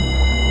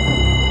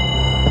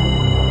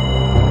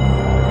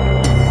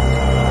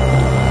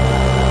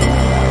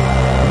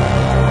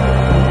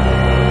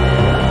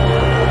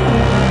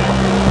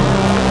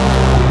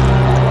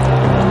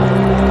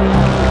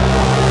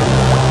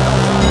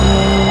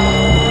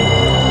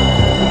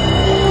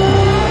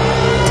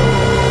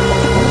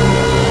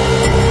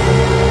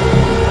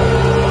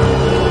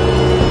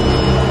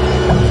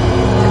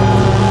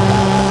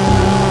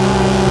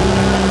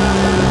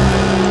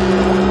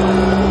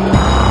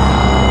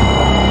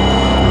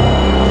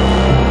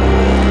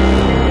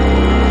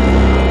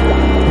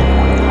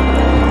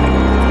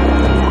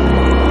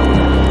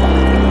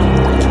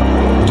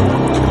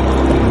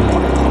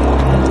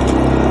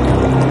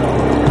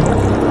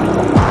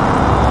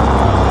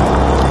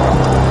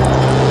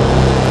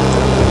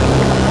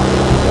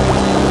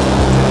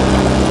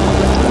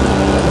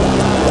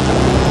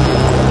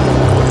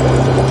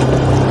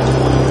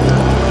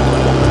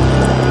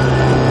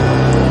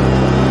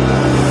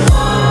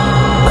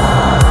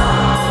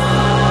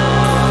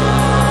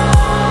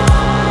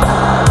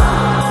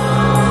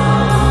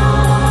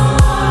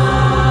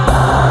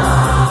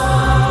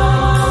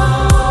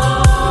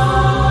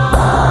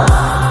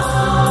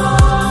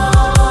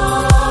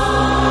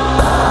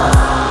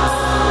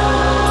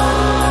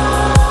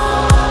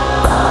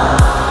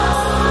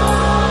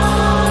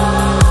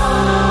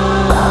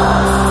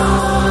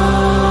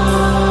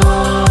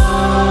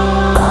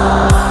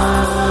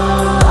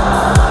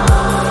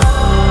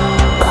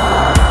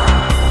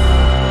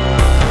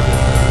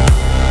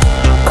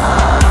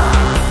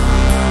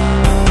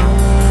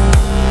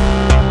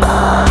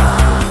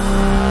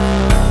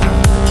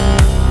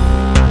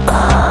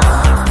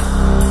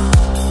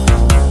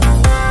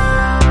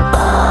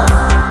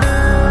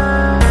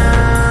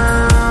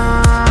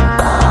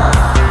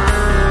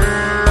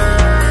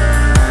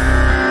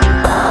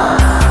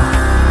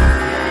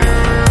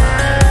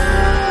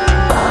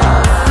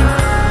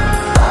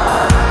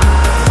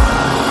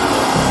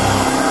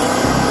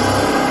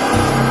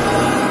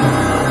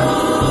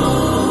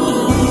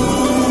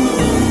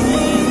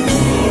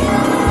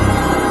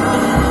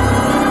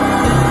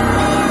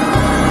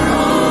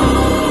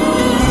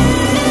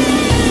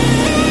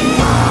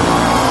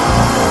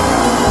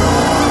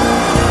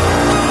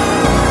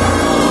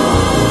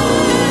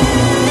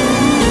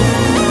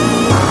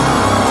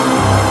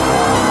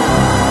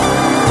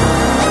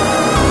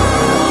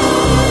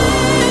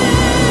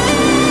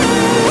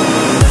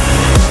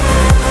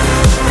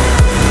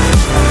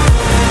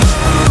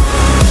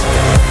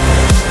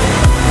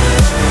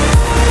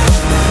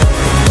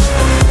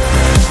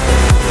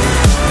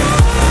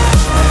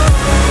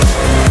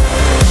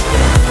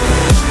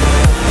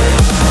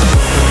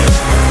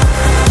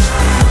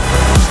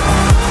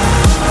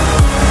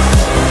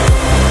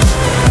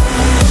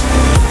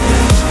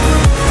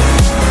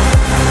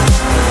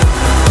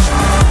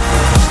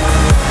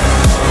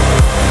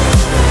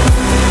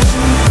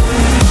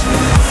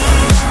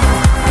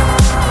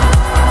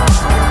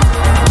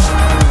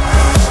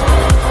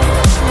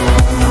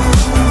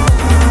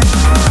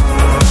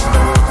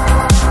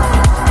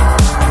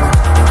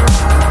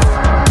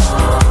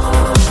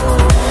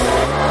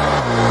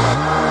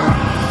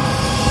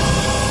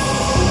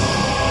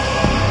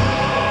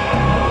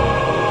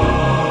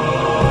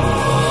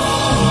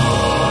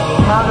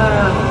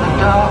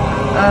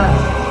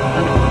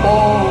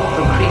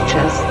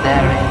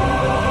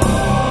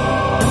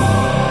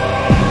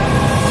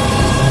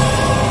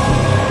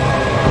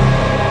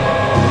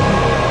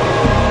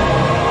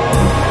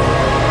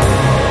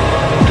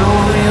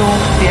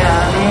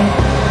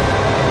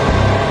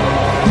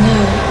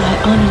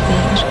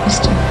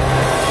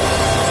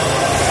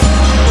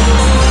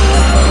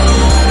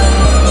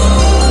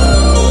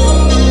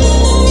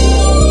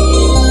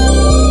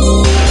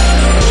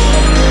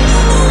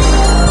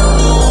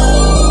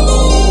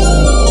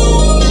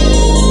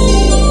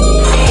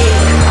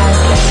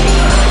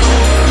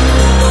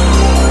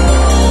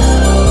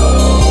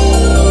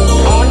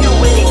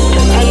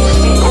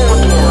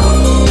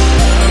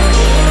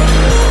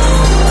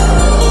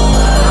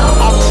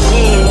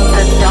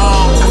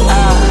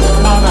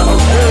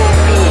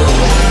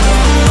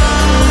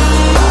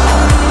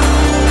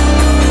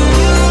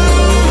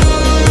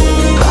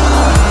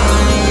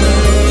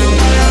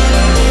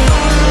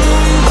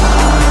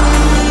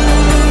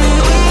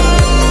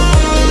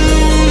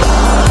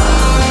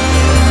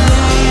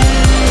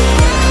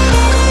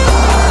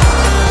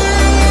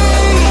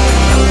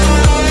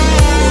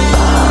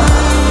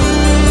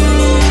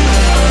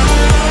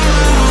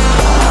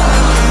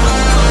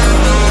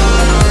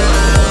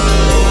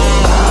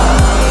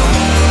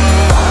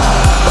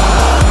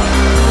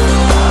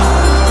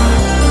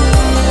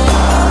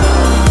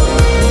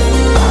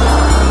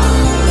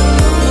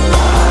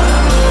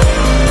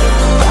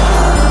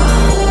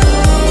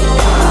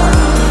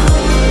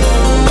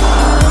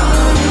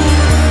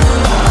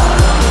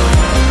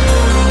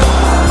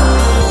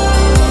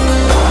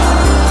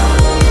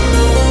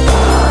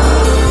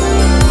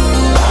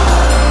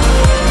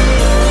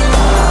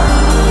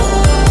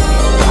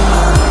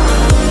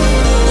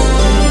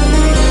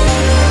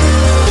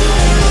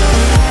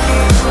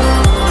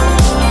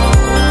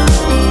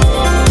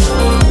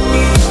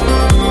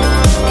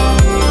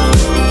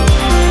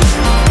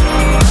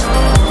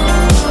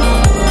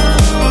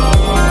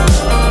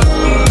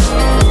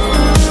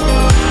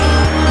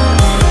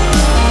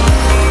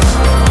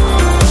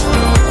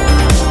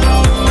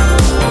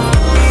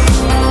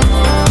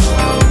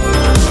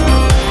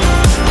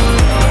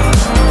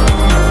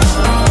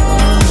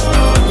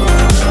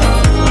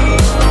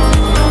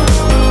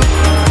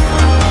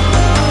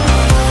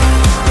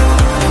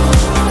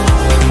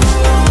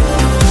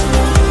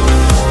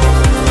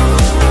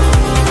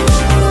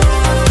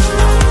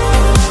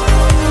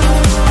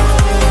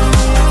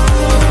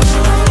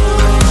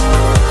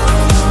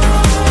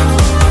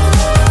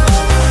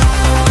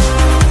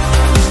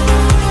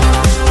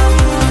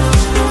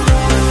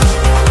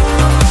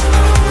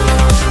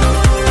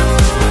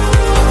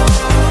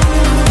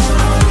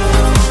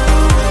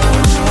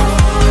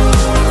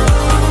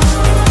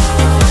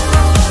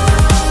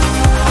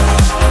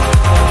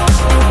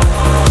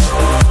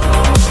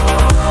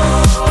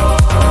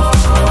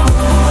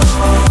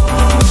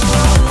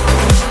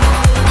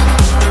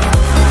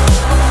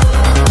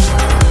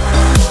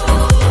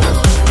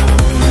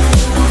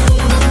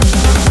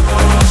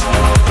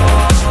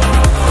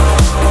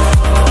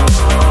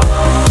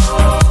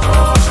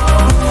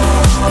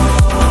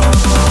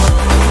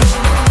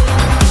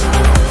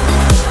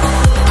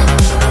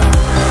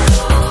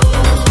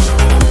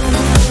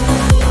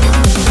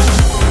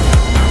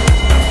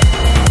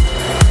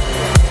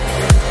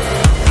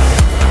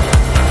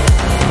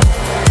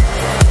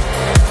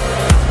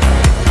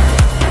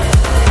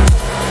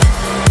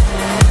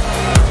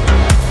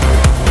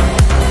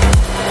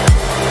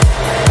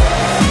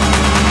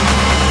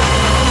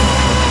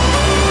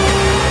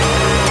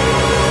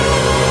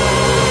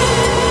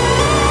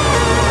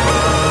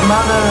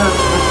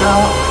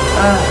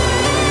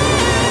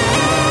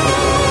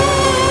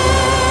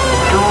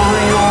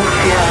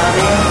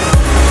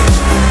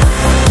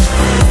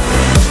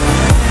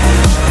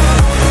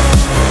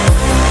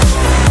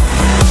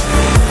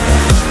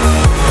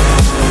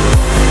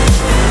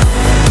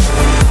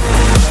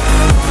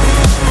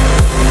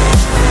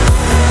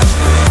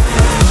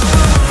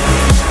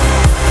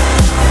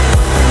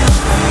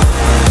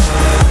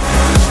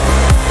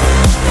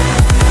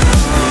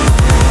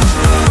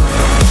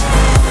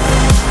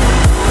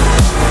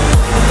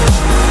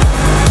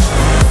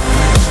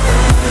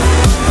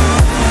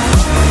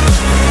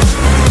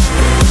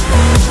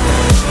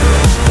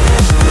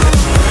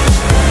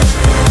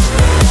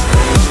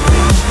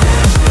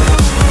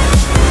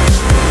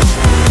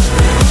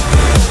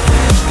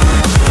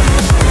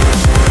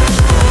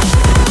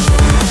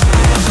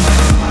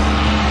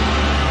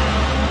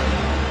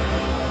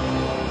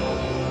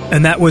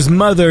 And that was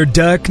Mother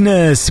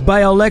Darkness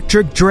by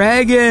Electric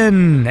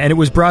Dragon. And it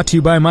was brought to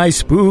you by my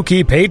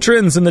spooky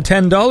patrons in the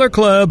 $10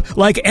 club,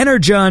 like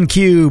Energon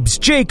Cubes,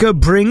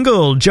 Jacob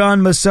Pringle,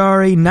 John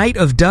Massari, Knight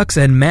of Ducks,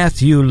 and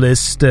Matthew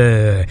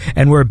Lister.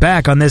 And we're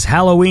back on this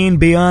Halloween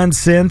Beyond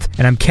Synth,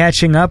 and I'm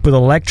catching up with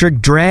Electric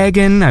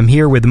Dragon. I'm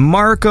here with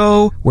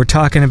Marco. We're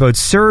talking about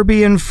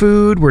Serbian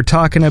food. We're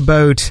talking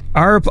about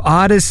ARP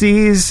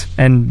Odysseys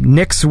and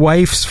Nick's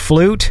wife's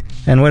flute.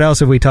 And what else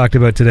have we talked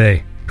about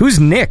today? Who's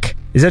Nick?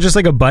 Is that just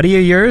like a buddy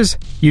of yours?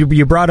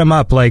 You brought him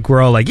up like we're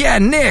all like, yeah,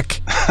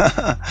 Nick.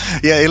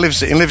 Yeah, he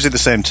lives in the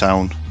same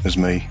town as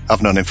me.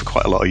 I've known him for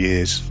quite a lot of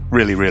years.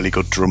 Really, really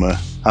good drummer.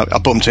 I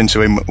bumped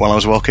into him while I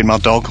was walking my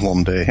dog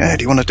one day. Hey,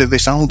 do you want to do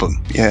this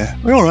album? Yeah.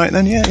 We're all right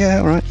then. Yeah,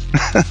 all right.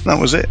 That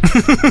was it.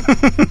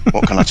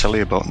 What can I tell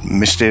you about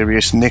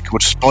Mysterious Nick?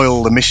 Would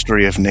spoil the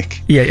mystery of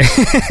Nick. Yeah.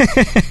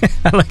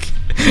 I like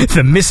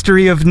the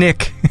mystery of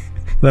Nick.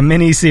 The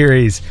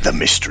mini-series. The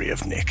Mystery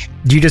of Nick.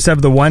 Do you just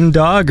have the one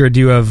dog, or do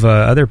you have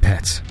other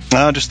pets?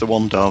 No, just the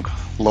one dog.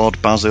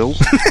 Lord Basil.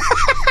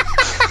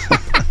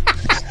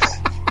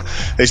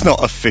 He's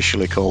not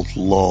officially called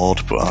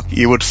Lord, but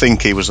you would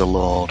think he was a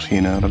lord,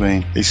 you know what I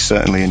mean? He's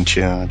certainly in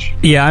charge.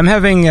 Yeah, I'm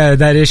having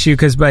that issue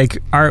because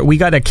we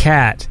got a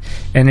cat,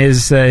 and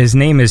his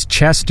name is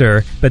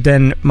Chester, but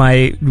then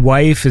my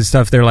wife and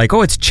stuff, they're like,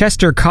 oh, it's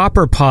Chester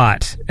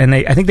Copperpot, and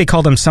I think they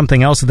called him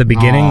something else at the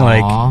beginning,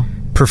 like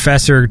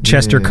Professor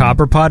Chester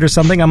Copperpot or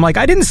something. I'm like,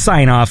 I didn't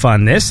sign off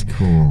on this.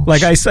 Cool.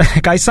 Like I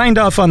signed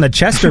off on the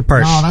Chester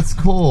part. Oh, that's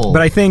cool.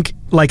 But I think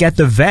like at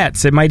the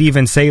vets, it might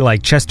even say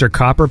like Chester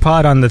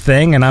Copperpot on the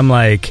thing, and I'm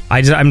like,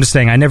 I'm just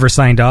saying I never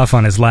signed off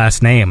on his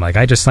last name. Like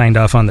I just signed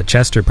off on the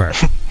Chester part.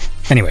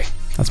 Anyway,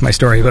 that's my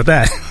story about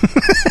that.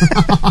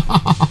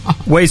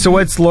 Wait, so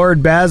what's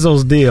Lord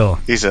Basil's deal?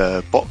 He's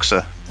a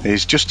boxer.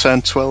 He's just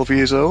turned 12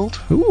 years old.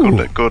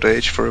 Good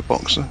age for a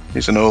boxer.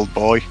 He's an old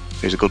boy.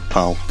 He's a good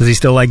pal. Does he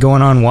still like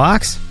going on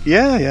walks?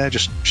 Yeah,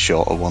 just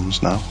shorter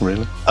ones now,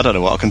 really. I don't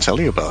know what I can tell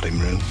you about him,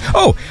 really.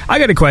 Oh, I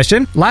got a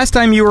question. Last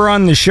time you were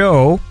on the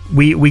show,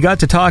 we got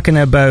to talking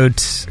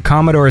about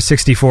Commodore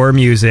 64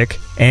 music,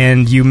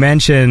 and you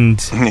mentioned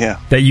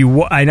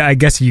that I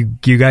guess you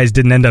guys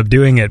didn't end up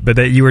doing it, but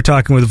that you were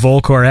talking with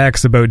Volcor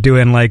X about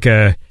doing like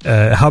a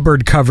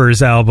Hubbard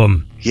covers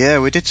album.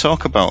 Yeah, we did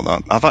talk about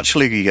that. I've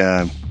actually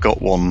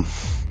got one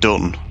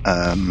done.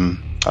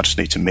 I just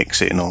need to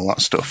mix it and all that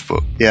stuff.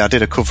 But yeah, I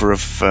did a cover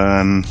of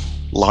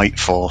Light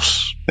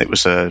Force. It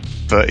was a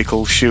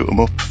vertical shoot 'em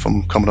up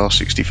from Commodore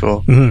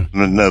 64.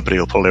 Mm-hmm. And nobody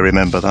will probably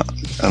remember that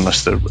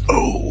unless they're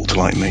old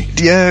like me.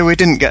 Yeah, we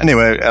didn't get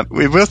anywhere.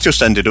 We both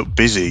just ended up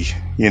busy,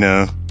 you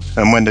know.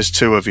 And when there's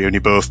two of you and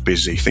you're both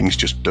busy, things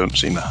just don't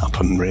seem to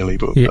happen, really.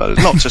 But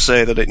not to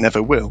say that it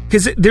never will.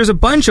 Because there's a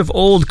bunch of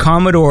old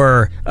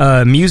Commodore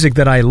music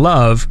that I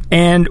love,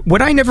 and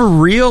what I never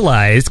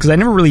realized, because I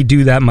never really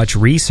do that much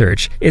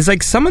research, is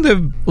like some of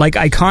the like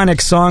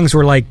iconic songs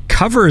were like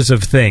covers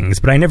of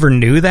things, but I never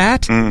knew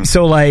that.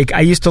 So like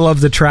I used to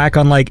love the track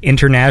on like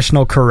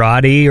International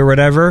Karate or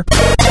whatever.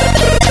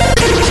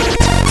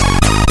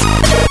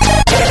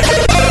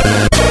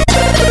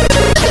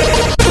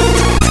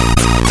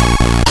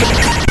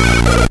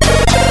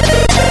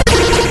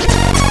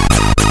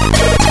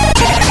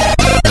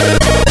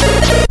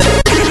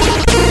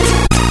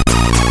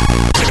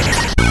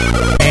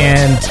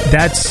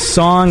 That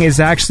song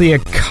is actually a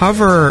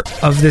cover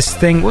of this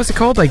thing. What's it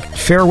called? Like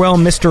Farewell,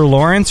 Mr.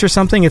 Lawrence or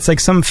something? It's like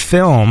some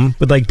film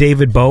with like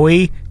David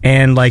Bowie,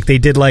 and like they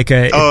did like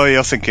a... Oh,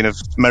 you're thinking of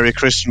Merry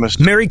Christmas.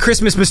 Merry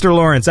Christmas, Mr.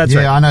 Lawrence. That's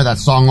right. Yeah, I know that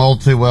song all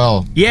too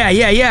well.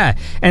 Yeah.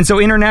 And so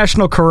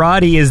International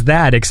Karate is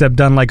that, except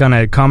done like on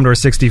a Commodore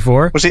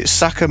 64. Was it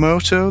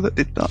Sakamoto that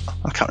did that?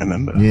 I can't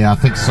remember. Yeah, I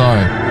think so.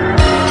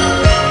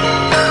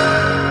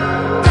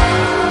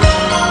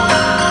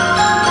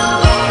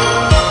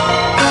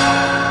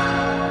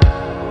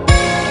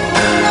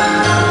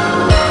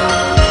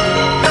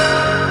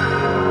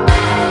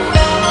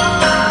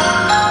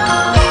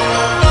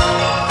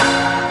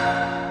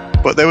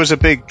 But there was a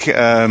big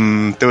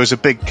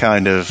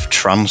kind of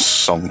trance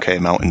song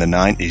came out in the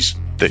 90s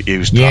that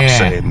used that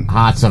same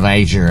Hearts of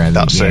Asia and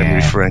that same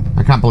refrain.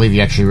 I can't believe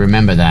you actually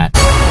remember that.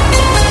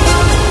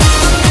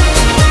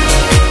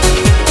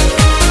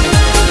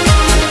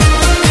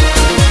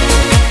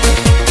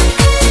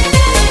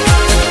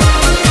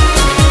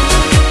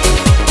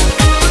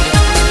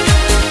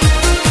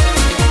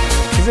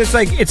 It's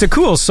like, it's a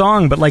cool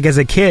song, but like as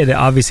a kid,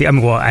 obviously,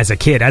 as a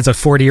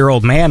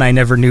 40-year-old man, I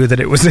never knew that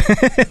it was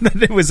that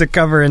it was a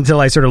cover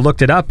until I sort of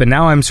looked it up, and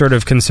now I'm sort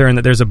of concerned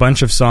that there's a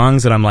bunch of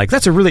songs that I'm like,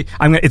 it's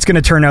going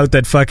to turn out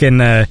that fucking,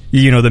 the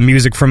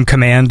music from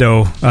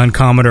Commando on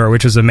Commodore,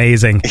 which was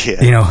amazing,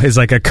 is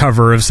like a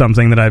cover of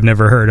something that I've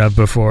never heard of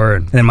before,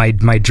 and then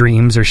my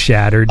dreams are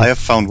shattered. I have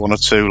found one or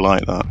two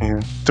like that,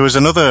 yeah. There was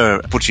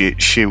another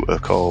budget shooter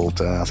called,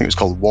 I think it was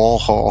called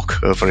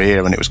Warhawk over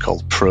here, and it was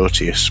called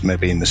Proteus,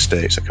 maybe in the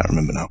States. I can't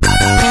remember now.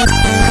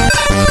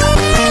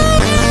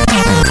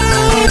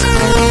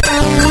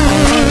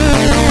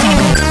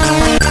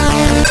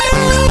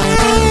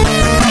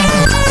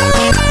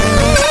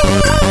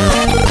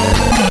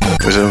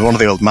 one of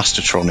the old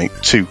Mastertronic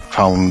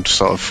 £2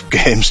 sort of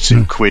games,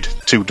 £2,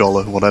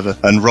 $2, whatever.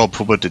 And Rob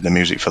Hubbard did the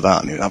music for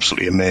that, and it was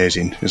absolutely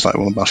amazing. It's like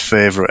one of my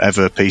favourite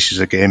ever pieces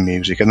of game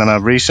music. And then I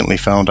recently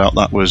found out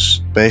that was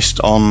based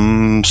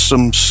on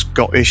some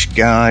Scottish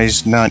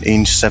guy's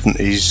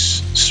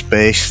 1970s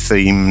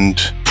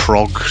space-themed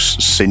prog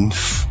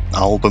synth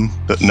album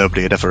that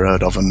nobody had ever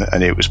heard of, and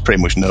it was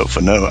pretty much note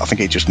for note. I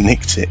think he just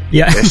nicked it.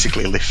 Yeah.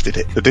 Basically lifted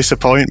it. The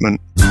disappointment.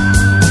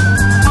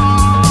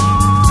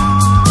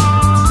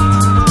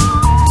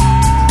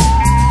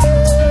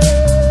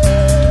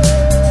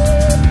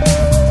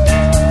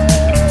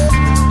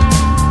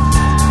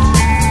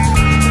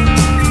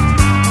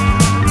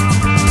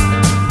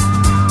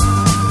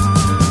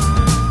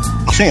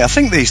 I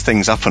think these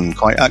things happen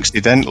quite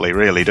accidentally,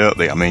 really, don't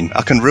they? I mean,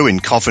 I can ruin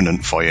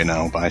Covenant for you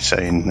now by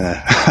saying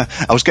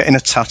I was getting a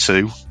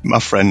tattoo. My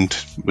friend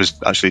was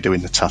actually doing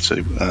the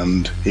tattoo,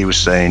 and he was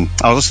saying,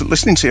 I was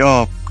listening to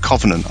your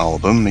Covenant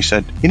album. He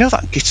said, you know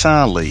that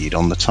guitar lead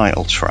on the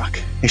title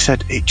track? He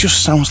said, it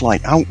just sounds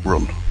like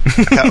Outrun.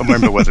 I can't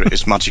remember whether it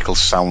is Magical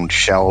Sound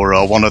Shower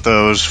or one of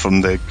those from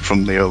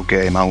the old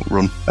game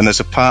Outrun. And there's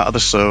a part of the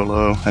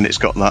solo, and it's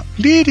got that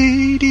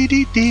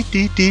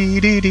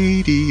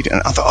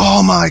and I thought,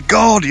 oh my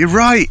God, you're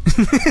right.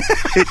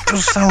 It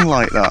does sound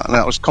like that. And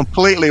that was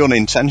completely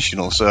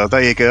unintentional. So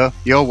there you go.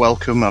 You're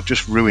welcome. I've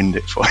just ruined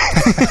it for you.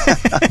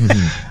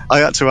 I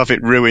had to have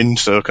it ruined,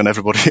 so can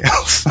everybody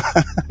else.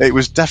 It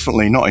was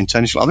definitely not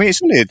intentional. I mean,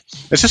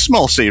 it's a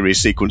small series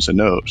sequence of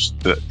notes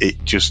that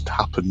it just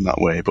happened that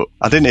way, but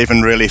I didn't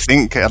even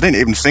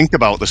think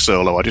about the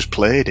solo. I just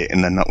played it,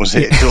 and then that was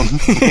it, done.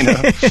 You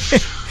know.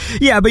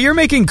 Yeah, but you're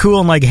making cool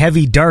and like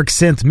heavy dark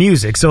synth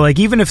music, so like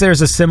even if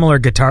there's a similar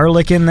guitar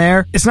lick in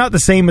there, it's not the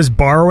same as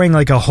borrowing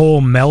like a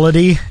whole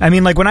melody. I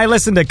mean, like when I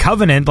listened to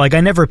Covenant, like I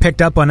never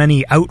picked up on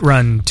any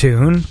Outrun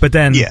tune, but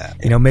then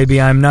you know,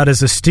 maybe I'm not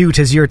as astute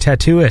as your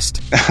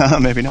tattooist.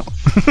 Maybe not.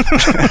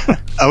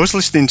 I was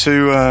listening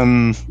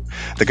to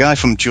the guy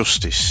from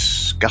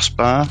Justice,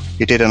 Gaspar.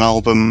 He did an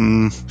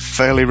album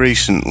fairly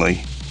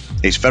recently.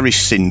 It's very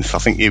synth. I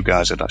think you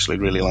guys would actually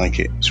really like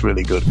it. It's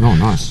really good. Oh,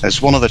 nice.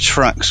 It's one of the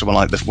tracks, one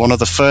of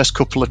the first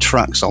couple of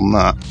tracks on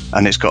that,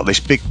 and it's got this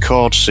big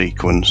chord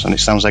sequence, and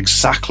it sounds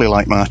exactly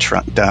like my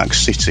track Dark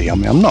City. I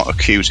mean, I'm not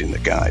accusing the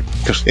guy,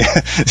 because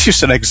it's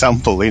just an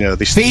example, you know.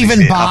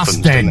 Thieving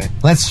bastard.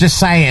 Happens, let's just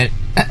say it.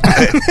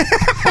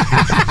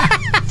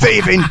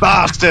 Thieving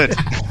bastard.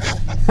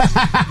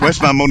 Where's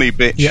my money,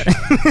 bitch? Yeah.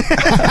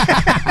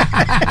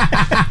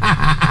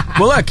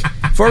 Well, look,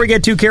 before we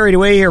get too carried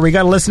away here, we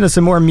got to listen to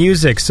some more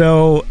music.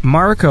 So,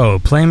 Marco,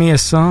 play me a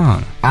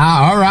song.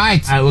 All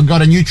right. We've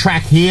got a new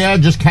track here,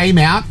 just came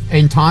out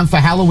in time for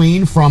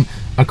Halloween from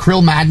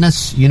Acryl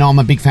Madness. You know, I'm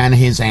a big fan of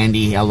his,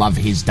 Andy. I love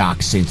his dark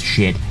synth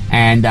shit.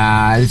 And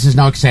this is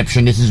no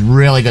exception. This is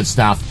really good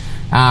stuff.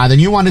 The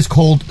new one is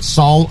called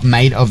Soul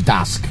Made of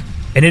Dusk.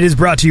 And it is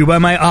brought to you by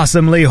my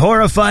awesomely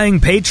horrifying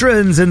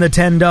patrons in the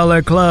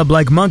 $10 club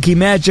like Monkey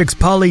Magic's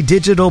Poly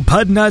Digital,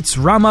 Pudnuts,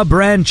 Rama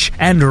Branch,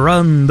 and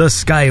Run the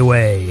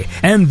Skyway.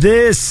 And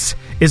this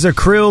is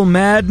Acryl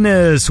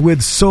Madness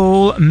with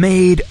Soul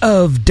Made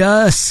of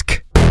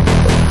Dusk.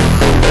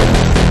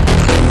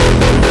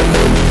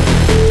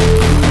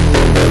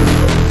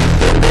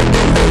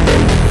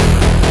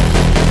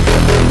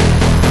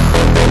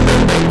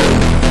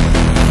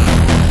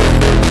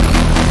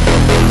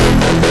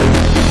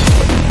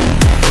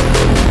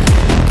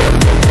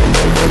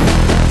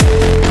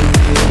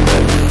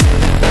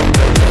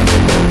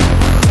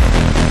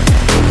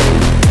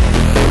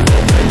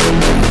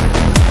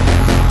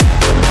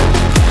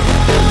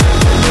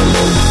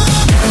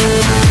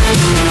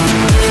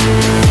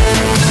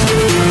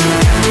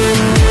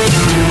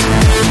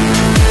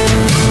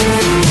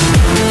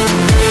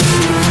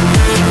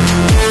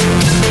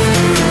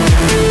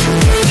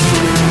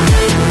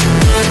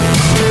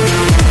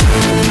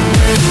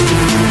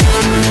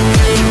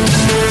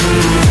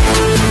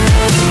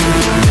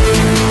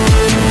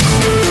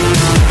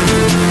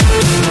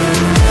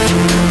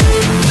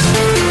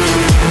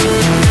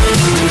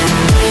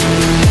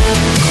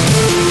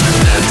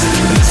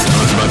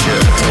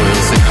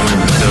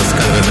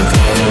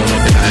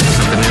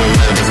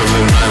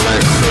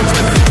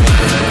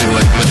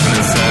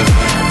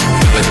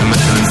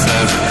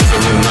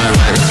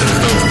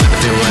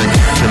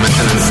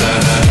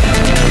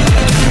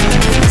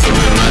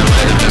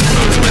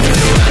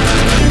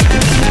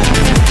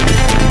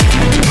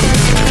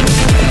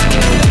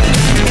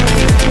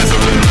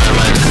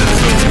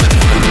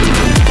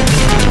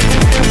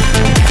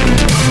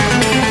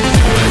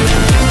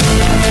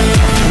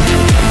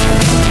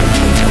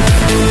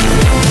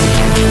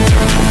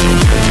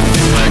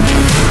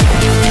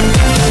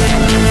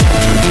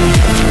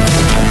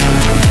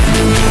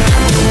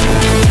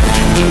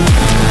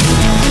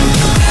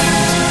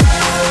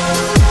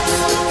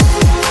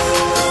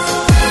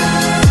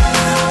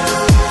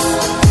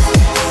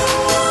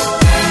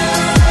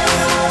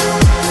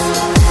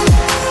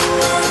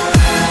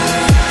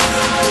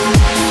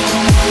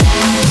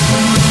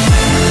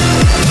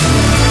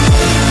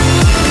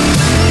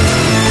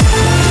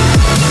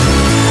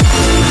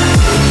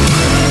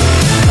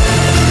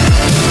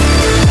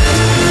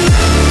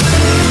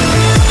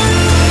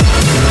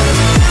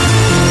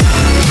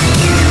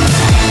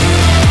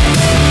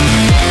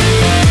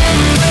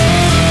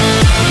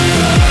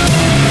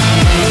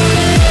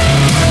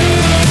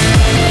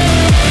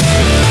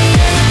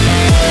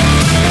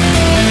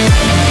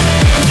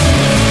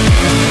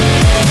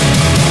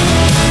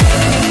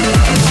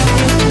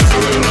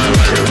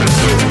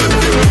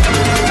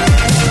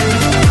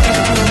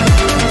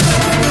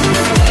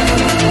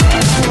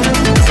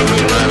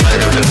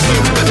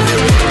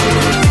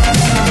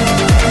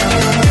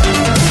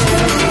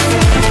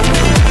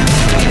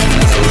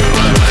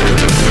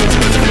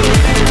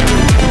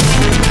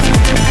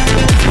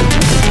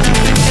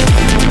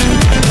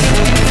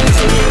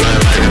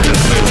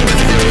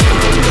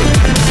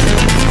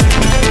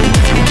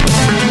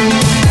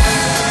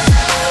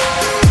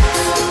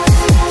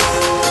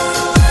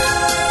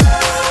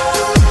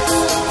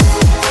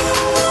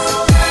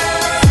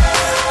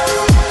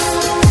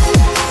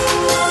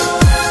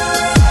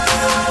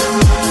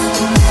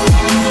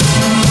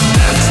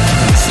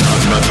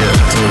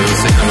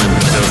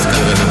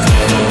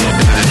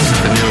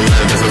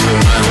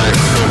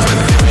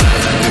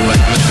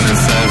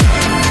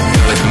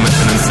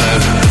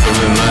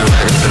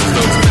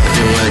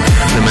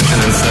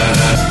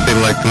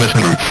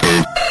 Listen, folks.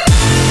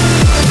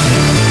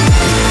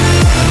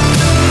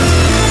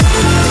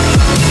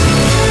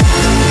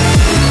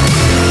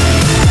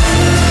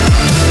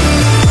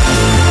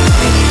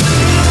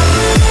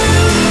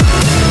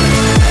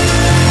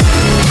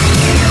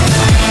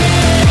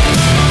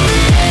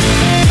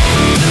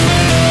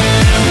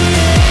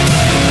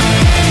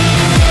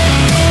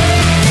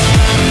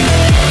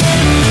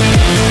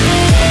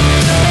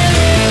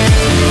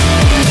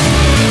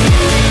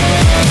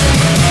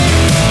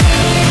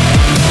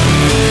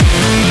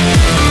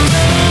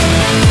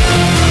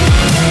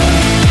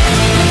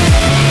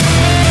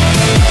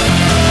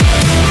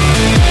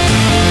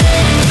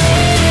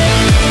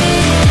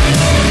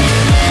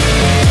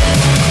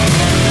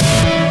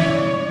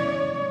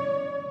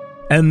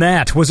 And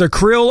that was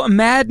Acryl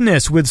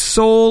Madness with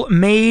Soul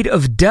Made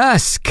of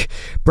Dusk,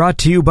 brought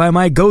to you by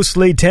my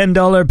ghostly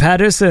 $10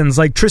 Pattersons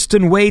like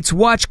Tristan Waits,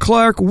 Watch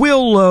Clark,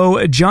 Will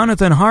Lowe,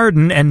 Jonathan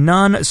Harden, and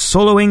Non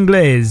Solo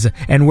Inglés.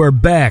 And we're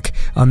back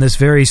on this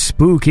very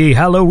spooky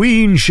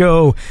Halloween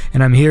show,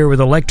 and I'm here with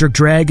Electric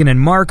Dragon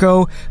and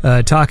Marco,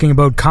 talking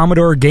about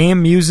Commodore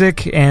game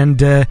music and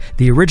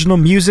the original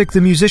music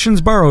the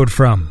musicians borrowed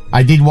from.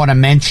 I did want to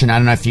mention, I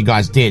don't know if you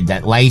guys did,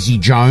 that Lazy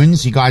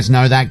Jones, you guys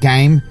know that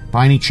game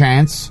by any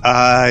chance?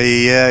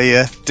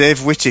 Yeah.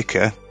 Dave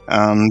Whittaker.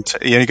 And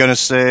you're going to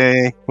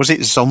say, was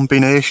it Zombie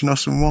Nation or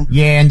someone?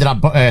 Yeah, ended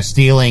up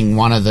stealing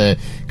one of the...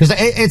 Because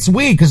it's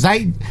weird, because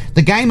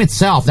the game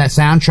itself, that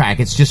soundtrack,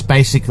 it's just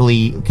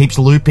basically keeps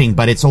looping,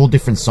 but it's all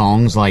different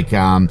songs, like...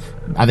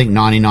 I think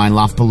 99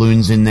 Love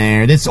Balloons in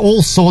there. There's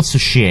all sorts of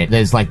shit.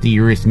 There's like the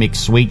Eurythmics,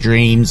 Sweet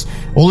Dreams.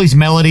 All these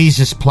melodies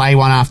just play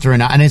one after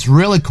another. And it's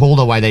really cool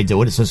the way they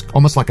do it. It's just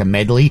almost like a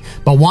medley.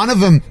 But one of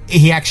them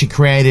he actually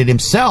created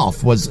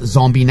himself was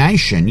Zombie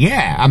Nation.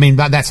 Yeah, I mean,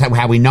 that's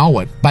how we know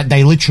it. But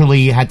they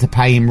literally had to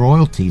pay him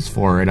royalties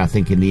for it, I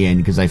think, in the end,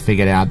 because they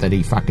figured out that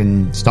he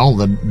fucking stole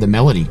the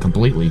melody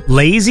completely.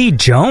 Lazy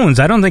Jones?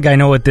 I don't think I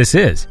know what this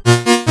is.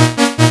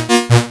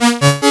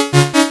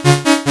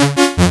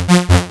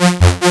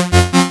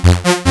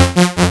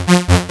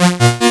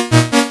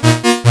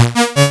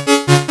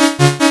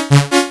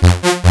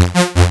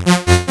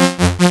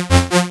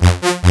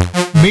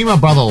 Me and my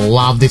brother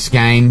loved this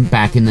game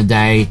back in the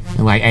day,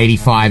 like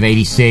 85,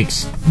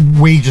 86.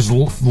 We just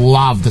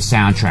loved the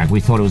soundtrack. We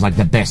thought it was like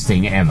the best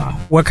thing ever.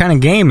 What kind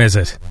of game is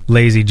it,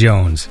 Lazy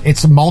Jones?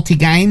 It's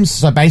multi-games,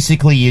 so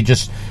basically you're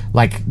just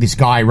like this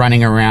guy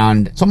running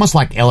around. It's almost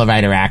like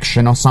elevator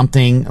action or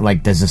something.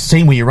 Like there's a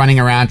scene where you're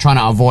running around trying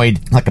to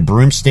avoid like a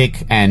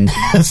broomstick and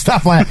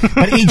stuff like that.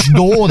 But each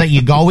door that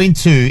you go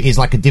into is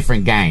like a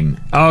different game.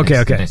 Oh, okay.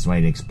 That's the best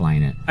way to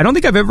explain it. I don't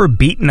think I've ever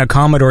beaten a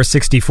Commodore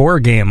 64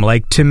 game.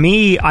 Like, to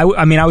me,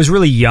 I mean, I was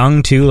really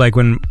young, too, like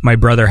when my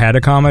brother had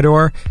a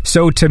Commodore.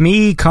 So, to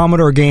me,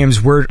 Commodore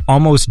games were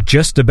almost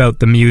just about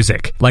the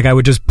music. Like, I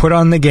would just put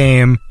on the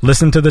game,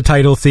 listen to the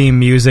title theme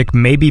music,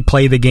 maybe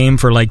play the game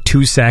for like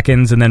 2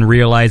 seconds, and then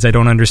realize I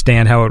don't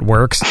understand how it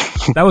works.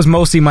 That was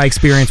mostly my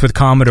experience with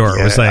Commodore.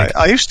 Yeah, it was like...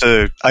 I used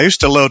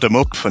to load them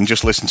up and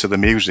just listen to the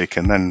music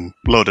and then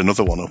load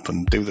another one up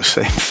and do the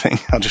same thing.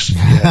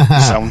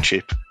 Sound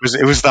chip.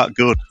 It was that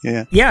good,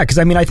 yeah. Yeah, because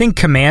I mean, I think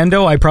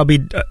Commando, I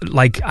probably,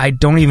 I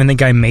don't even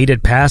think I made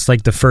it past,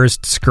 like, the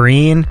first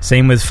screen.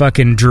 Same with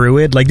fucking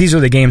Druid. Like, these are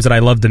the games that I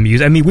love the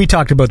music. I mean, we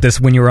talked about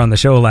this when you were on the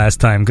show last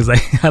time, because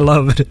I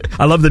love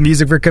the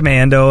music for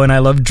Commando, and I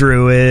love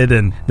Druid,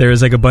 and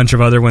there's, like, a bunch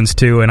of other ones,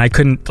 too, and I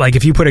couldn't, like,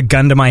 if you put a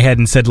gun to my head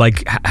and said,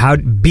 like, how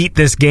beat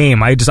this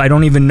game, I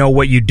don't even know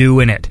what you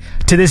do in it.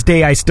 To this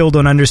day, I still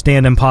don't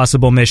understand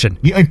Impossible Mission.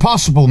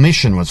 Impossible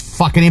Mission was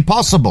fucking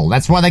impossible.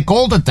 That's why they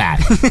called it that.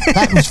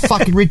 That was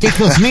fucking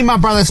ridiculous. Me and my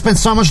brother spent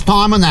so much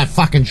time on that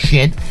fucking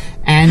shit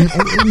and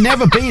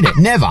never beat it.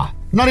 Never.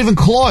 Not even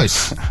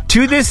close.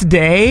 To this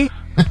day,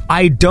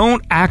 I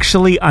don't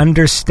actually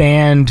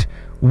understand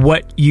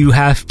what you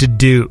have to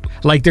do.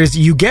 Like,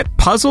 you get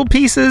puzzle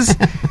pieces,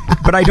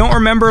 but I don't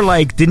remember,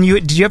 like, did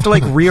you have to,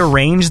 like,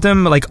 rearrange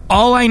them? Like,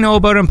 all I know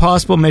about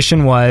Impossible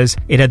Mission was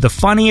it had the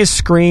funniest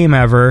scream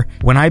ever.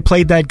 When I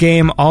played that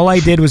game, all I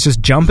did was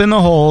just jump in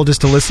the hole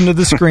just to listen to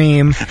the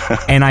scream,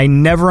 and I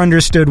never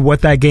understood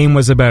what that game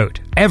was about.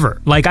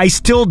 Ever. Like, I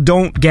still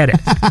don't get it.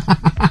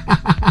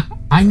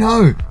 I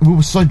know. We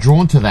were so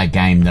drawn to that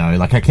game, though.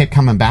 Like, I kept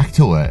coming back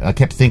to it. I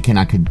kept thinking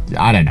I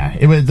don't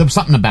know. There was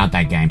something about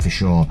that game, for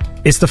sure.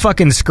 It's the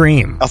fucking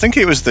scream. I think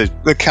it was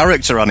the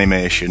character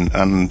animation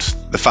and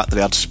the fact that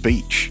it had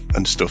speech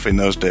and stuff in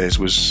those days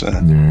was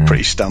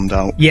pretty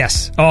standout.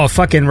 Yes. Oh,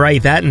 fucking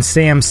right. That and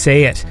Sam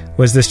Say It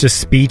was this just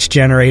speech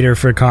generator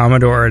for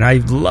Commodore, and I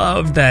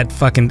loved that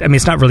fucking... I mean,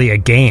 it's not really a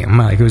game.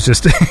 Like, it was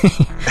just...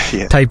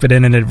 type it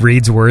in and it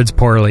reads words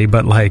poorly,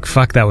 but, like,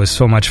 fuck, that was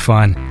so much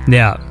fun.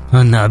 Yeah.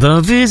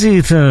 Another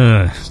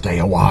visitor. Stay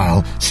a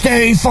while.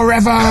 Stay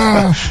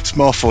forever. It's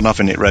more fun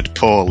having it read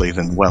poorly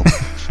than well.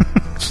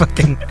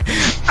 Fucking...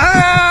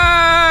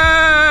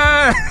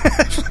 Ah!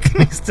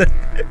 Fucking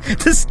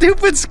The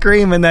stupid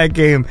scream in that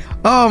game.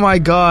 Oh my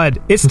god.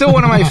 It's still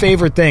one of my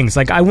favorite things.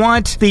 Like, I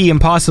want the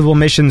Impossible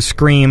Mission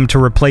scream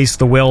to replace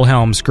the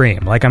Wilhelm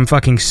scream. Like, I'm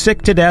fucking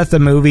sick to death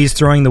of movies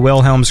throwing the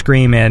Wilhelm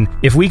scream in.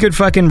 If we could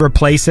fucking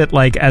replace it,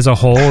 like, as a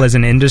whole, as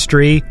an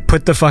industry,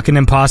 put the fucking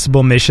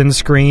Impossible Mission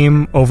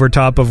scream over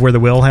top of where the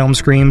Wilhelm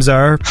screams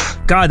are,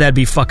 god, that'd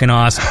be fucking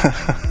awesome.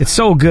 It's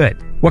so good.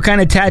 What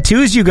kind of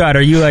tattoos you got?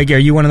 Are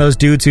you one of those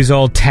dudes who's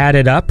all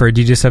tatted up, or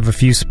do you just have a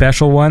few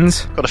special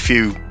ones? Got a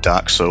few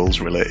Dark Souls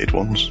related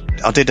ones.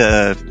 I did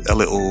a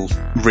little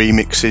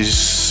remixes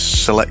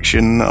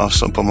selection or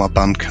something on my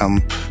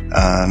Bandcamp,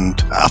 and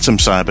Atom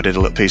Cyber did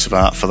a little piece of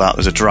art for that.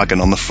 There's a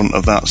dragon on the front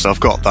of that, so I've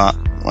got that,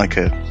 like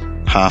a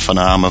half an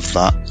arm of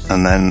that,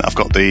 and then I've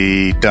got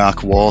the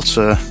Dark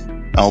Water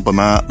album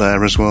art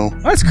there as well.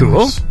 That's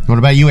cool. What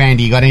about you,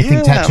 Andy? You got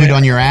anything tattooed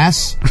on your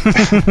ass?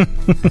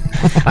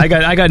 I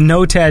got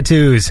no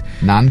tattoos.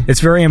 None? It's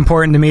very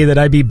important to me that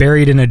I be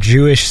buried in a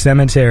Jewish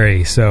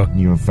cemetery, so...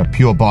 You have a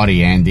pure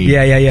body, Andy.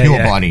 Yeah.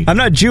 Pure body. I'm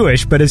not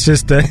Jewish, but it's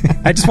just...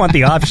 I just want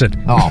the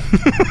option. Oh.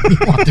 You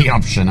want the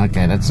option.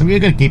 Okay, you're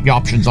going to keep your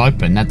options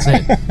open. That's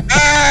it.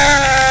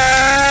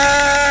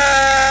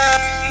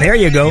 There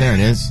you go. There it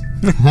is.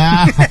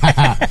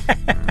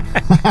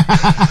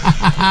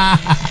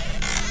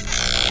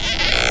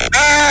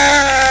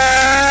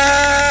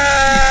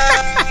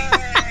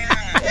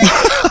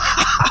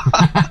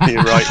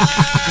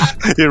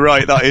 You're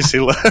right. That is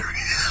hilarious.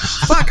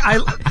 Fuck!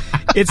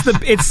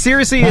 It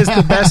seriously is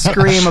the best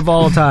scream of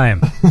all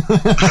time.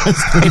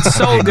 It's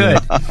so good.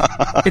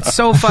 It's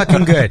so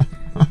fucking good.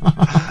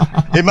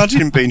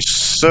 Imagine being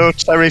so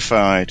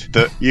terrified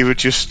that you would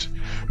just.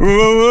 Well,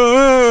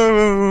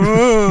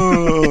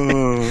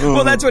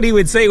 that's what he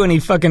would say when he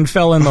fucking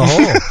fell in the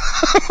hole.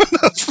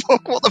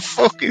 What the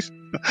fuck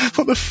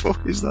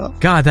is that?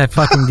 God, that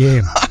fucking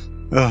game.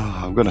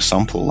 Oh, I'm gonna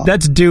sample that.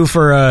 That's due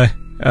for a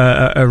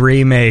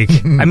remake.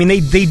 I mean, they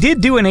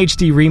did do an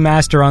HD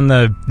remaster on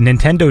the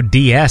Nintendo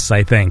DS,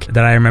 I think,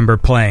 that I remember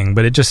playing,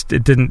 but it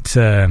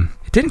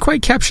didn't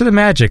quite capture the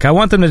magic. I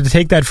want them to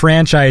take that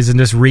franchise and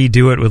just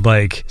redo it with,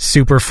 like,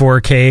 super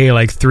 4K,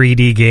 like,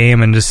 3D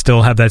game and just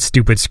still have that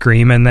stupid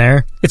scream in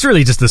there. It's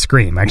really just the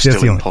scream. Actually,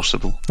 still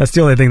impossible. That's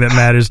the only thing that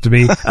matters to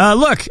me.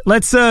 Look,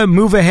 let's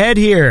move ahead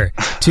here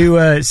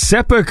to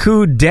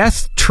Seppuku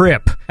Death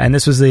Trip. And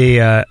this was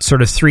the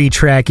sort of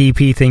 3-track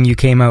EP thing you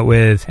came out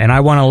with. And I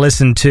want to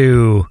listen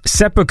to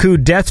Seppuku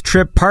Death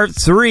Trip Part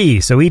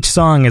 3. So each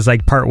song is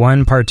like Part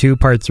 1, Part 2,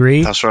 Part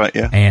 3. That's right,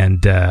 yeah.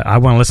 And I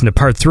want to listen to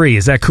Part 3.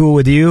 Is that cool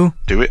with you?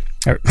 Do it.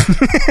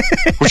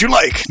 Would you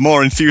like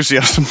more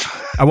enthusiasm?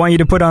 I want you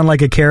to put on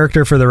like a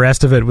character for the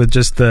rest of it with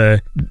just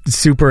the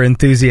super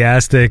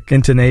enthusiastic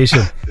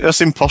intonation. That's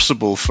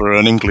impossible for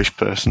an English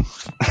person.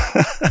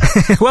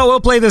 Well, we'll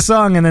play the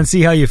song and then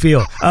see how you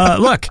feel.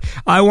 Look,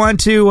 I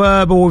want to,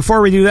 but before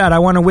we do that, I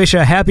want to wish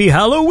a happy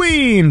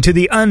Halloween to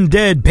the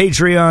undead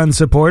Patreon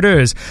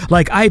supporters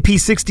like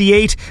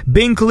IP68,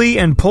 Binkley,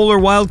 and Polar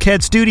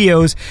Wildcat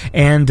Studios.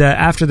 And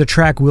after the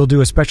track, we'll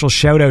do a special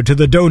shout out to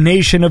the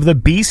donation of the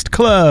Beast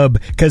Club,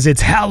 because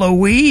it's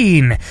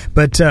Halloween.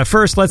 But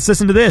first, let's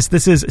listen to this.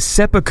 This is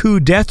Seppuku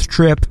Death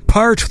Trip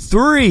Part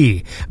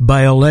 3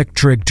 by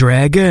Electric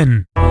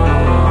Dragon.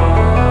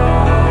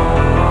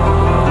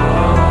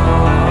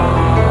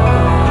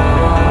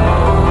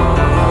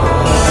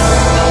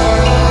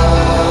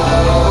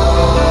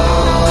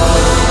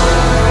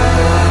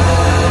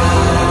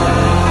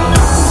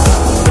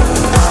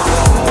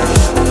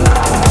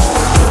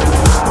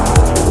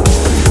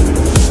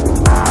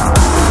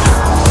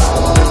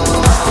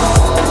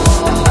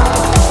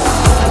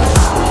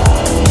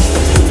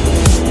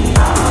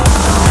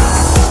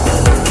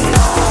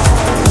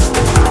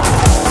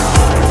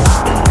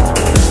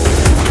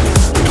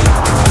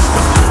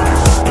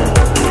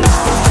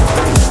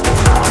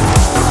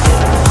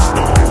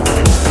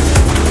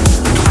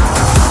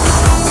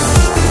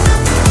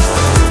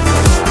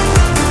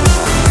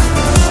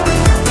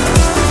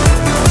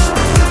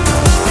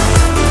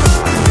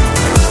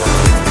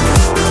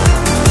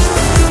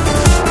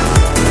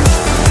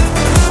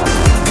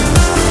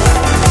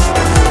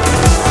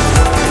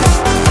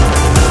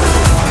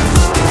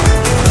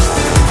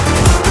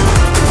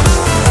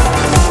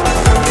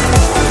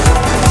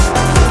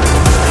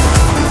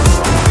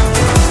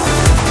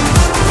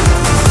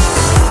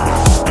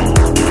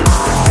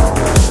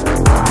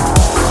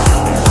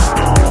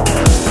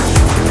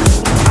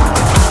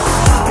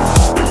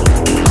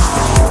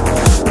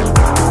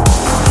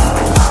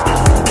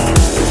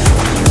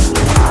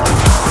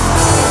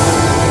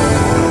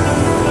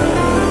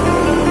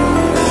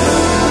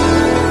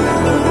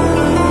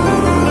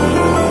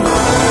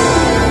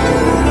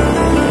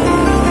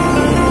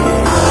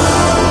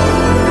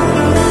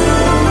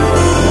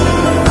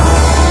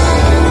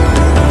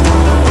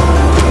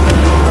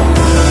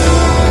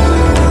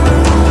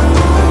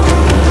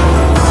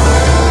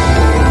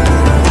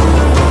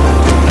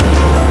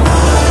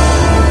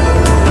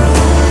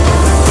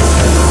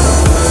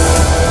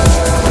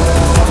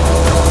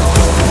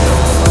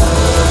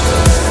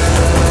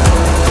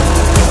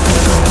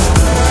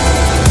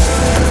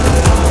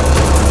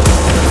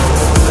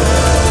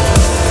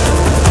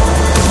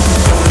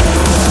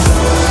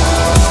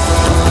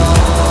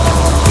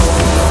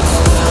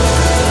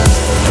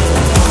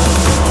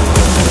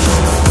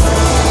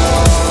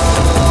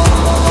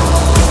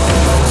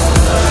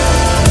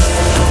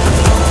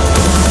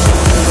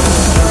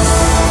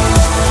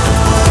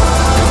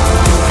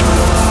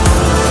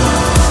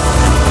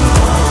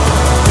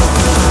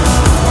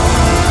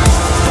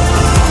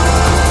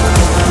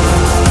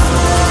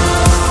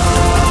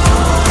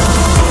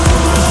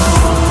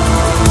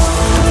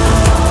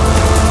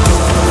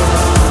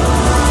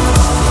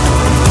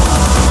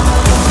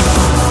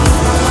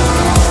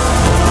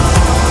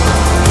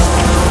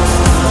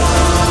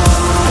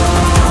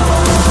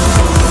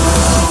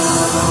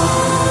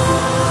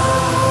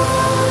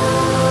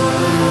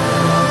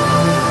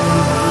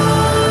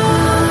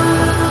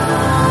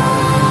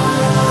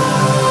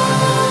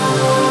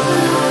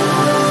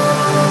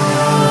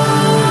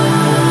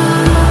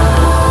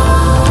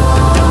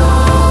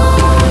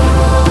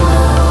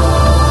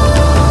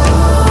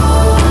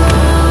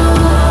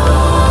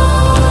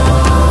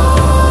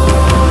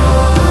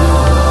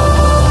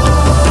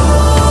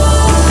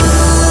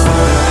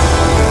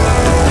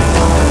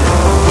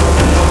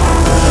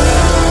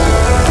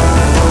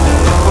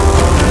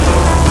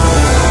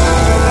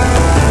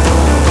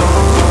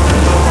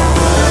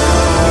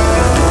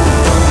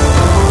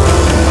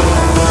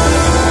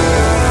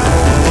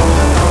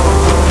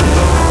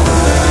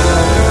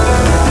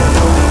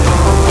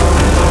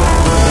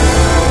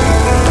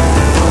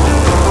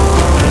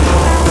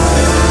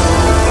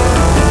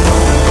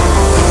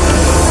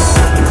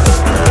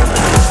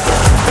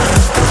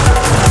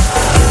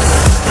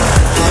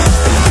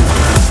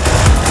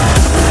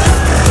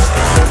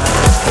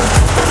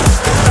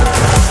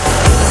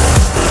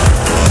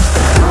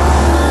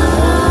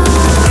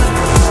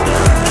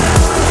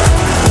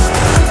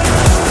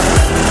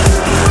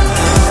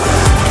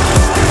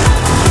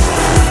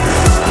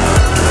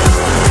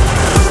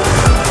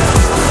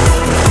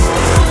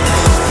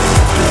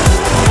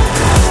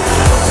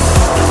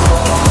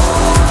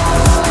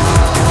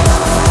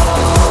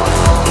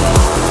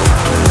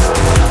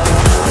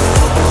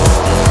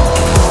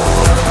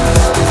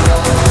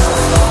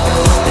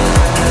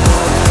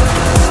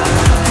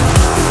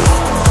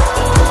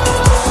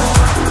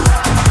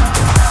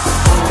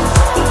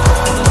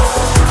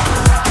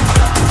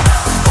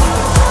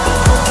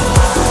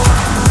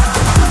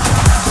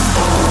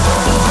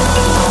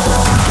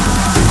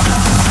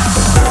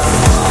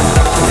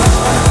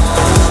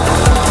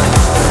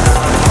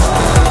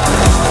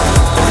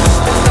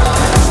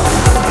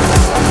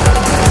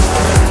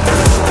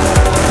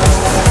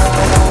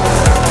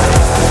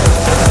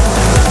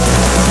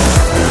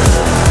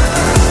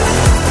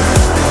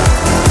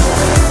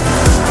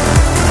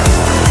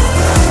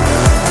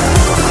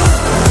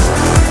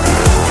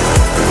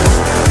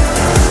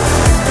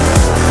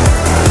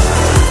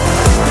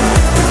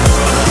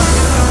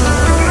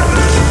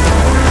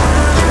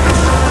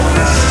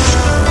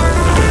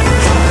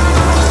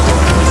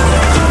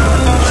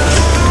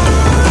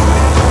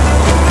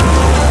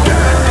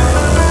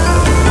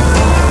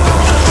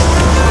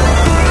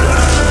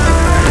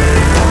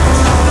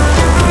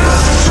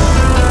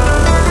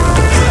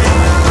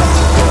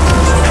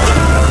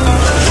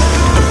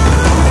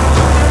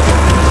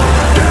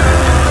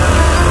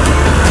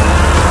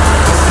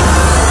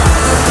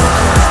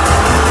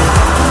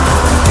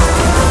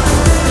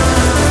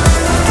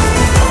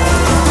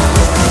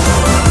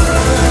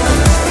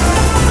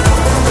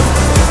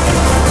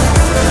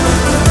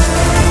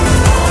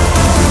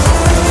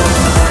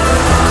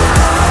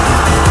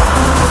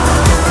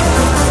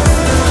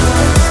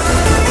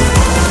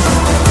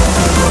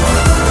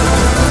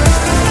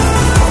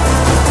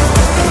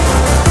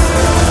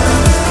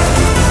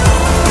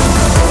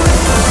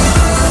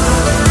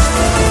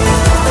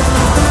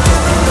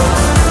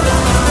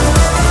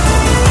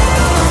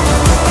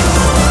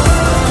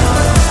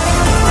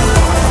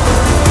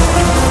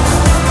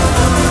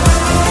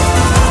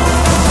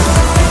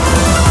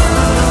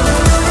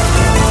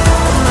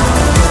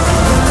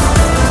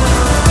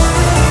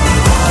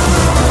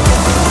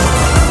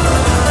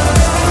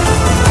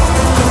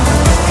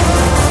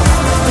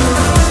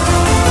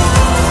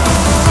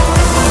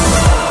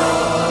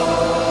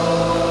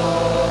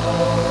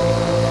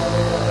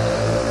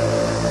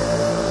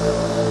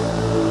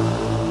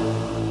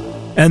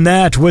 And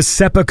that was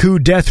Seppuku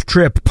Death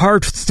Trip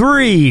Part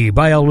 3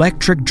 by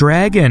Electric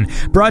Dragon,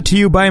 brought to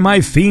you by my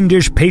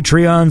fiendish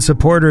Patreon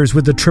supporters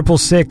with the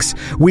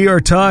 666. We are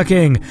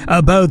talking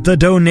about the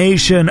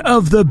donation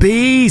of the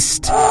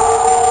Beast.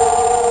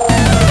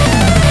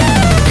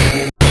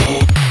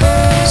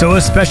 So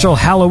a special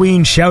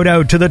Halloween shout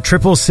out to the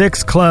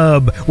 666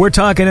 Club. We're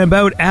talking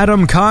about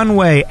Adam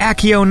Conway,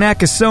 Akio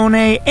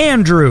Nakasone,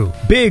 Andrew,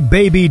 Big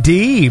Baby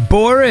D,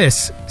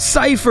 Boris,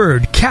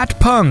 Cyphered, Cat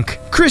Punk,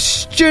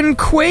 Christian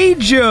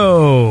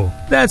Quajo.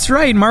 That's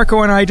right,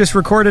 Marco and I just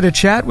recorded a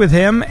chat with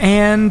him,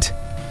 and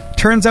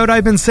turns out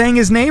I've been saying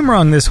his name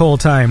wrong this whole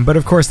time. But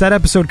of course, that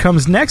episode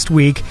comes next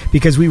week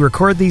because we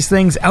record these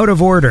things out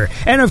of order.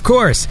 And of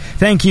course,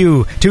 thank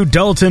you to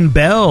Dalton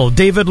Bell,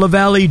 David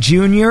LaValle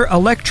Jr.,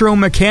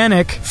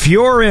 Electromechanic,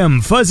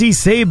 Fiorim, Fuzzy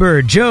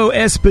Saber, Joe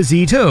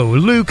Esposito,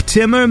 Luke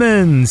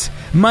Timmermans,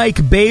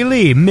 Mike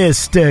Bailey,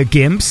 Mr.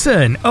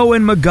 Gimpson,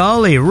 Owen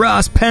Magali,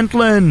 Ross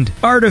Pentland,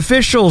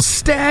 Artificial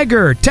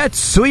Stagger,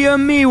 Tetsuya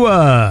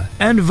Miwa,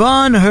 and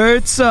Von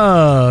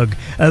Herzog.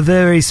 A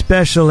very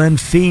special and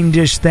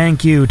fiendish thank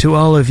you to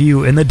all of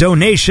you in the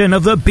Donation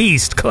of the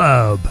Beast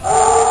Club.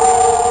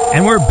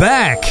 And we're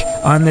back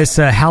on this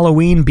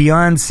Halloween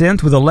Beyond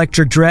Synth with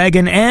Electric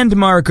Dragon and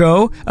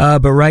Marco.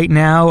 But right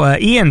now,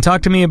 Ian,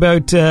 talk to me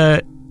about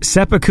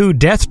Seppuku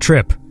Death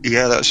Trip.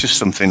 Yeah, that's just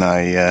something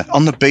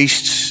on the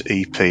Beasts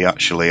EP,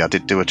 actually, I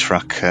did do a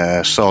track,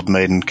 Sword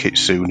Maiden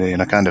Kitsune,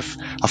 and I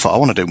thought I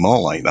want to do more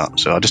like that,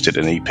 so I just did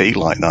an EP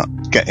like that,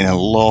 getting an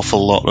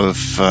awful lot of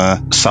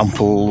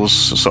samples,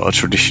 sort of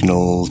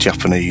traditional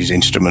Japanese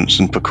instruments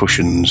and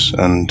percussions,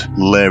 and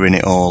layering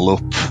it all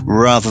up,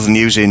 rather than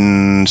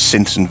using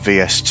synths and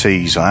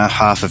VSTs.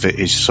 Half of it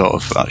is sort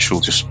of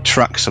actual just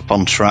tracks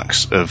upon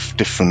tracks of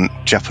different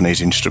Japanese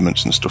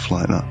instruments and stuff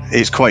like that.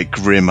 It's quite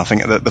grim. I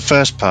think that the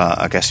first part,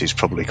 I guess, is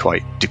probably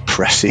quite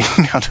depressing.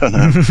 I don't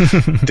know.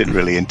 Didn't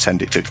really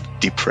intend it to be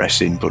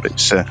depressing, but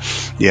it's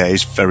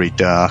it's very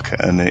dark,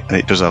 and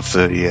it does have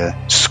the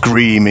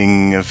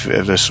screaming of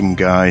some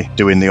guy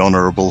doing the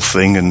honourable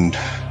thing and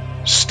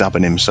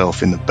stabbing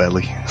himself in the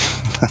belly.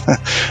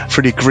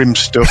 Pretty grim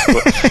stuff.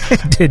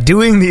 But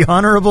doing the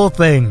honourable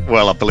thing.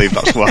 Well, I believe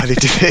that's why they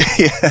did it.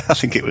 Yeah, I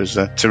think it was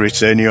to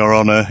retain your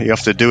honour. You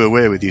have to do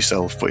away with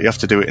yourself, but you have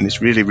to do it in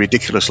this really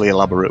ridiculously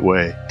elaborate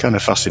way. Kind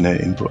of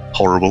fascinating, but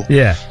horrible.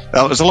 Yeah.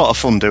 It was a lot of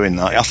fun doing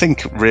that. I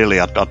think really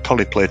I'd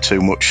probably played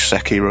too much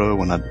Sekiro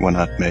when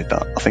I'd made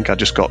that. I think I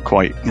just got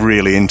quite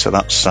really into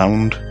that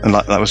sound, and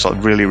that was a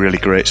really, really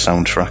great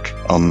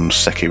soundtrack on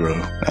Sekiro.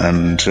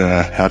 And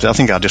I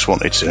think I just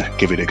wanted to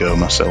give it a go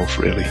myself,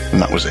 really,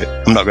 and that was it.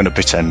 I'm not going to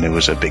pretend there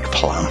was a big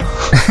plan.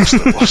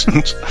 There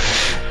wasn't.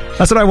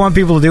 That's what I want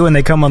people to do when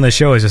they come on the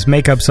show, is just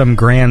make up some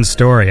grand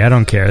story. I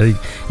don't care.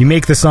 You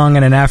make the song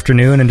in an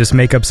afternoon and just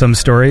make up some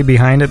story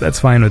behind it.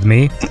 That's fine with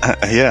me.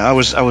 Yeah, I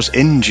was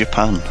in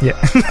Japan. Yeah.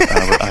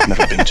 I've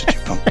never been to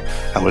Japan.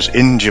 I was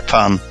in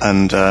Japan,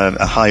 and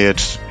I hired,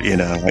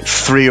 like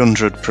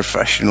 300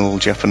 professional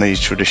Japanese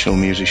traditional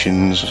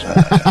musicians.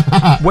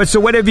 So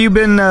what have you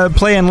been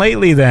playing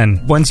lately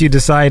then? Once you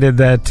decided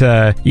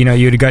that,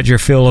 you'd got your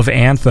fill of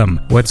Anthem.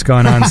 What's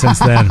gone on since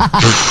then?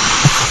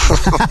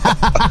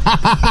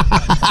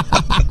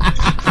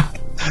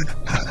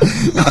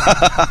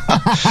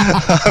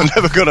 I'm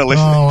never going to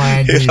listen. Oh,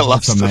 Andy, the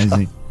that's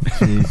amazing.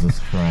 Jesus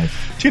Christ.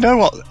 Do you know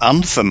what?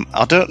 Anthem,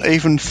 I don't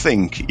even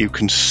think you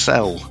can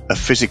sell a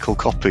physical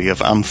copy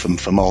of Anthem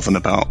for more than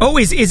about... Oh,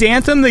 is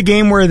Anthem the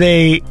game where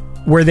they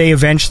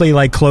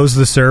eventually close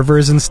the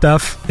servers and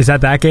stuff? Is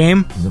that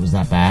game? Was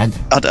that bad?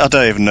 I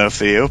don't even know if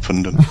they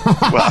opened them.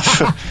 Well,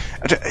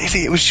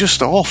 it was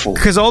just awful.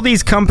 Because all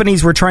these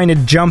companies were trying to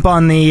jump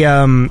on the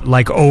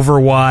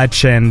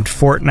Overwatch and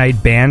Fortnite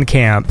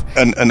Bandcamp.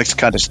 And it's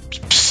kind of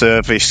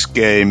service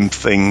game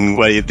thing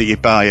where you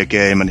buy a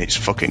game and it's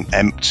fucking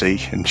empty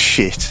and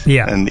shit.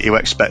 Yeah. And you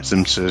expect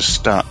them to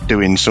start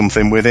doing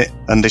something with it.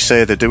 And they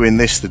say they're doing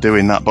this, they're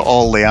doing that, but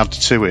all they add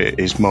to it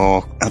is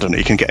more, I don't know,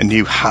 you can get a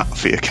new hat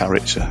for your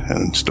character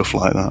and stuff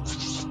like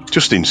that.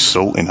 Just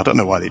insulting. I don't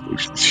know why they do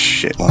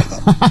shit like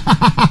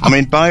that. I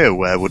mean,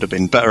 BioWare would have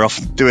been better off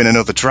doing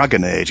another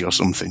Dragon Age or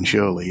something,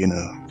 surely,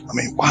 I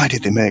mean, why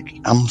did they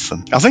make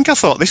Anthem? I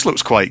thought this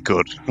looks quite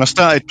good. When I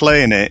started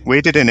playing it,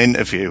 we did an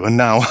interview, and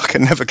now I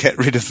can never get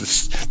rid of the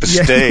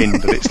stain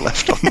that it's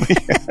left on me.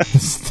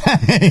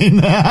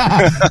 Stain.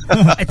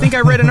 I think I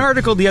read an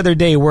article the other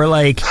day where,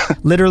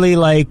 literally,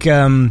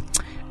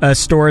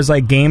 stores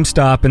like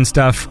GameStop and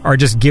stuff are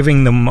just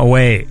giving them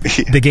away.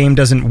 Yeah. The game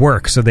doesn't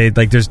work, so they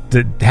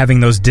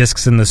having those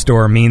discs in the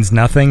store means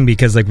nothing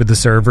because with the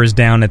servers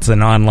down, it's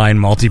an online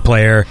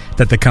multiplayer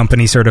that the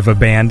company sort of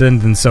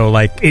abandoned, and so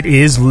it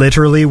is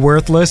literally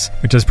worthless,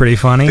 which is pretty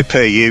funny. They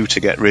pay you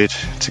to get rid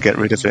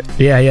of it.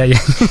 Yeah.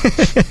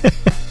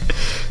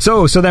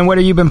 So then what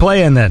have you been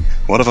playing then?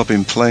 What have I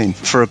been playing?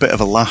 For a bit of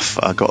a laugh,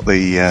 I got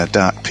the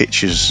Dark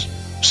Pictures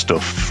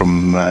stuff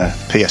from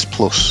PS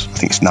Plus. I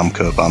think it's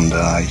Namco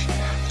Bandai.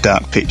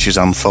 Dark Pictures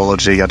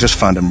Anthology. I just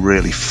find them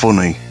really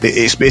funny.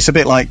 It's a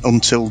bit like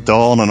Until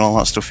Dawn and all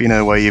that stuff,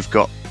 where you've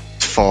got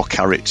 4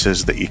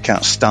 characters that you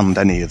can't stand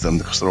any of them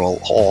because they're all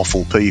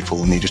awful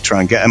people, and you just try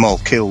and get them all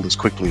killed as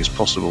quickly as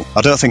possible.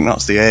 I don't think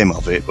that's the aim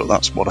of it, but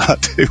that's what I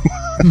do.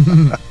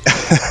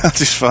 I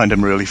just find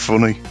them really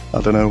funny.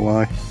 I don't know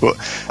why. But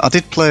I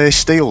did play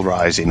Steel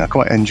Rising. I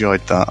quite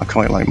enjoyed that. I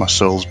quite like my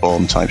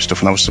Soulsborne type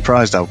stuff, and I was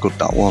surprised how good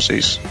that was.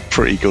 It's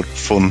pretty good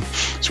fun.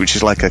 So, which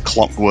is like a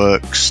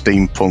clockwork,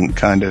 steampunk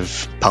kind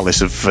of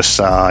Palace of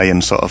Versailles,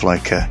 and sort of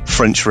like a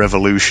French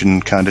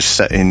Revolution kind of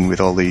setting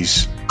with all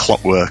these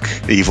clockwork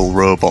evil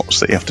robots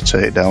that you have to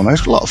take down. I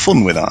had a lot of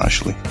fun with that,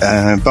 actually.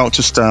 About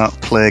to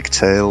start Plague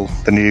Tale,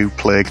 the new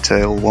Plague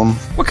Tale one.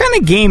 What kind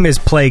of game is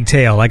Plague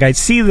Tale? Like, I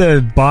see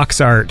the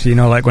box art,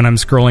 like when I'm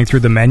scrolling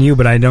through the menu,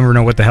 but I never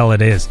know what the hell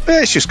it is.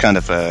 It's just kind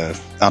of a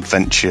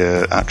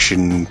adventure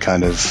action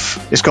kind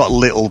of. It's got a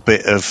little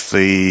bit of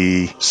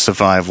the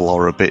survival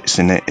horror bits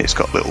in it. It's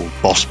got little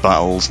boss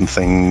battles and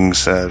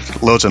things,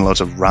 loads and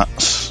loads of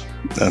rats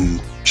and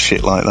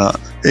shit like that.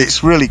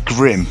 It's really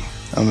grim.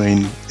 I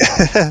mean,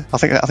 I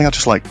think I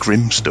just like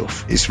grim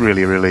stuff. It's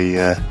really, really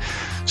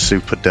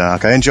super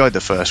dark. I enjoyed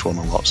the first one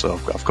a lot, so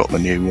I've got the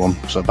new one.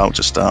 So I'm about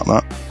to start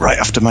that right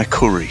after my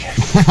curry.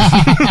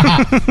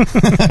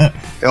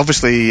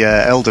 Obviously,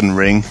 Elden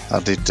Ring. I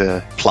did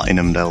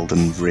platinumed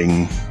Elden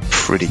Ring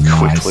pretty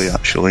quickly,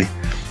 actually.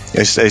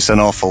 It's an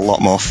awful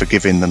lot more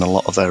forgiving than a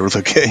lot of their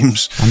other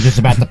games. I'm just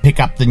about to pick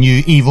up the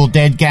new Evil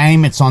Dead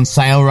game. It's on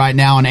sale right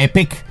now on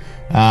Epic.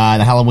 The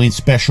Halloween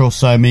special,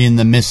 so me and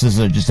the missus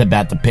are just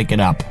about to pick it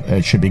up.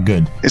 It should be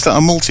good. Is that a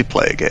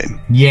multiplayer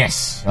game?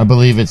 Yes. I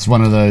believe it's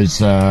one of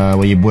those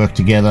where you work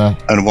together.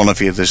 And one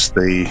of you is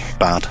the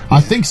bad? I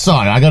think so.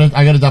 I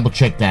gotta double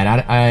check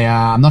that.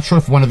 I'm not sure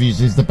if one of you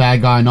is the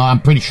bad guy or not.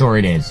 I'm pretty sure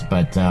it is,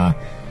 but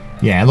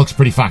yeah, it looks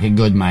pretty fucking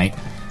good, mate.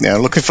 Yeah,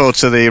 looking forward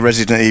to the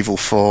Resident Evil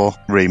 4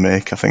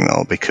 remake. I think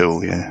that'll be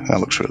cool, yeah. That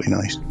looks really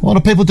nice. A lot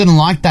of people didn't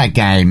like that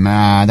game.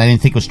 They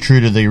didn't think it was true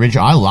to the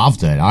original. I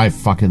loved it. I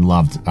fucking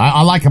loved it.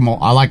 I like them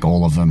all. I like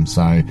all of them,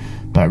 so...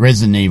 But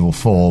Resident Evil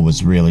 4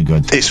 was really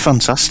good. It's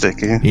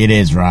fantastic, yeah. It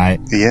is, right?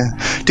 Yeah.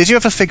 Did you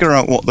ever figure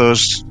out what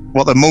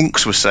the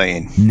monks were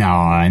saying? No,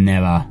 I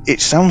never.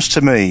 It sounds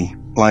to me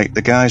like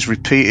the guy's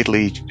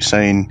repeatedly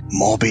saying,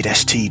 morbid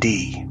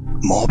STD.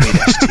 Morbid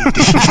STD.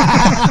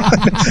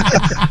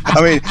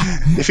 I mean,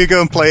 if you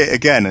go and play it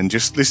again and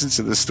just listen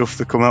to the stuff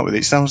they come out with,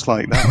 it sounds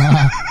like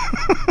that.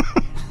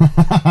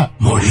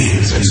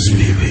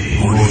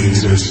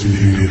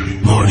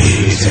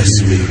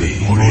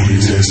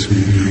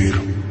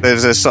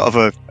 There's a sort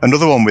of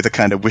another one with a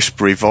kind of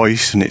whispery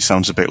voice, and it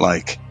sounds a bit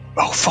like,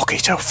 oh, fuck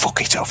it, oh,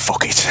 fuck it, oh,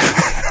 fuck it.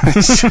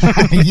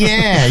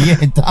 yeah,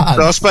 it does.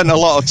 So I spent a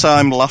lot of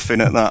time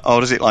laughing at that.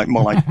 Or is it like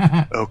more like,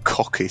 oh,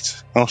 cock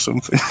it, or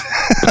something?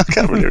 I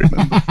can't really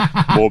remember.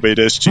 Morbid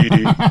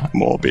STD,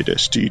 morbid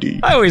STD.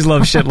 I always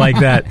love shit like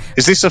that.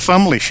 Is this a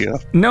family show?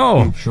 No.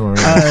 I'm sure.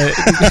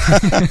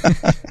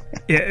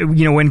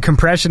 When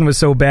compression was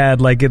so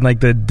bad, like in like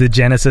the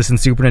Genesis and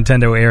Super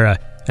Nintendo era,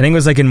 I think it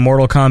was like in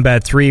Mortal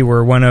Kombat 3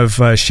 where one of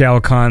Shao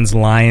Kahn's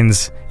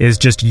lines is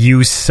just,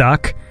 you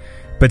suck.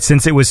 But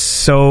since it was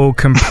so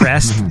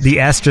compressed,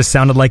 the S just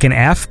sounded like an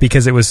F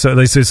because it was so. It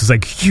was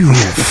like, you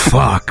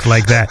fuck,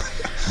 like that.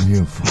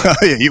 You fuck.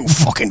 You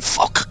fucking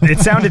fuck. It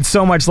sounded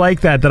so much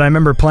like that I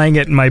remember playing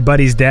it. And my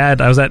buddy's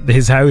dad, I was at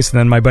his house, and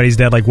then my buddy's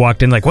dad like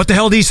walked in, like, "What the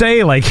hell did he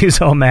say?" Like he was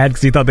all mad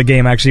because he thought the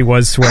game actually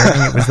was swearing.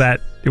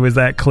 It was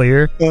that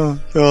clear. Oh,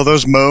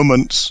 those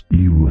moments.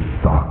 You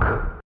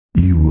suck.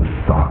 You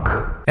suck.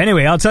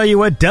 Anyway, I'll tell you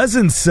what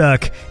doesn't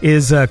suck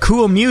is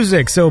cool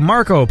music. So,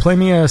 Marco, play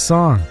me a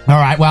song. All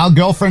right, well,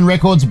 Girlfriend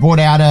Records brought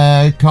out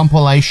a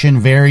compilation,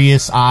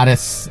 various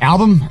artists'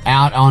 album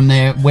out on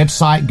their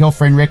website,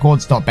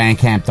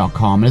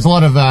 girlfriendrecords.bandcamp.com. There's a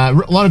lot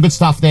of good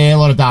stuff there, a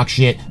lot of dark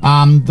shit.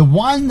 The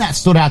one that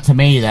stood out to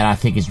me that I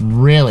think is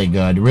really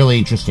good, really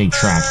interesting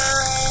track,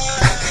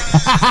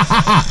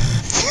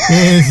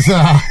 is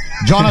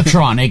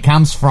Jonatron. It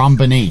Comes From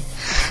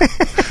Beneath.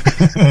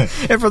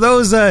 And for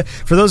those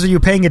of you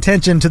paying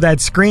attention to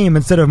that scream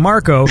instead of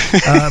Marco,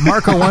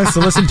 Marco wants to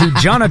listen to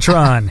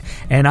Jonatron,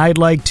 and I'd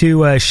like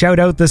to shout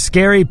out the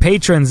scary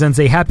patrons and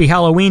say Happy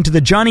Halloween to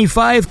the Johnny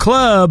 5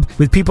 Club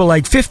with people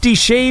like 50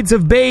 Shades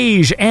of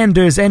Beige,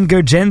 Anders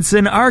Edgar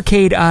Jensen,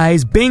 Arcade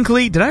Eyes,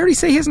 Binkley, did I already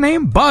say his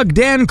name?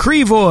 Bogdan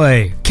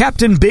Krivoy,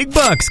 Captain Big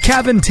Bucks,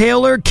 Kevin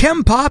Taylor,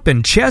 Kempop,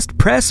 and Chest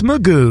Press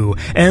Magoo.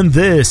 And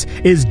this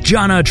is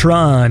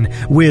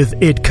Jonatron with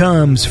It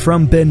Comes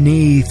From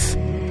Beneath.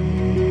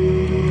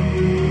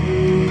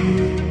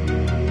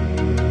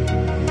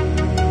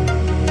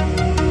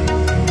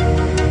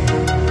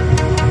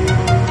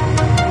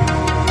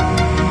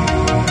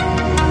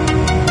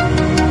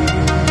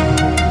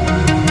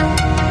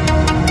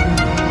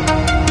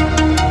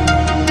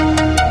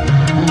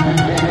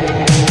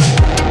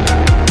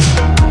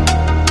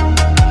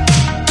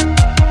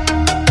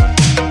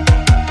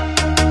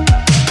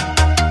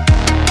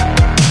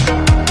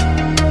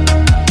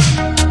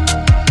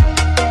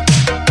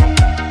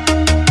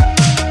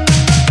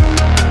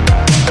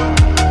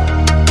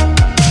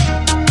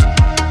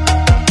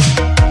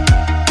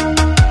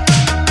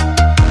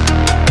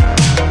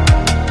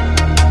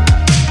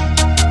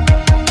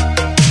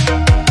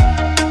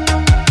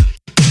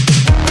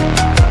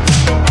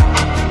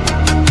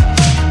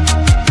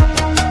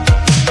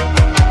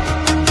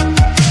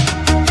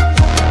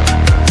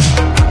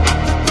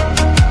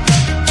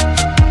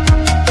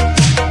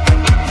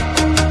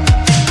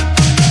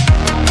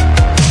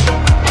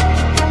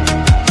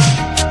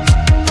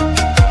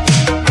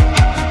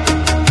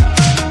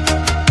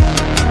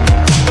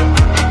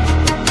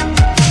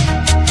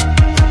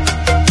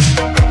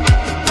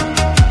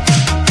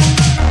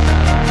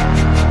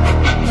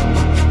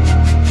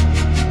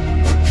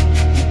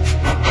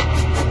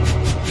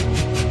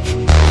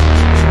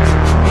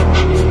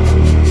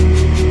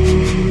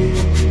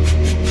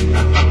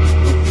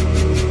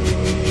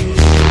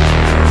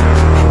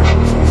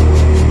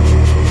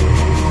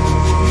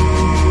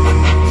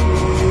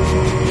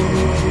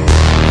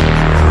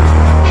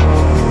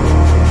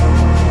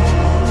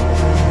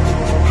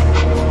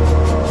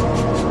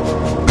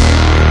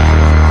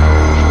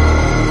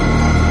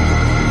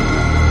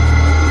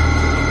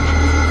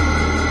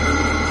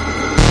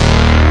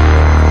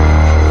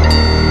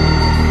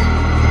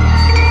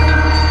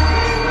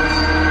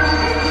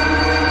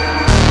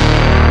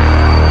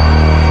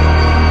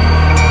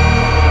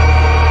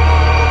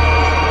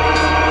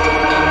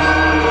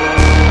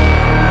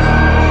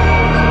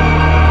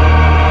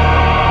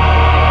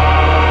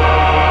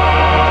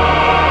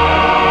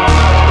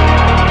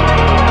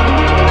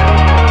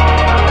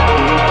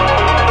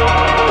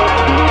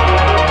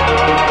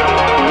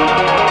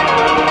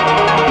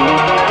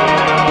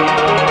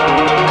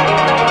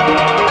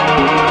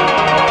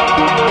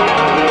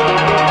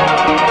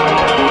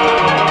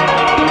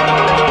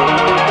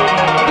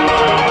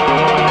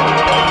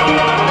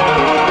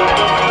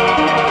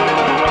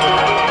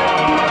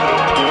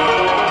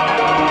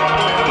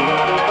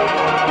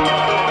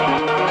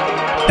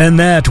 And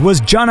that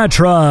was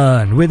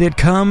Jonatron with It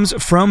Comes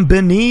From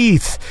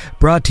Beneath,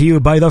 brought to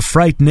you by the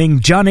frightening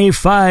Johnny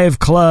 5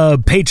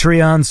 Club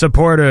Patreon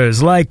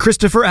supporters like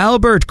Christopher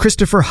Albert,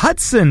 Christopher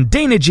Hudson,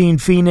 Dana Jean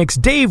Phoenix,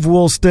 Dave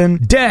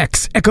Woolston,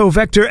 Dex, Echo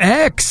Vector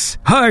X,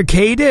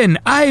 Harkaden,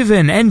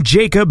 Ivan, and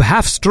Jacob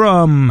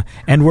Halfstrom.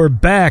 And we're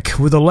back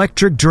with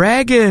Electric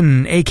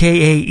Dragon,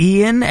 aka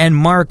Ian, and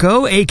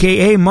Marco,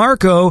 aka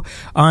Marco,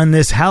 on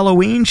this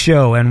Halloween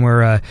show. And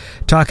we're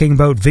talking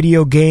about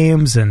video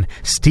games and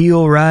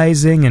Steel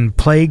Rising and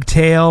Plague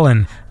Tale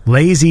and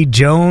Lazy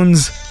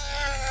Jones.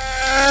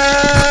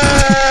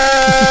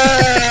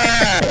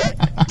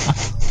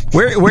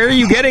 Where are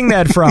you getting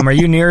that from? Are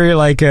you near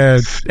like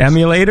a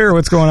emulator or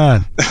what's going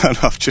on?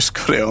 I've just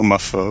got it on my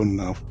phone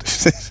now.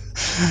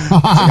 I'm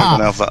going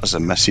to have that as a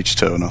message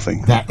tone, I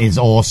think. That is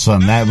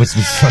awesome. That was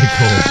so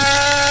cool.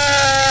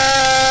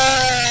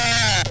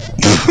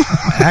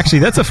 Actually,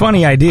 that's a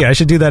funny idea. I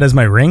should do that as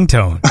my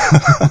ringtone.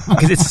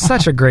 Because it's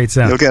such a great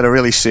sound. You'll get a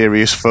really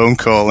serious phone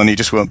call and you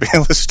just won't be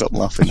able to stop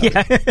laughing.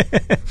 Yeah.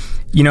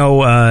 You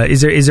know,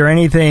 is there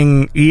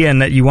anything, Ian,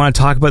 that you want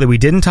to talk about that we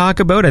didn't talk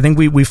about? I think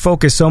we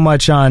focus so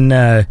much on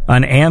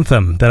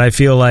Anthem that I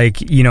feel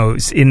like, you know,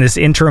 in this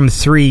interim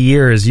 3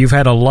 years, you've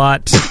had a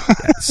lot,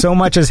 so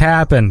much has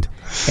happened.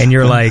 And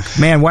you're like,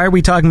 man, why are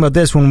we talking about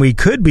this when we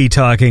could be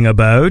talking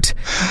about...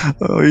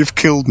 Oh, you've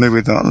killed me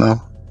with that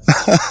now.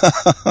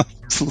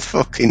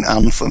 Fucking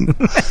Anthem.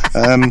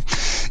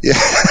 Yeah.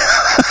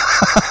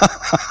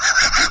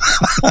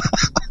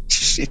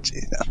 Shit,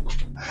 you know.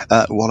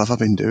 What have I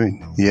been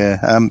doing? Yeah,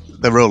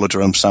 the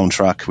Rollerdrome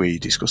soundtrack, we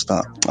discussed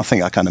that. I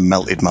think I kind of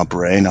melted my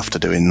brain after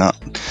doing that.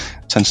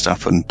 Tends to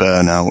happen,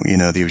 burnout, you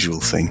know, the usual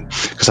thing.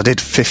 Because I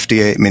did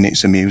 58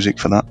 minutes of music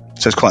for that,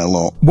 so it's quite a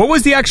lot. What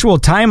was the actual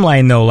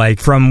timeline, though, like,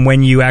 from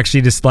when you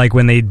actually just, like,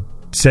 when they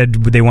said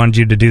they wanted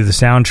you to do the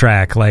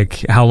soundtrack,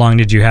 like, how long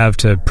did you have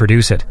to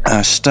produce it?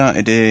 I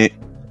started it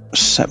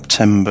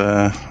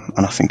September,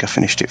 and I think I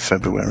finished it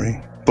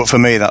February. But for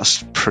me,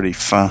 that's pretty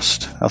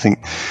fast. I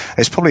think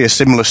it's probably a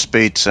similar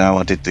speed to how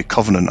I did the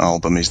Covenant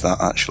album, is that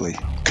actually.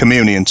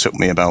 Communion took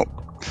me about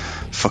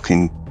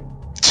fucking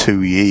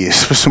 2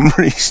 years for some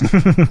reason.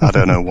 I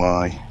don't know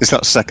why. It's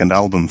that second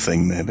album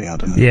thing, maybe, I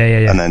don't know.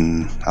 Yeah. And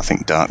then I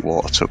think Dark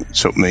Water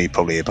took me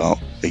probably about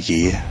a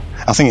year.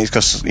 I think it's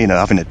because, you know,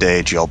 having a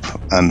day job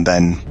and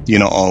then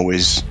you're not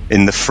always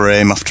in the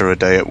frame after a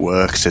day at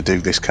work to do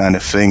this kind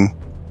of thing.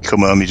 You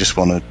come home, you just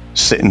want to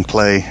sit and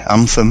play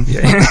Anthem.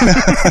 Yeah.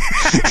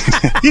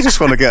 You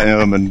just want to get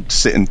home and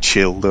sit and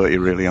chill, don't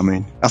you, really? I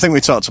mean, I think we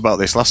talked about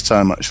this last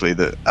time, actually,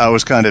 that I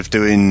was kind of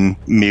doing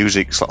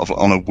music sort of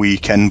on a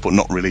weekend, but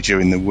not really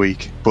during the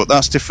week. But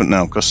that's different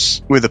now,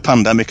 because with the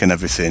pandemic and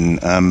everything,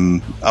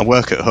 I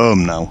work at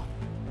home now.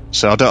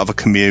 So I don't have a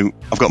commute.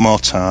 I've got more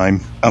time.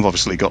 I've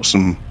obviously got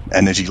some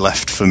energy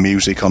left for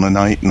music on a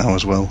night now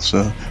as well.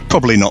 So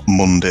probably not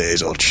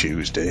Mondays or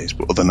Tuesdays,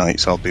 but other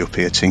nights I'll be up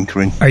here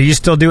tinkering. Are you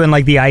still doing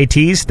like the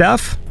IT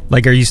stuff?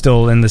 Like, are you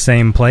still in the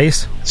same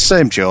place?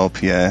 Same job,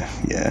 yeah.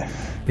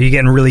 Are you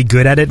getting really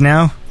good at it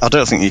now? I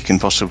don't think you can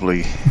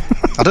possibly...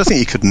 I don't think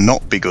you could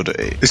not be good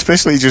at it.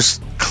 Especially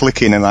just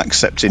clicking and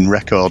accepting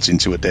records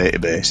into a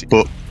database.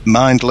 But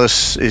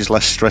mindless is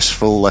less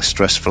stressful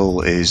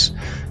is...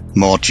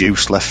 more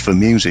juice left for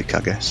music,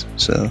 I guess.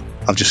 So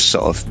I've just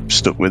sort of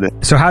stuck with it.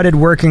 So how did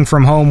working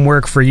from home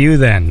work for you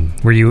then?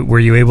 Were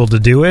you able to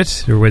do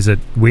it, or was it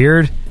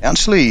weird?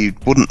 Actually,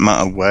 it wouldn't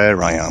matter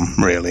where I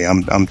am, really.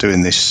 I'm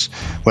doing this,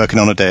 working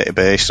on a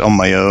database on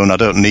my own. I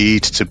don't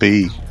need to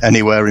be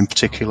anywhere in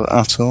particular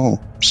at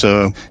all.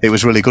 So it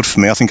was really good for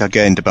me. I think I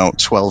gained about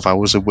 12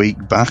 hours a week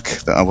back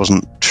that I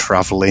wasn't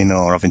travelling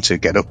or having to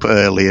get up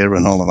earlier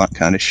and all of that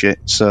kind of shit.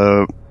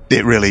 So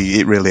it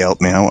really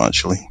helped me out,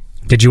 actually.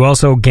 Did you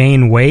also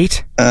gain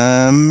weight?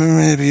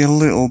 Maybe a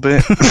little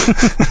bit.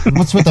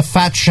 What's with the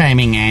fat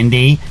shaming,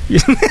 Andy?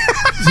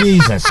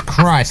 Jesus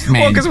Christ,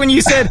 man. Well, because when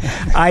you said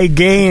I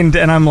gained,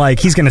 and I'm like,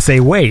 he's going to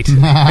say weight.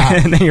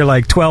 And then you're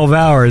like, 12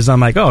 hours. I'm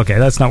like, oh, okay,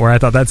 that's not where I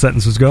thought that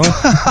sentence was going.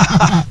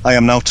 I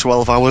am now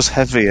 12 hours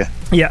heavier.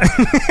 Yeah.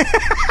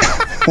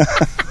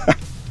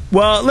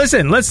 Well,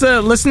 listen, let's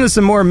listen to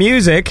some more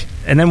music,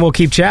 and then we'll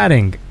keep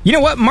chatting. You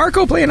know what?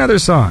 Marco, play another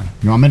song.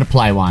 You want me to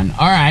play one?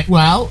 All right,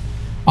 well...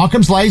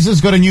 Occam's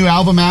Laser's got a new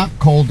album out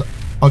called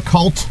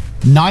Occult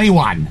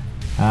 91.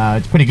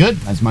 It's pretty good,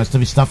 as most of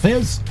his stuff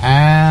is.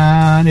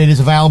 And it is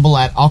available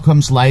at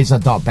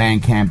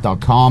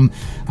occamslaser.bandcamp.com.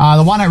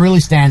 The one that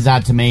really stands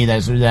out to me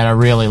that I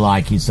really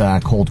like is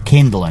called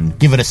Kindlin'.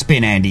 Give it a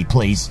spin, Andy,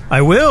 please.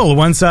 I will,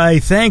 once I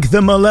thank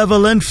the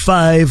malevolent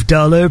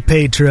 $5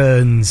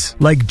 patrons.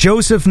 Like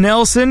Joseph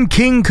Nelson,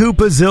 King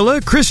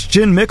Koopazilla,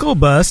 Christian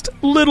Mickelbust,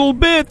 Little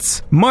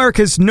Bits,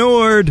 Marcus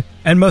Nord,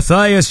 and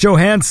Matthias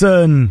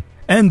Johansson.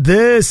 And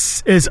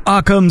this is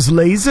Occam's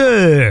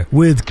Laser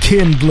with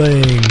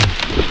Kindling.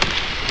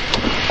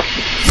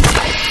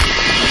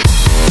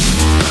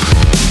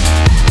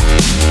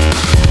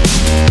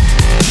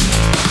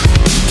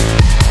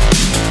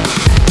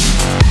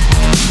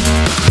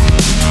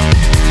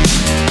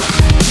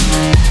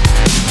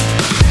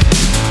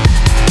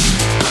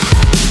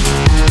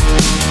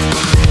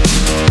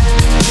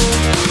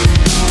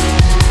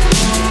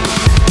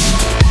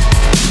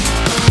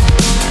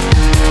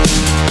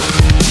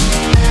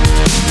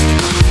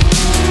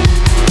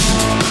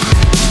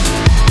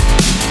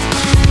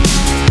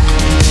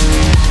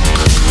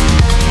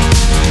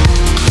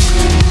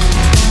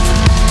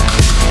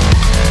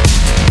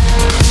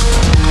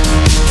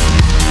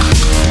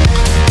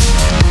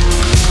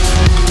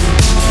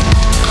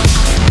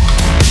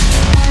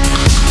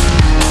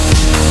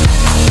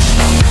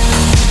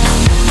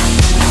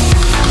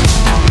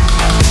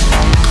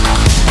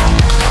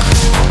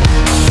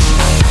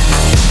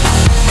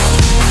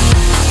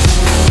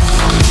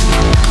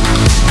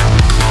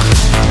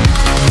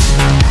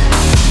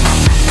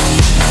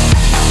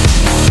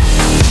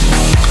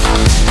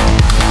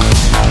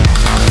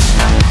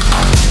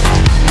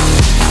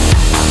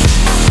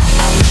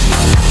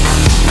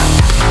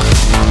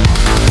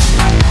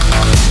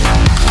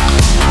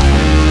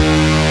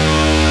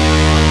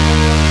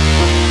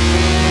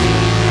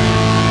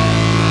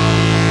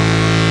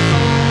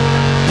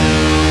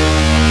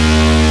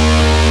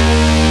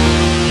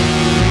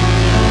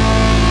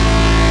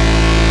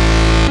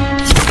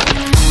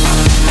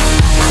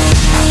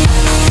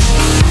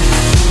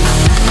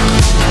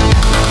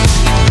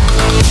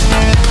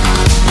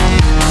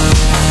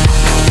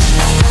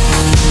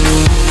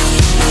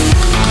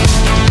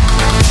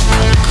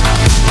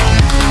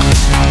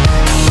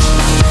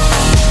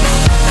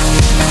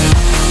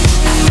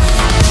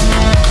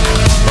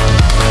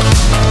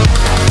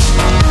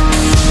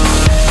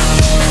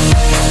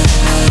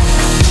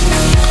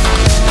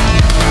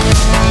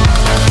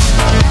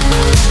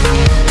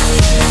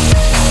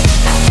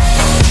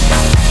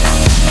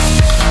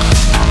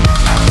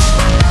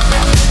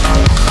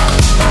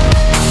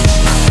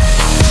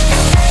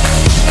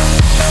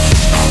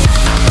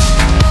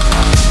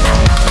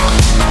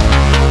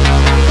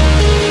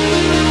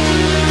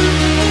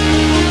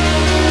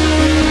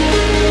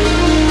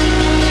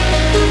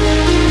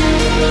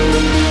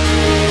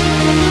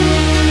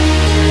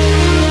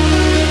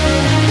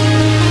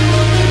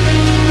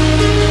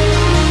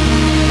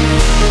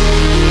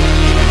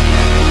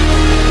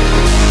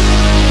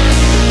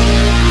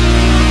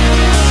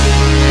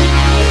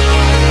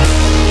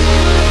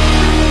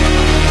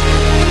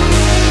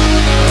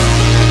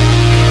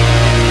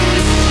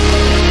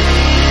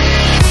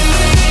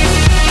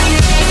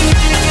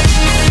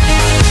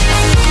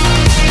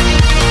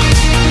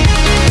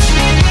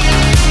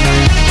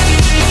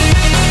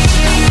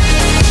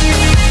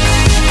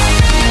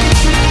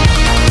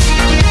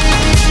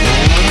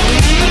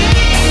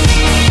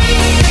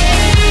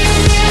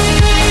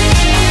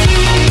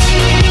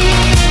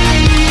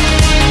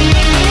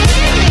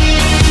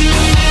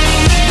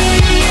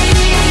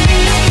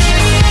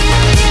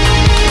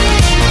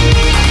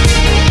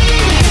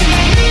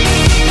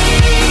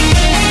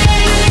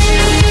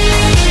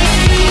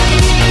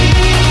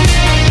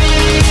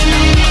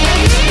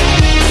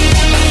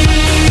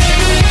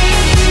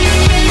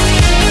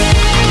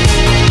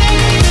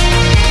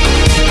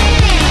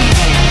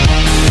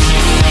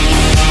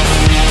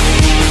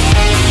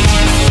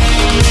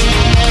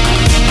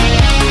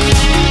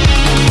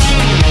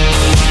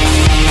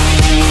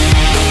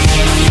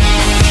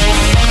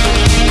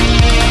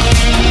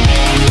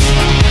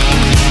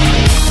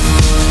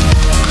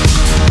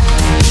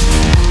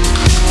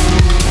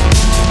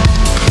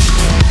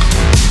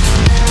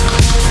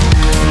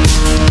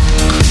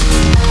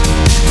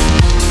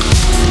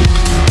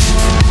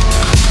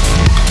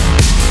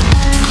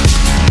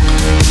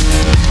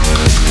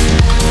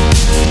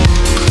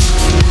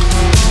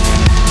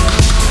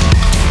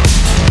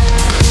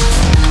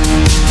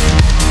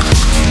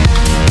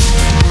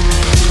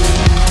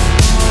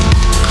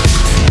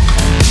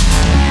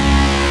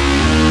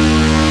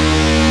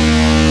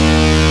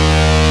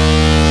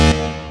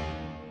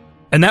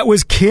 And that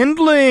was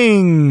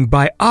Kindling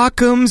by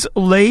Occam's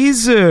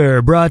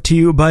Laser, brought to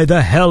you by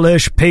the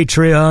hellish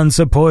Patreon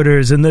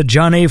supporters in the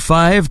Johnny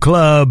 5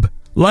 Club.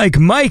 Like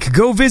Mike,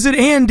 go visit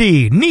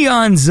Andy,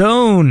 Neon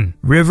Zone,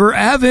 River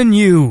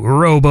Avenue,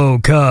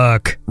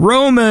 Robocock,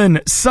 Roman,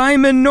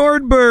 Simon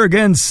Nordberg,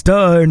 and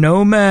Star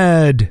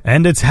Nomad.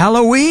 And it's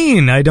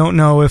Halloween. I don't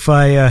know if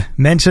I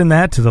mentioned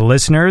that to the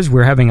listeners.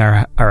 We're having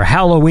our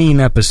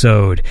Halloween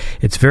episode.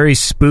 It's very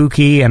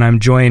spooky, and I'm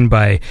joined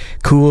by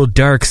cool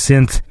dark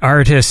synth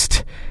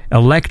artist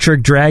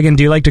Electric Dragon.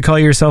 Do you like to call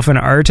yourself an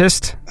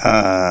artist?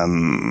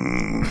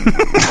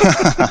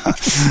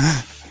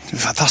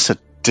 That's a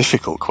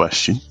difficult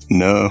question.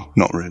 No,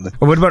 not really.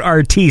 Or what about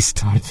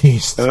artiste?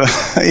 Artiste.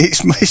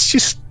 It's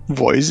just,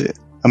 what is it?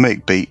 I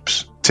make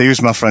beeps. To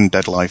use my friend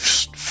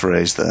Deadlife's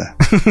phrase there.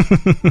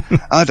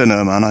 I don't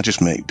know, man. I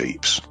just make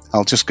beeps.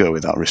 I'll just go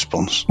with that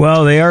response.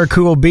 Well, they are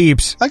cool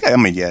beeps. Okay, I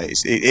mean, yeah,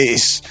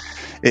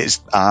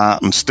 it's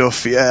art and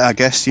stuff. Yeah, I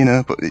guess, you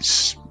know, but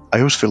I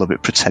always feel a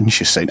bit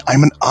pretentious saying,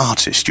 I'm an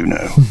artist, you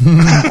know.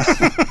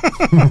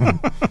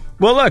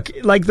 Well, look,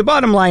 like, the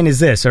bottom line is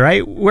this, all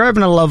right? We're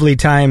having a lovely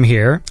time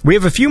here. We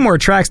have a few more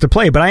tracks to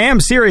play, but I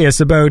am serious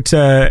about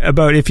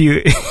if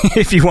you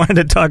if you wanted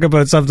to talk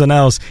about something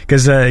else,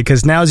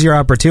 because now's your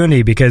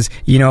opportunity, because,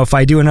 you know, if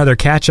I do another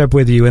catch-up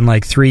with you in,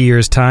 like, 3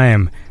 years'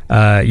 time,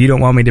 you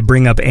don't want me to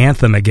bring up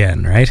Anthem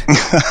again, right?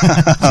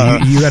 So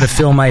you got to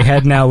fill my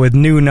head now with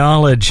new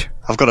knowledge.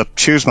 I've got to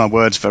choose my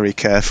words very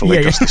carefully,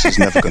 because this is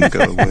never going to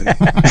go away.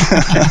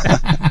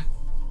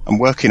 I'm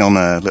working on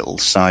a little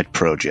side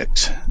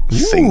project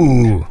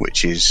thing,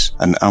 which is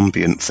an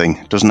ambient thing.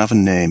 It doesn't have a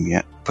name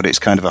yet, but it's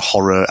kind of a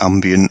horror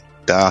ambient,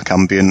 dark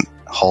ambient,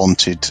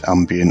 haunted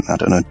ambient, I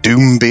don't know,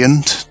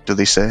 doombient, do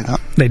they say that?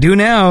 They do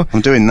now.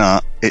 I'm doing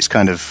that. It's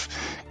kind of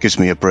gives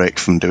me a break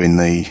from doing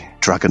the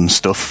dragon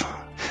stuff.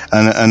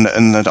 And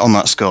on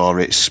that score,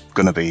 it's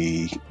going to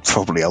be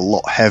probably a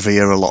lot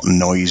heavier, a lot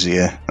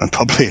noisier, and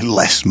probably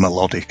less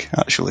melodic,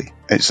 actually.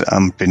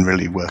 I've been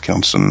really working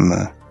on some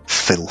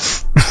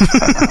filth.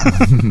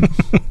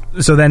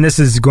 So then this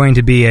is going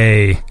to be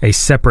a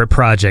separate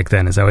project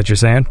then, is that what you're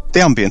saying?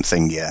 The ambient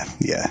thing, yeah.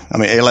 I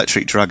mean,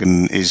 Electric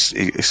Dragon there's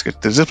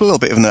a little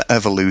bit of an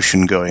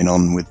evolution going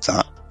on with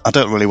that. I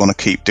don't really want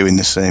to keep doing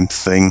the same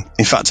thing.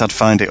 In fact, I'd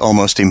find it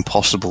almost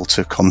impossible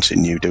to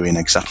continue doing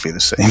exactly the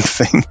same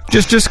thing.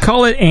 Just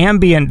call it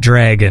Ambient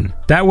Dragon.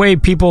 That way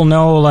people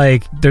know,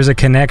 like, there's a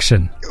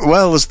connection.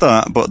 Well, there's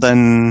that, but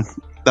then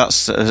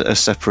that's a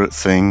separate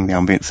thing, the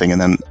ambient thing, and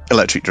then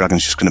Electric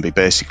Dragon's just going to be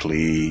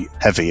basically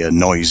heavier,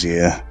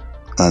 noisier,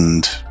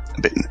 and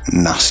a bit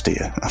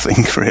nastier, I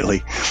think,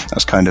 really.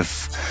 That's kind of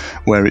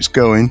where it's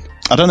going.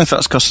 I don't know if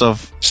that's because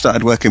I've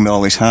started working with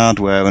all this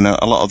hardware, and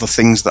a lot of the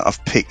things that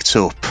I've picked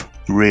up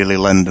really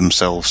lend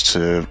themselves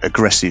to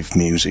aggressive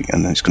music,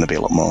 and it's going to be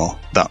a lot more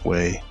that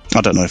way.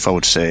 I don't know if I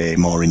would say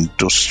more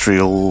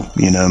industrial,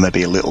 you know,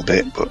 maybe a little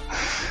bit, but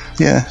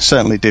yeah,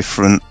 certainly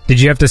different.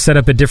 Did you have to set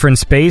up a different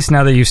space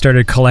now that you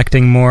started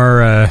collecting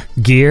more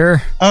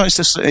gear? Oh, it's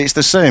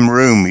the same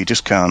room, you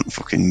just can't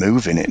fucking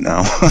move in it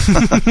now.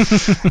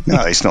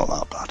 No, it's not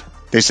that bad.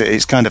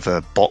 It's kind of a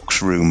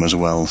box room as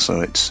well,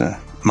 so it's...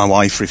 my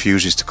wife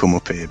refuses to come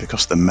up here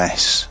because of the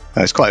mess.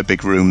 It's quite a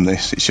big room,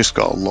 this. It's just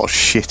got a lot of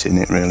shit in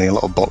it, really. A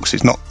lot of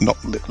boxes. Not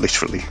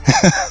literally.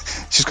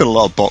 It's just got a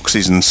lot of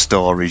boxes and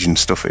storage and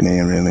stuff in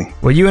here, really.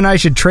 Well, you and I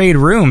should trade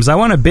rooms. I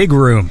want a big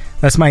room.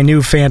 That's my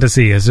new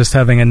fantasy, is just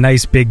having a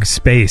nice big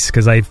space.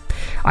 Because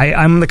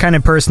I'm the kind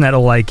of person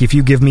that'll, like, if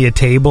you give me a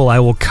table, I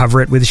will cover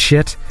it with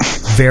shit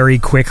very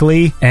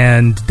quickly.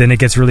 And then it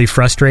gets really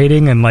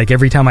frustrating. And, like,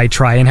 every time I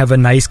try and have a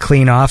nice,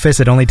 clean office,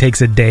 it only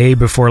takes a day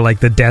before, like,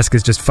 the desk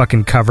is just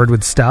fucking covered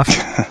with stuff.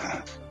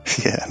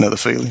 Yeah, I know the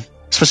feeling.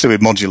 Especially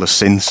with modular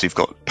synths, you've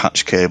got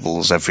patch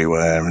cables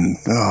everywhere, and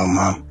oh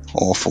man,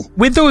 awful.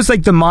 With those,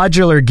 like, the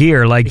modular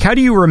gear, like, how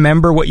do you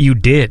remember what you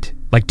did?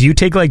 Like, do you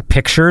take, like,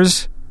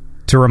 pictures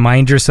to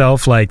remind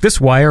yourself, like,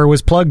 this wire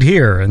was plugged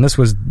here, and this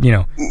was, you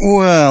know...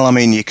 Well, I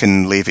mean, you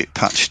can leave it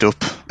patched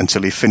up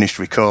until you've finished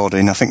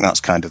recording. I think that's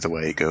kind of the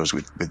way it goes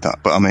with that.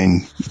 But, I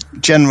mean,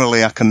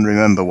 generally I can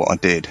remember what I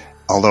did.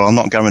 Although I'm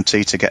not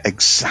guaranteed to get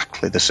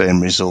exactly the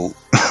same result.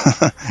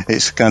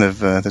 It's kind of,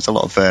 there's a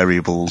lot of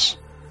variables,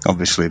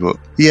 obviously, but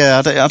yeah,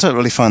 I don't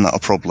really find that a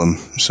problem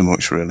so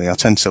much, really. I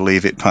tend to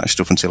leave it patched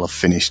up until I've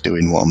finished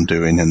doing what I'm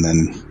doing, and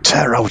then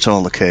tear out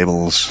all the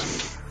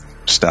cables,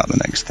 start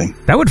the next thing.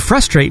 That would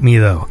frustrate me,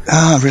 though.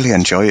 I really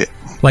enjoy it.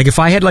 Like, if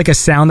I had, like, a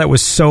sound that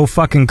was so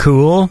fucking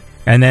cool,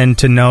 and then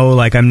to know,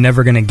 like, I'm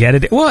never going to get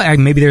it. Well,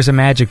 maybe there's a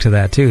magic to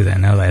that, too,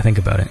 then, now that I think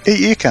about it.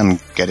 You can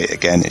get it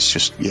again, it's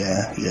just,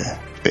 yeah.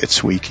 Bit of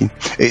tweaking.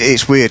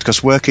 It's weird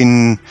because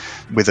working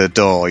with a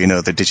DAW, you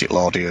know, the digital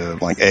audio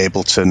like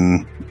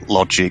Ableton,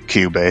 Logic,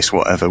 Cubase,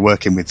 whatever,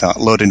 working with that,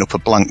 loading up a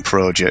blank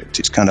project,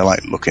 it's kind of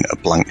like looking at a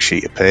blank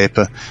sheet of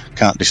paper.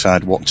 Can't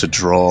decide what to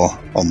draw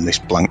on this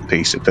blank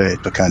piece of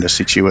paper kind of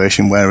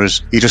situation.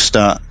 Whereas you just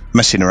start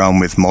messing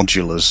around with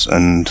modulars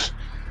and,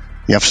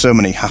 you have so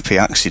many happy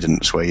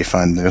accidents where you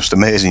find the most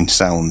amazing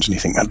sounds and you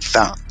think,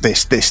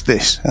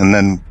 this, and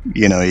then,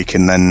 you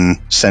can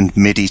then send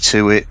MIDI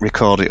to it,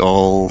 record it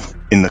all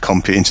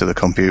into the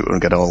computer and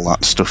get all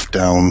that stuff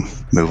down,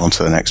 move on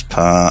to the next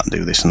part,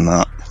 do this and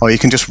that. Or you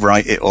can just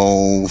write it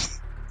all,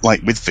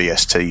 like with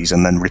VSTs,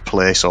 and then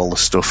replace all the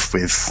stuff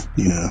with,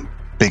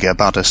 bigger,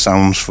 badder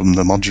sounds from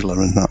the modular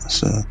and that.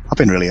 So I've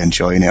been really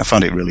enjoying it. I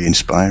found it really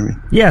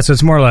inspiring. Yeah, so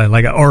it's more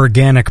like an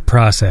organic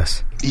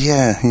process.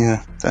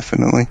 Yeah,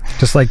 definitely.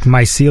 Just like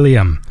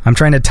mycelium. I'm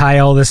trying to tie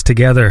all this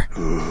together.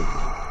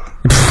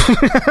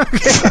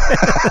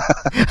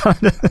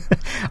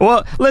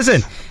 Well,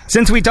 listen,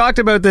 since we talked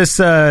about this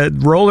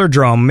roller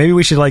drum, maybe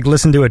we should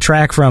listen to a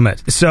track from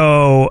it.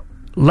 So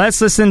let's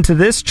listen to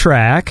this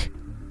track.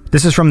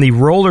 This is from the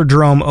Roller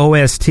Drome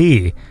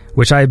OST,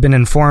 which I've been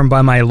informed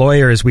by my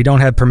lawyers we don't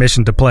have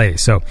permission to play.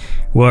 So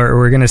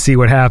we're going to see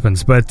what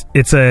happens. But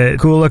it's a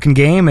cool-looking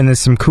game, and there's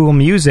some cool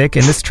music.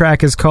 And this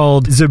track is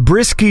called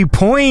Zabriskie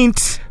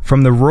Point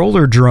from the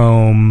Roller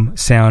Drome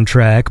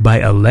soundtrack by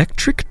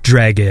Electric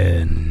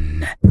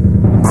Dragon.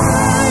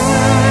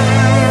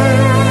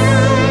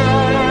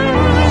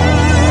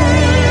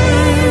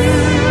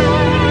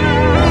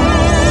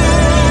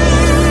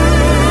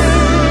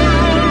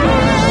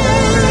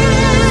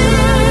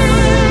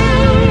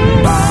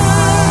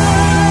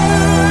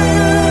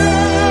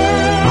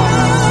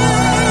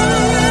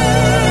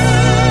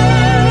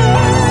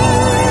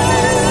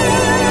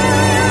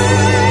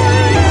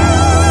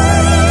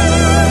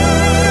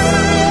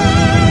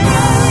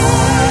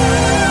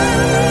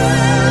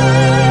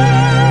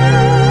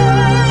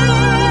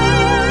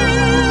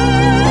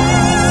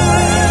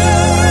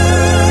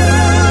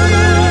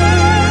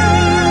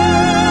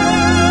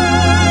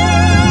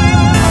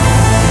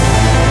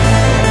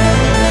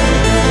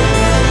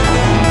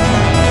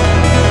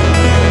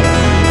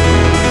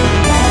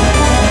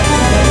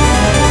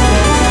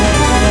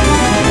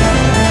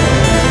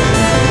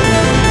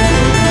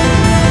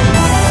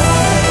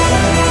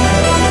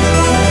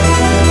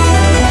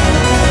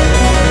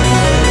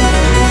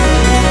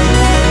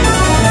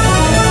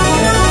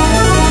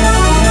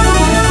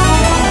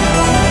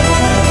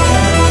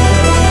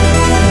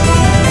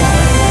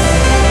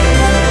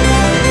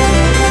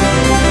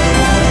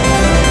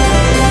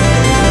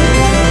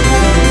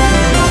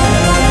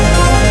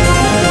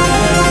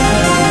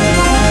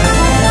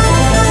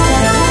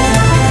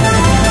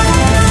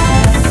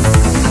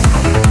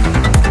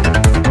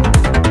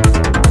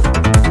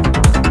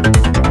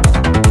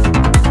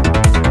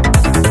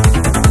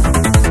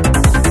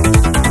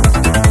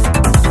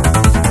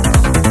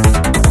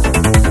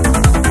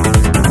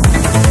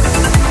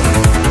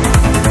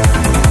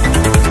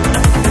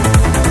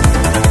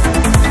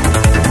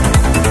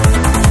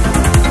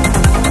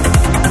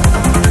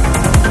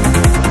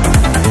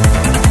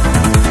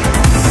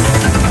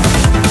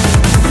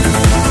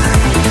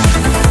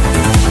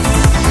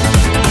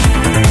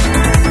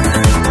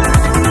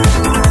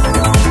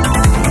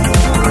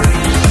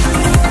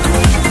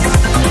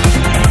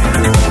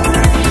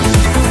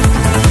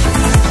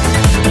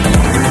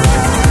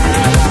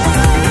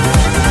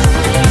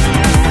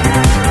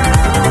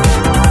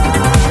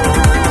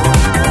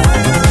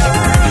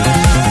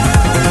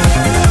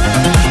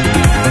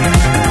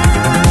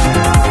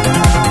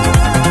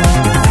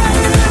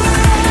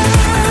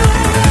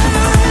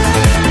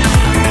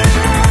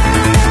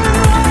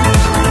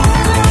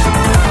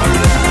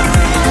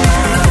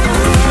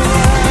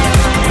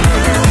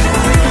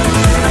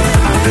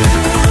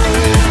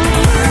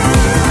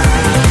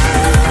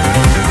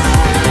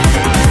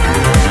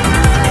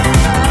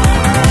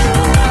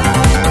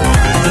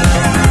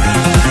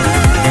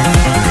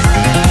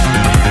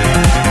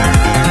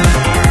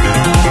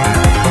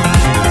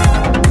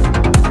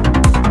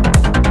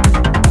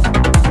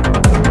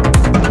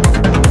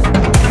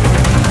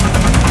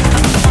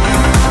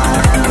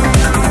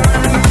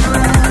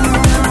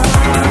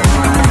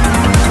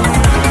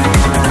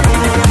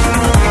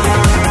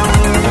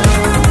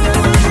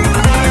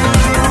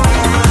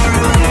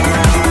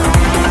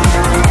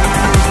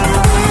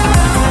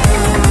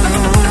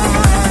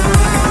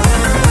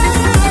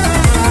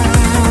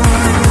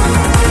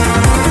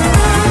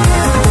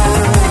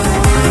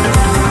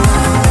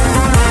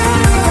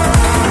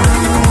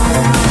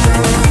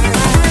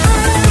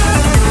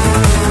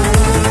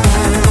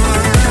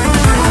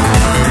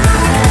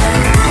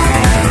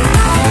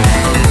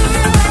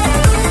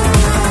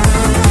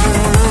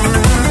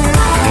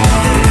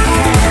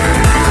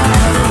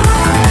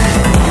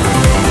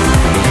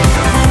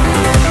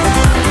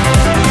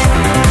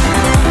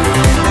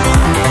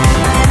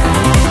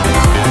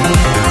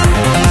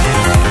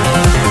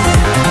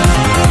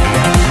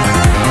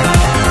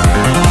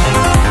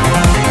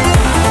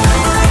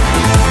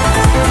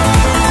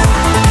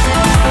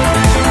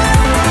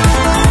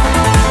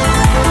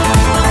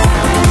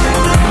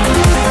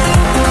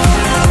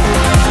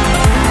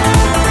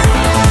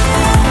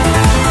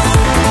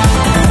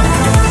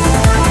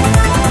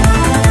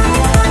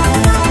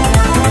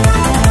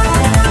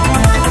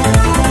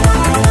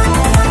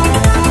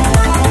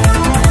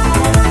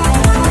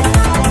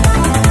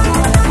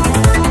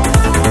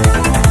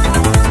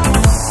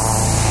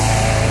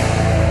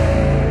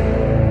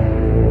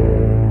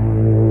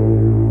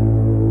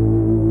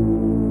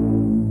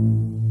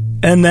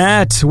 And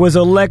that was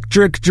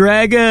Electric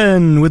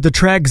Dragon with the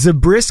track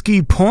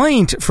Zabriskie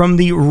Point from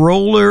the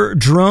Roller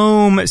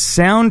Drome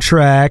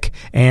soundtrack.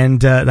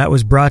 And that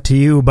was brought to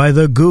you by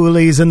the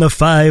Ghoulies and the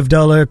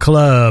 $5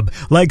 Club.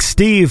 Like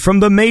Steve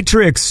from The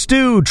Matrix,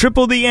 Stu,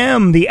 Triple the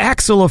M, The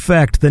Axel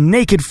Effect, The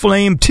Naked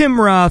Flame,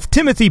 Tim Roth,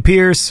 Timothy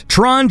Pierce,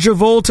 Tron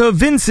Travolta,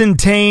 Vincent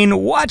Tane,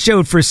 Watch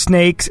Out for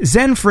Snakes,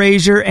 Zen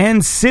Fraser,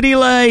 and City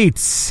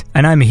Lights.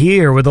 And I'm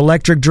here with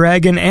Electric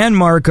Dragon and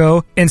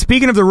Marco. And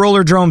speaking of the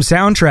Roller Drome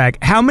soundtrack,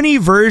 how many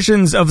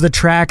versions of the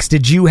tracks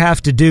did you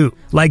have to do?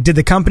 Like, did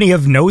the company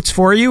have notes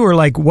for you, or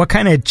like, what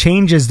kind of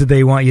changes did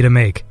they want you to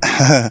make?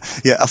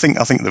 Yeah, I think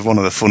they're one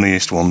of the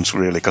funniest ones,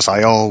 really, because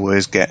I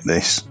always get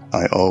this.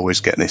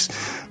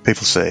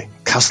 People say,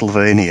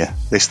 Castlevania,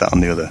 this, that,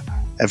 and the other.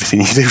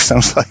 Everything you do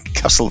sounds like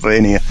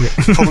Castlevania.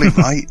 Probably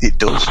right, it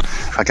does.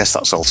 I guess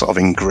that's all sort of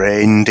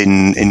ingrained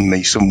in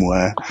me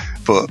somewhere.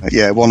 But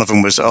yeah, one of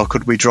them was,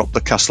 could we drop the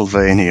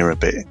Castlevania a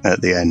bit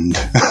at the end?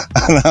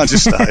 And I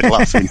just started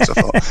laughing. So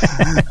I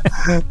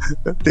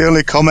thought, the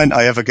only comment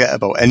I ever get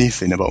about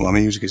anything about my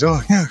music is,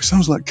 yeah, it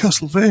sounds like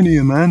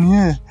Castlevania, man,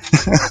 yeah.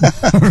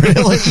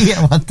 Really?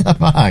 Yeah, what the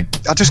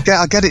fuck?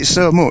 I get it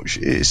so much.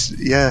 It's,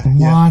 yeah.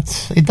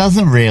 What? Yeah. It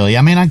doesn't really.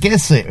 I mean, I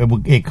guess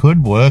it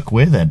could work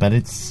with it, but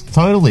it's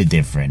totally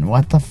different.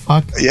 What the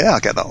fuck? Yeah, I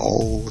get that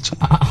all the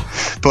time.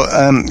 But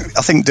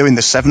I think doing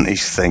the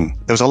 70s thing,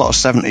 there was a lot of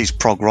 70s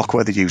prog rock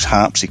where they use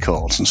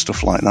harpsichords and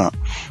stuff like that.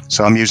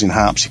 So I'm using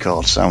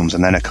harpsichord sounds,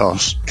 and then of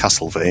course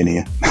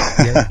Castlevania.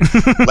 Yeah.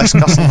 Less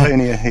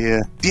Castlevania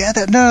here. Yeah,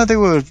 they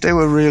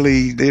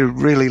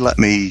really let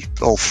me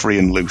all free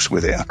and loose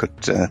with it. I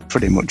could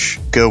pretty much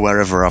go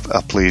wherever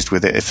I pleased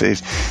with it.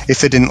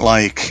 If they didn't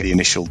like the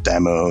initial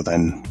demo,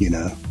 then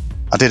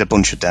I did a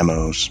bunch of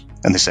demos.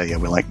 And they say, yeah,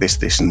 we like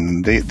this,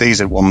 and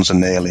these are ones are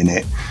nailing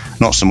it.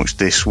 Not so much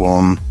this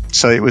one.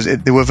 So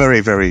they were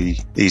very, very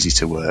easy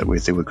to work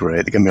with. They were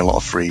great. They gave me a lot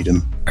of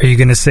freedom. Are you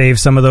going to save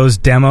some of those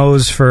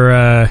demos for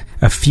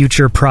a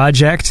future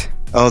project?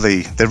 Oh,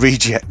 the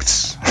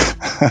rejects.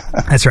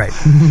 That's right.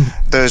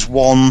 There's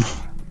one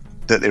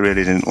that they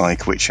really didn't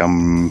like, which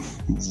I'm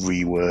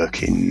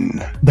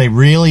reworking. They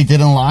really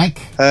didn't like?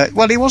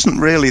 Well, it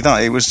wasn't really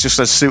that. It was just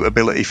a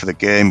suitability for the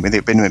game. With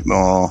it being a bit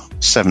more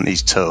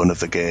 70s tone of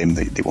the game,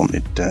 they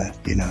wanted,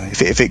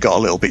 if it got a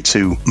little bit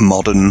too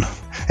modern.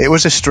 It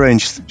was a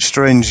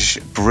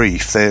strange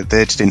brief. They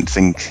just didn't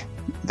think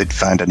they'd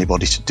find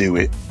anybody to do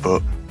it,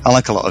 but I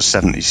like a lot of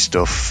 70s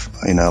stuff,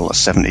 a lot of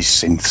 70s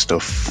synth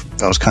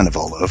stuff. I was kind of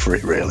all over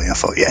it, really. I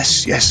thought,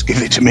 yes,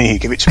 give it to me.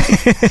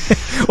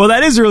 Well,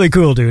 that is really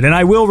cool, dude. And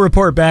I will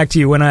report back to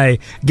you when I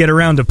get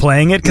around to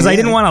playing it, because I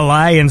didn't want to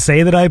lie and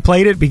say that I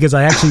played it, because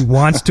I actually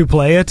want to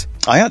play it.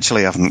 I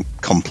actually haven't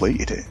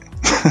completed it.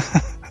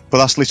 But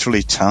that's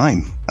literally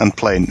time and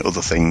playing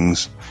other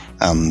things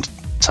and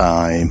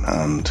time,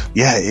 and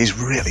yeah, it is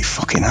really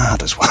fucking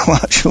hard as well,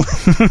 actually.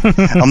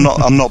 I'm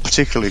not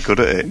particularly good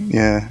at it.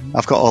 Yeah,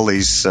 I've got all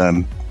these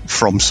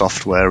From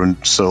Software and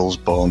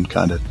Soulsborne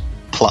kind of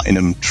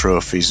platinum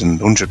trophies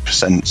and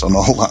 100% on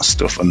all that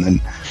stuff, and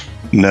then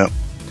no,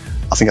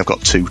 I think I've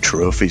got 2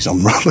 trophies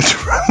on Roller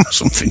Drome or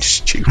something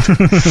stupid.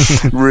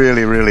 I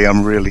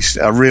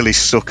really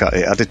suck at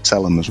it. I did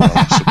tell them as well.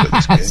 I suck at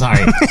this game.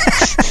 Sorry.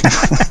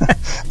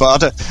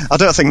 But I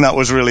don't think that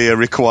was really a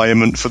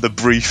requirement for the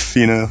brief,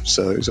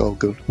 so it was all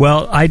good.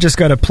 Well, I just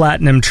got a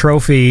platinum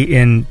trophy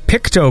in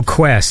Picto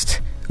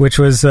Quest, which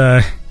was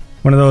one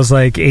of those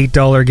like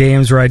 $8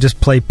 games where I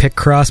just play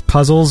Picross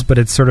puzzles, but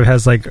it sort of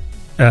has like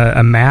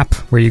a map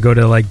where you go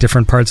to like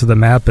different parts of the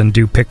map and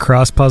do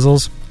Picross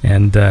puzzles.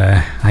 And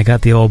I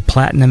got the old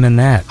platinum in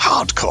that.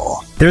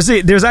 Hardcore.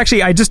 There's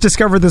actually, I just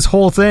discovered this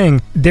whole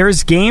thing.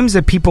 There's games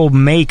that people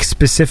make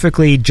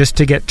specifically just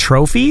to get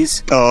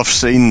trophies. Oh, I've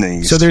seen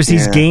these. So there's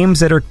these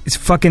games that are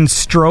fucking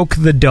Stroke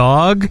the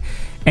Dog,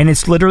 and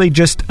it's literally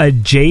just a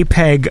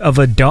JPEG of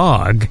a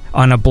dog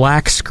on a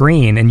black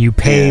screen, and you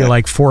pay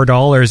like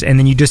 $4, and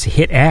then you just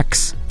hit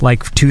X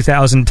like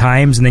 2,000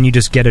 times, and then you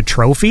just get a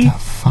trophy. The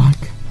fuck?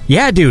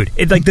 Yeah, dude.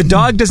 Like the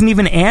dog doesn't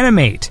even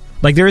animate.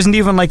 Like, there isn't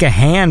even, like, a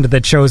hand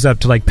that shows up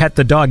to, like, pet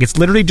the dog. It's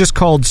literally just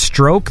called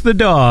Stroke the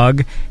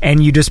Dog,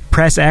 and you just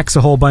press X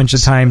a whole bunch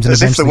of times. And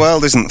as if the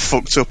world isn't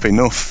fucked up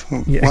enough.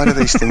 Yeah. Why do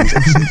these things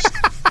exist?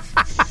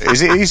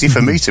 Is it easy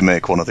for me to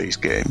make one of these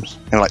games?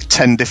 Like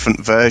 10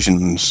 different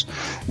versions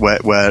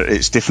where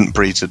it's different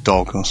breeds of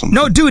dog or something?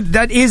 No, dude,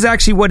 that is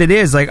actually what it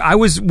is. Like,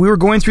 we were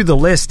going through the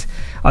list.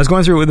 I was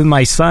going through it with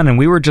my son, and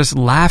we were just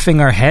laughing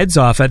our heads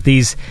off at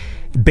these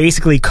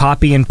basically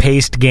copy and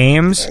paste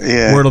games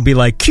where it'll be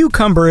like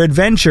Cucumber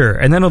Adventure,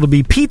 and then it'll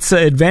be Pizza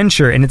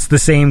Adventure, and it's the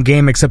same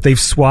game except they've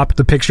swapped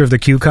the picture of the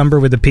cucumber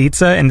with the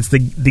pizza, and it's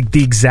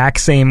the exact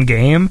same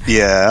game.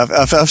 Yeah,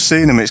 I've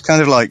seen them. It's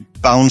kind of like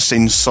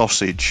bouncing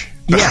sausage.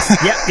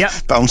 Yes, yep.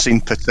 Bouncing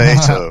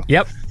potato.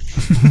 Yep.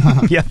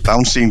 Yep.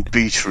 Bouncing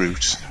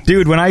beetroot.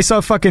 Dude, when I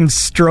saw fucking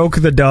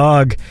Stroke the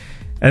Dog,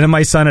 and then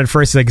my son at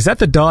first was like, is that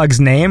the dog's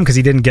name? Because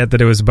he didn't get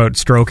that it was about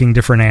stroking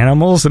different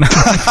animals. And I'm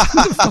like,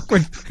 who the fuck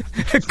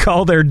would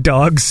call their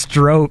dog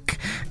Stroke?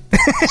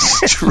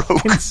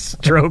 Stroke.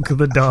 Stroke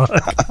the dog.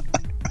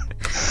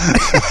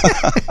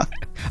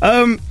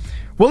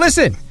 Well,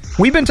 listen,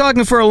 we've been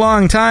talking for a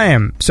long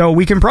time, so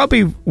we can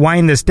probably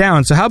wind this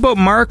down. So how about,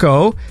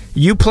 Marco,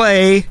 you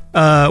play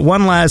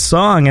one last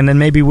song, and then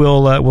maybe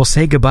we'll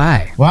say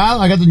goodbye.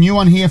 Well, I got the new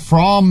one here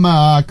from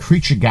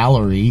Creature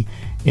Gallery.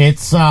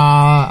 It's,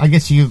 I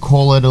guess you could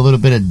call it a little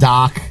bit of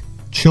dark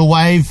chill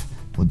wave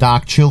or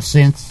dark chill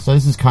synth. So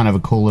this is kind of a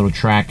cool little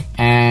track,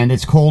 and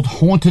it's called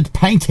Haunted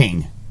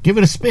Painting. Give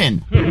it a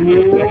spin.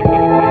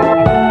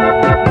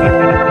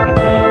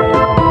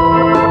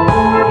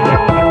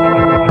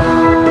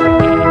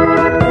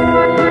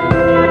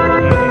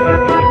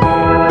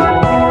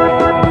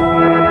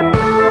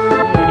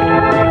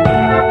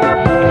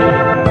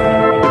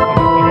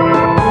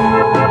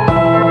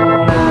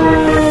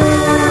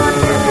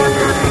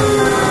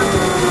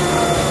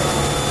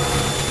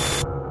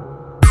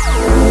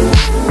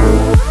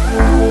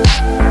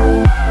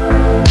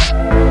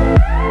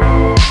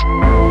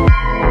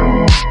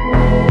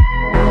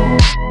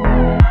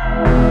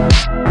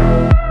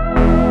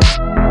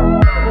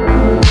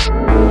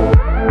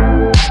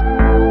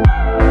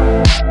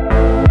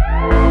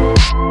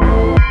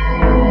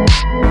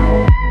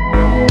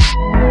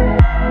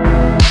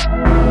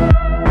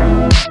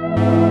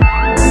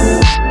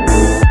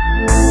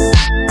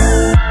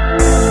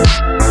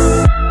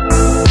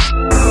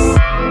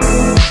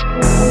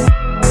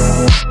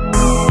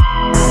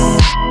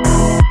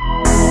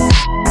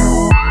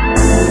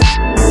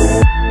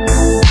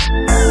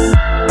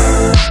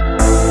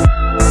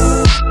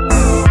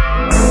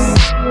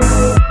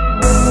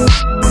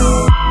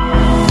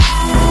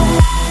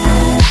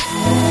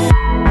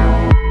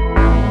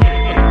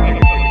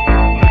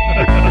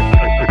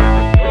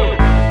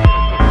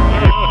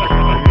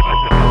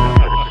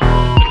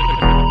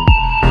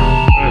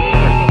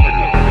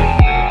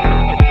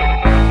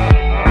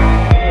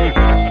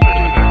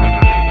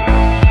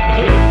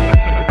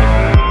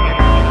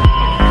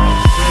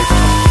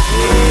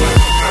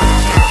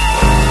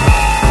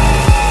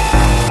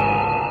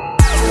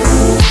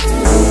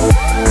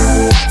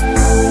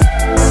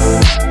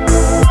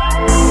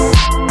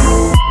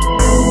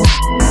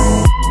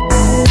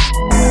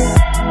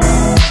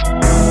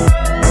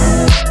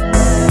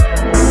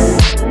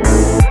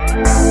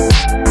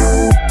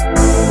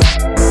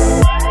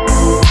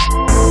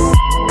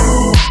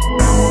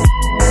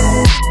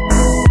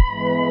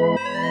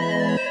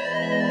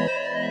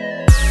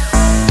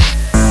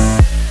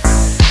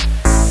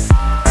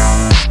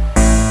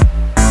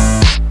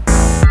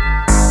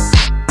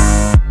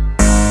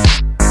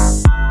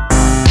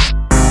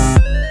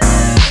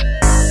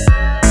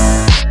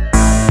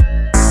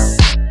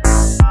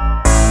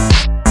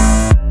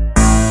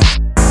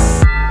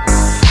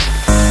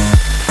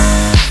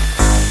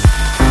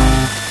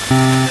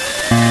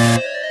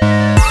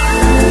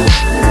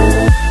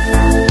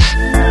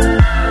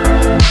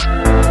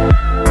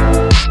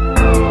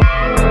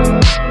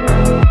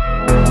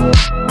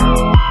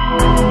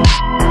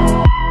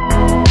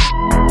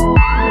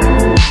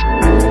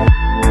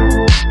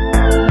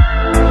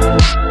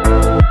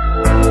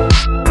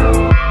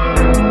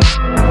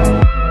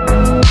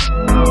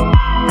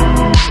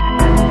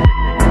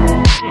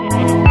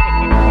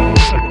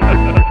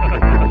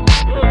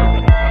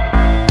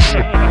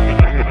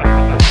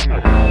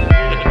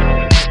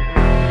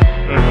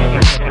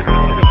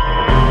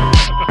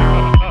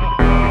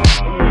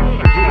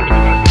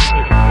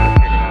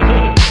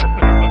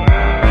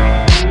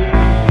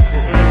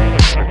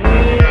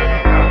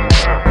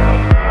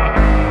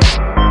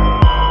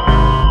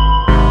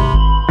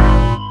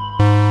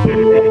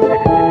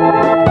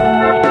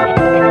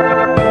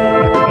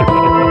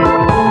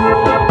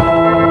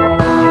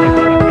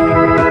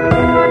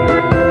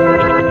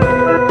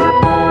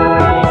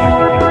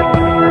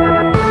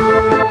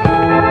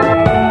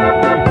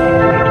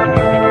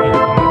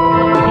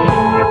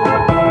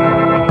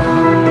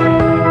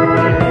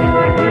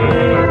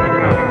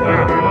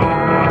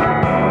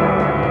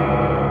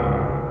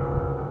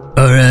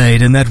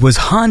 And that was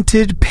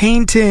Haunted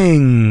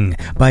Painting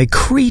by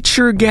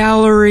Creature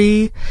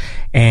Gallery,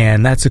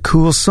 and that's a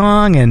cool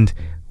song, and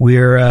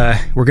we're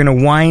gonna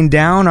wind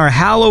down our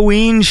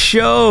Halloween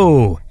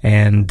show,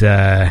 and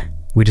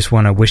we just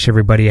want to wish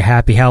everybody a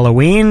happy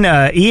Halloween.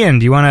 Ian,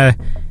 do you have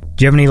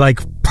any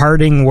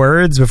parting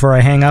words before I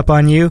hang up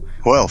on you?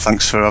 Well,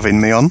 thanks for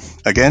having me on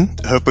again.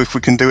 Hope if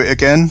we can do it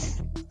again,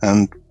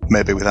 and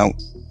maybe without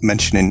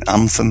mentioning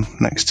Anthem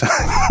next time.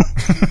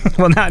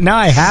 Well, now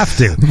I have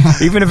to.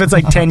 Even if it's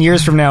 10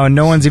 years from now and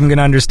no one's even going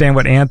to understand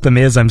what Anthem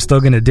is, I'm still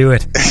going to do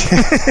it.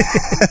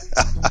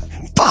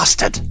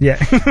 Bastard!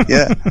 Yeah.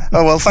 Yeah.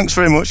 Oh, well, thanks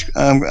very much.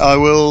 I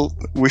will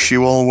wish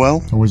you all well.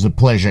 It was a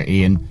pleasure,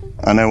 Ian.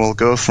 And I will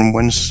go from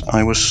whence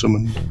I was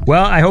summoned.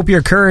 Well, I hope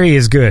your curry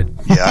is good.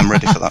 Yeah, I'm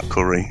ready for that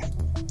curry.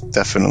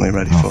 Definitely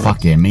ready for it.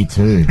 Fuck yeah, me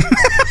too.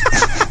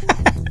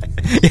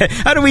 Yeah,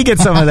 how do we get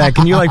some of that?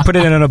 Can you like put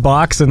it in a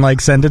box and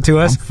like send it to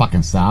us? I'm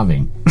fucking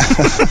starving.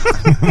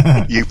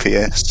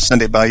 UPS.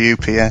 Send it by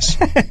UPS.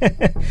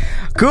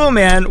 Cool,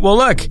 man. Well,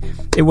 look,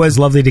 it was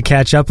lovely to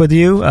catch up with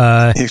you.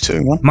 You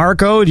too, man.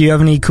 Marco, do you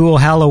have any cool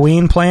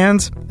Halloween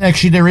plans?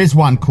 Actually, there is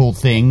one cool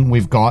thing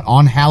we've got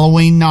on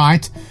Halloween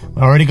night.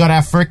 We already got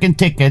our frickin'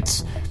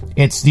 tickets.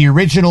 It's the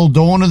original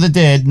Dawn of the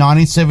Dead,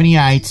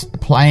 1978,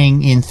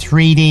 playing in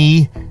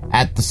 3D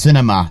at the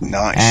cinema.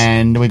 Nice.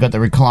 And we got the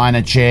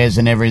recliner chairs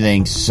and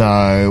everything,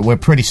 so we're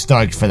pretty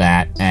stoked for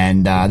that.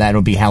 And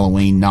that'll be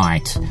Halloween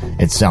night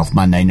itself,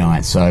 Monday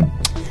night. So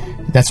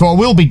that's what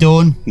we'll be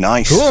doing.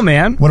 Nice. Cool,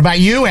 man. What about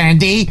you,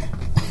 Andy?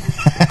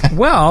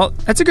 Well,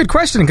 that's a good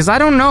question, because I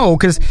don't know,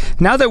 because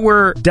now that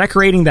we're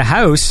decorating the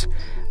house,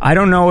 I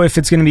don't know if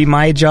it's going to be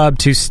my job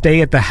to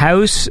stay at the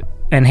house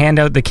and hand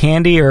out the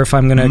candy, or if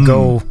I'm going to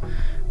go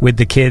with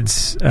the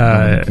kids,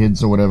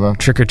 Kids or whatever.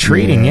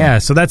 trick-or-treating. Yeah,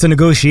 so that's a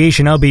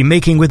negotiation I'll be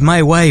making with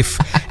my wife.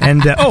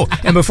 And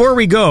and before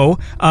we go,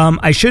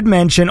 I should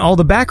mention all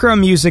the background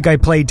music I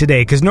played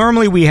today, because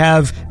normally we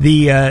have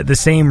the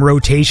same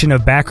rotation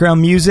of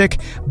background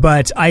music,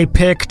 but I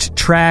picked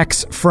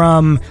tracks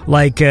from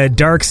like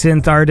dark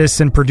synth artists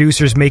and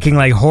producers making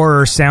like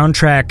horror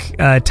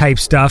soundtrack type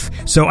stuff.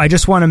 So I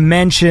just want to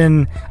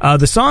mention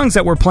the songs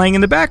that we're playing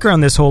in the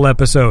background this whole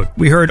episode.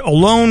 We heard A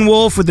Lone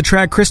Wolf with the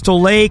track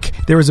Crystal Lake.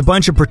 There was a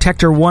bunch of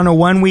Protector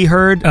 101 we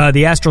heard.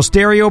 The Astral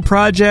Stereo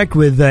Project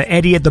with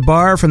Eddie at the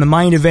Bar from the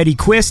Mind of Eddie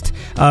Quist.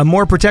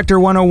 More Protector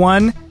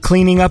 101,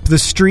 Cleaning Up the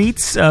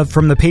Streets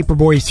from the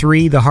Paperboy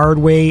 3, the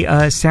Hardway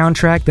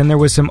soundtrack. Then there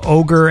was some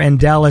Ogre and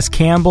Dallas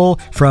Campbell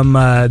from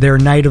their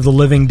Night of the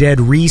Living Dead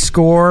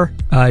rescore.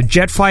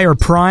 Jetfire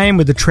Prime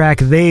with the track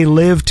They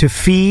Live to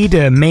Feed,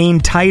 main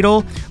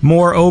title.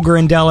 More Ogre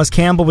and Dallas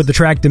Campbell with the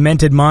track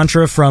Demented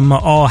Mantra from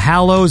All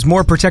Hallows.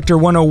 More Protector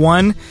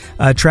 101,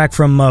 a track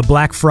from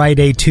Black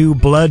Friday 2,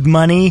 Blood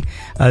Money,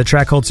 the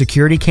track called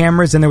Security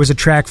Cameras. And there was a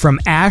track from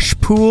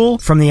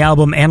Ashpool from the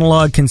album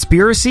Analog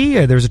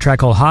Conspiracy. There was a track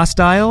called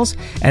Hostiles.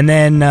 And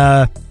then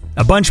a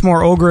bunch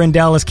more Ogre and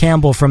Dallas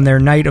Campbell from their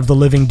Night of the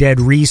Living Dead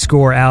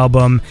rescore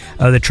album,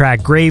 the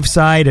track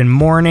Graveside and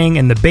Morning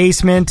in the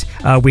Basement.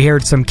 We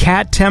heard some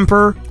Cat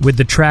Temper with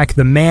the track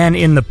The Man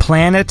in the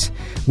Planet,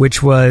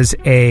 which was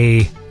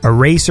a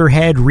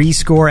Eraserhead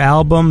rescore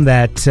album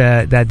that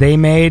they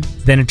made.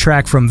 Then a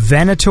track from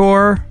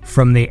Venator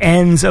from the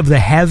Ends of the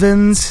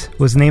Heavens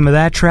was the name of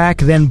that track.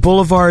 Then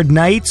Boulevard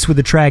Nights with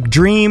the track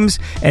Dreams,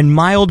 and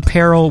Mild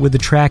Peril with the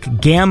track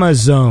Gamma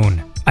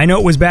Zone. I know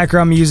it was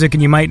background music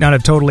and you might not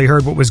have totally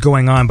heard what was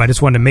going on, but I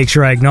just wanted to make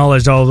sure I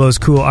acknowledged all of those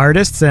cool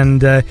artists.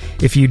 And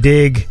if you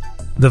dig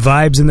the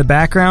vibes in the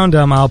background,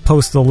 I'll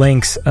post the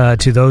links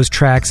to those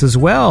tracks as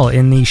well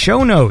in the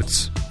show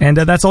notes. And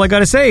that's all I got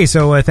to say.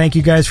 So thank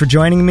you guys for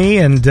joining me.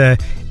 And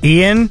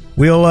Ian,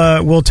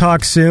 we'll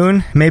talk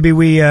soon. Maybe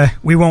we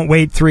won't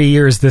wait 3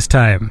 years this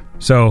time.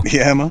 So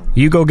yeah, man.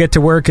 You go get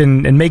to work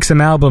and make some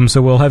albums,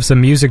 so we'll have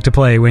some music to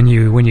play when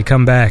you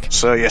come back.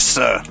 So yes,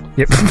 sir.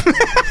 Yep.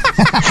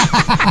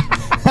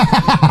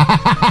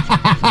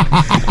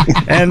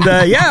 And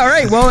all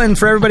right. Well, and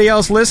for everybody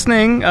else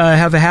listening,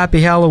 have a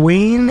happy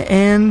Halloween,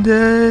 and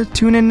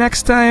tune in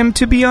next time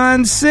to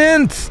Beyond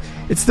Synth.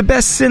 It's the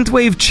best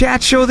synthwave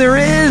chat show there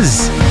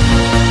is.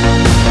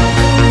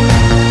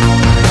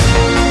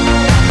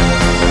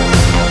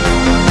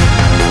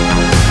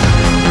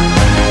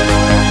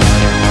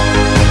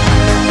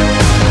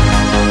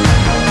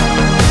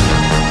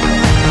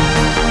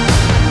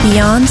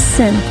 Beyond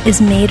Synth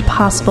is made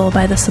possible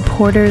by the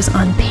supporters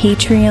on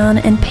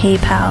Patreon and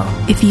PayPal.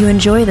 If you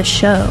enjoy the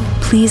show,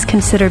 please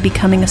consider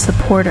becoming a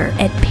supporter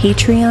at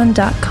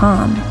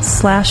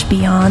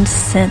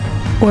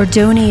patreon.com/BeyondSynth or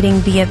donating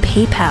via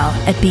PayPal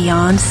at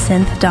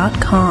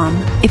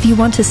BeyondSynth.com. If you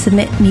want to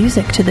submit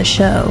music to the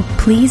show,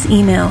 please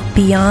email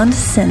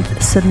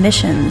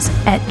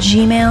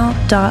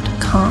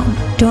BeyondSynthSubmissions@gmail.com.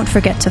 Don't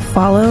forget to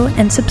follow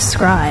and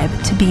subscribe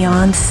to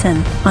Beyond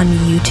Synth on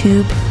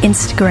YouTube,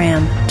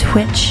 Instagram,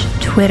 Twitch,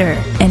 Twitter,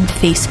 and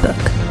Facebook.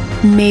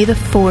 May the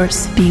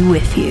Force be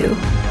with you.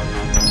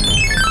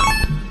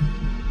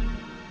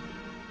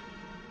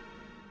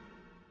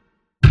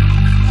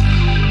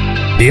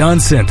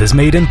 Beyond Synth is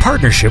made in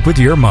partnership with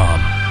your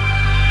mom.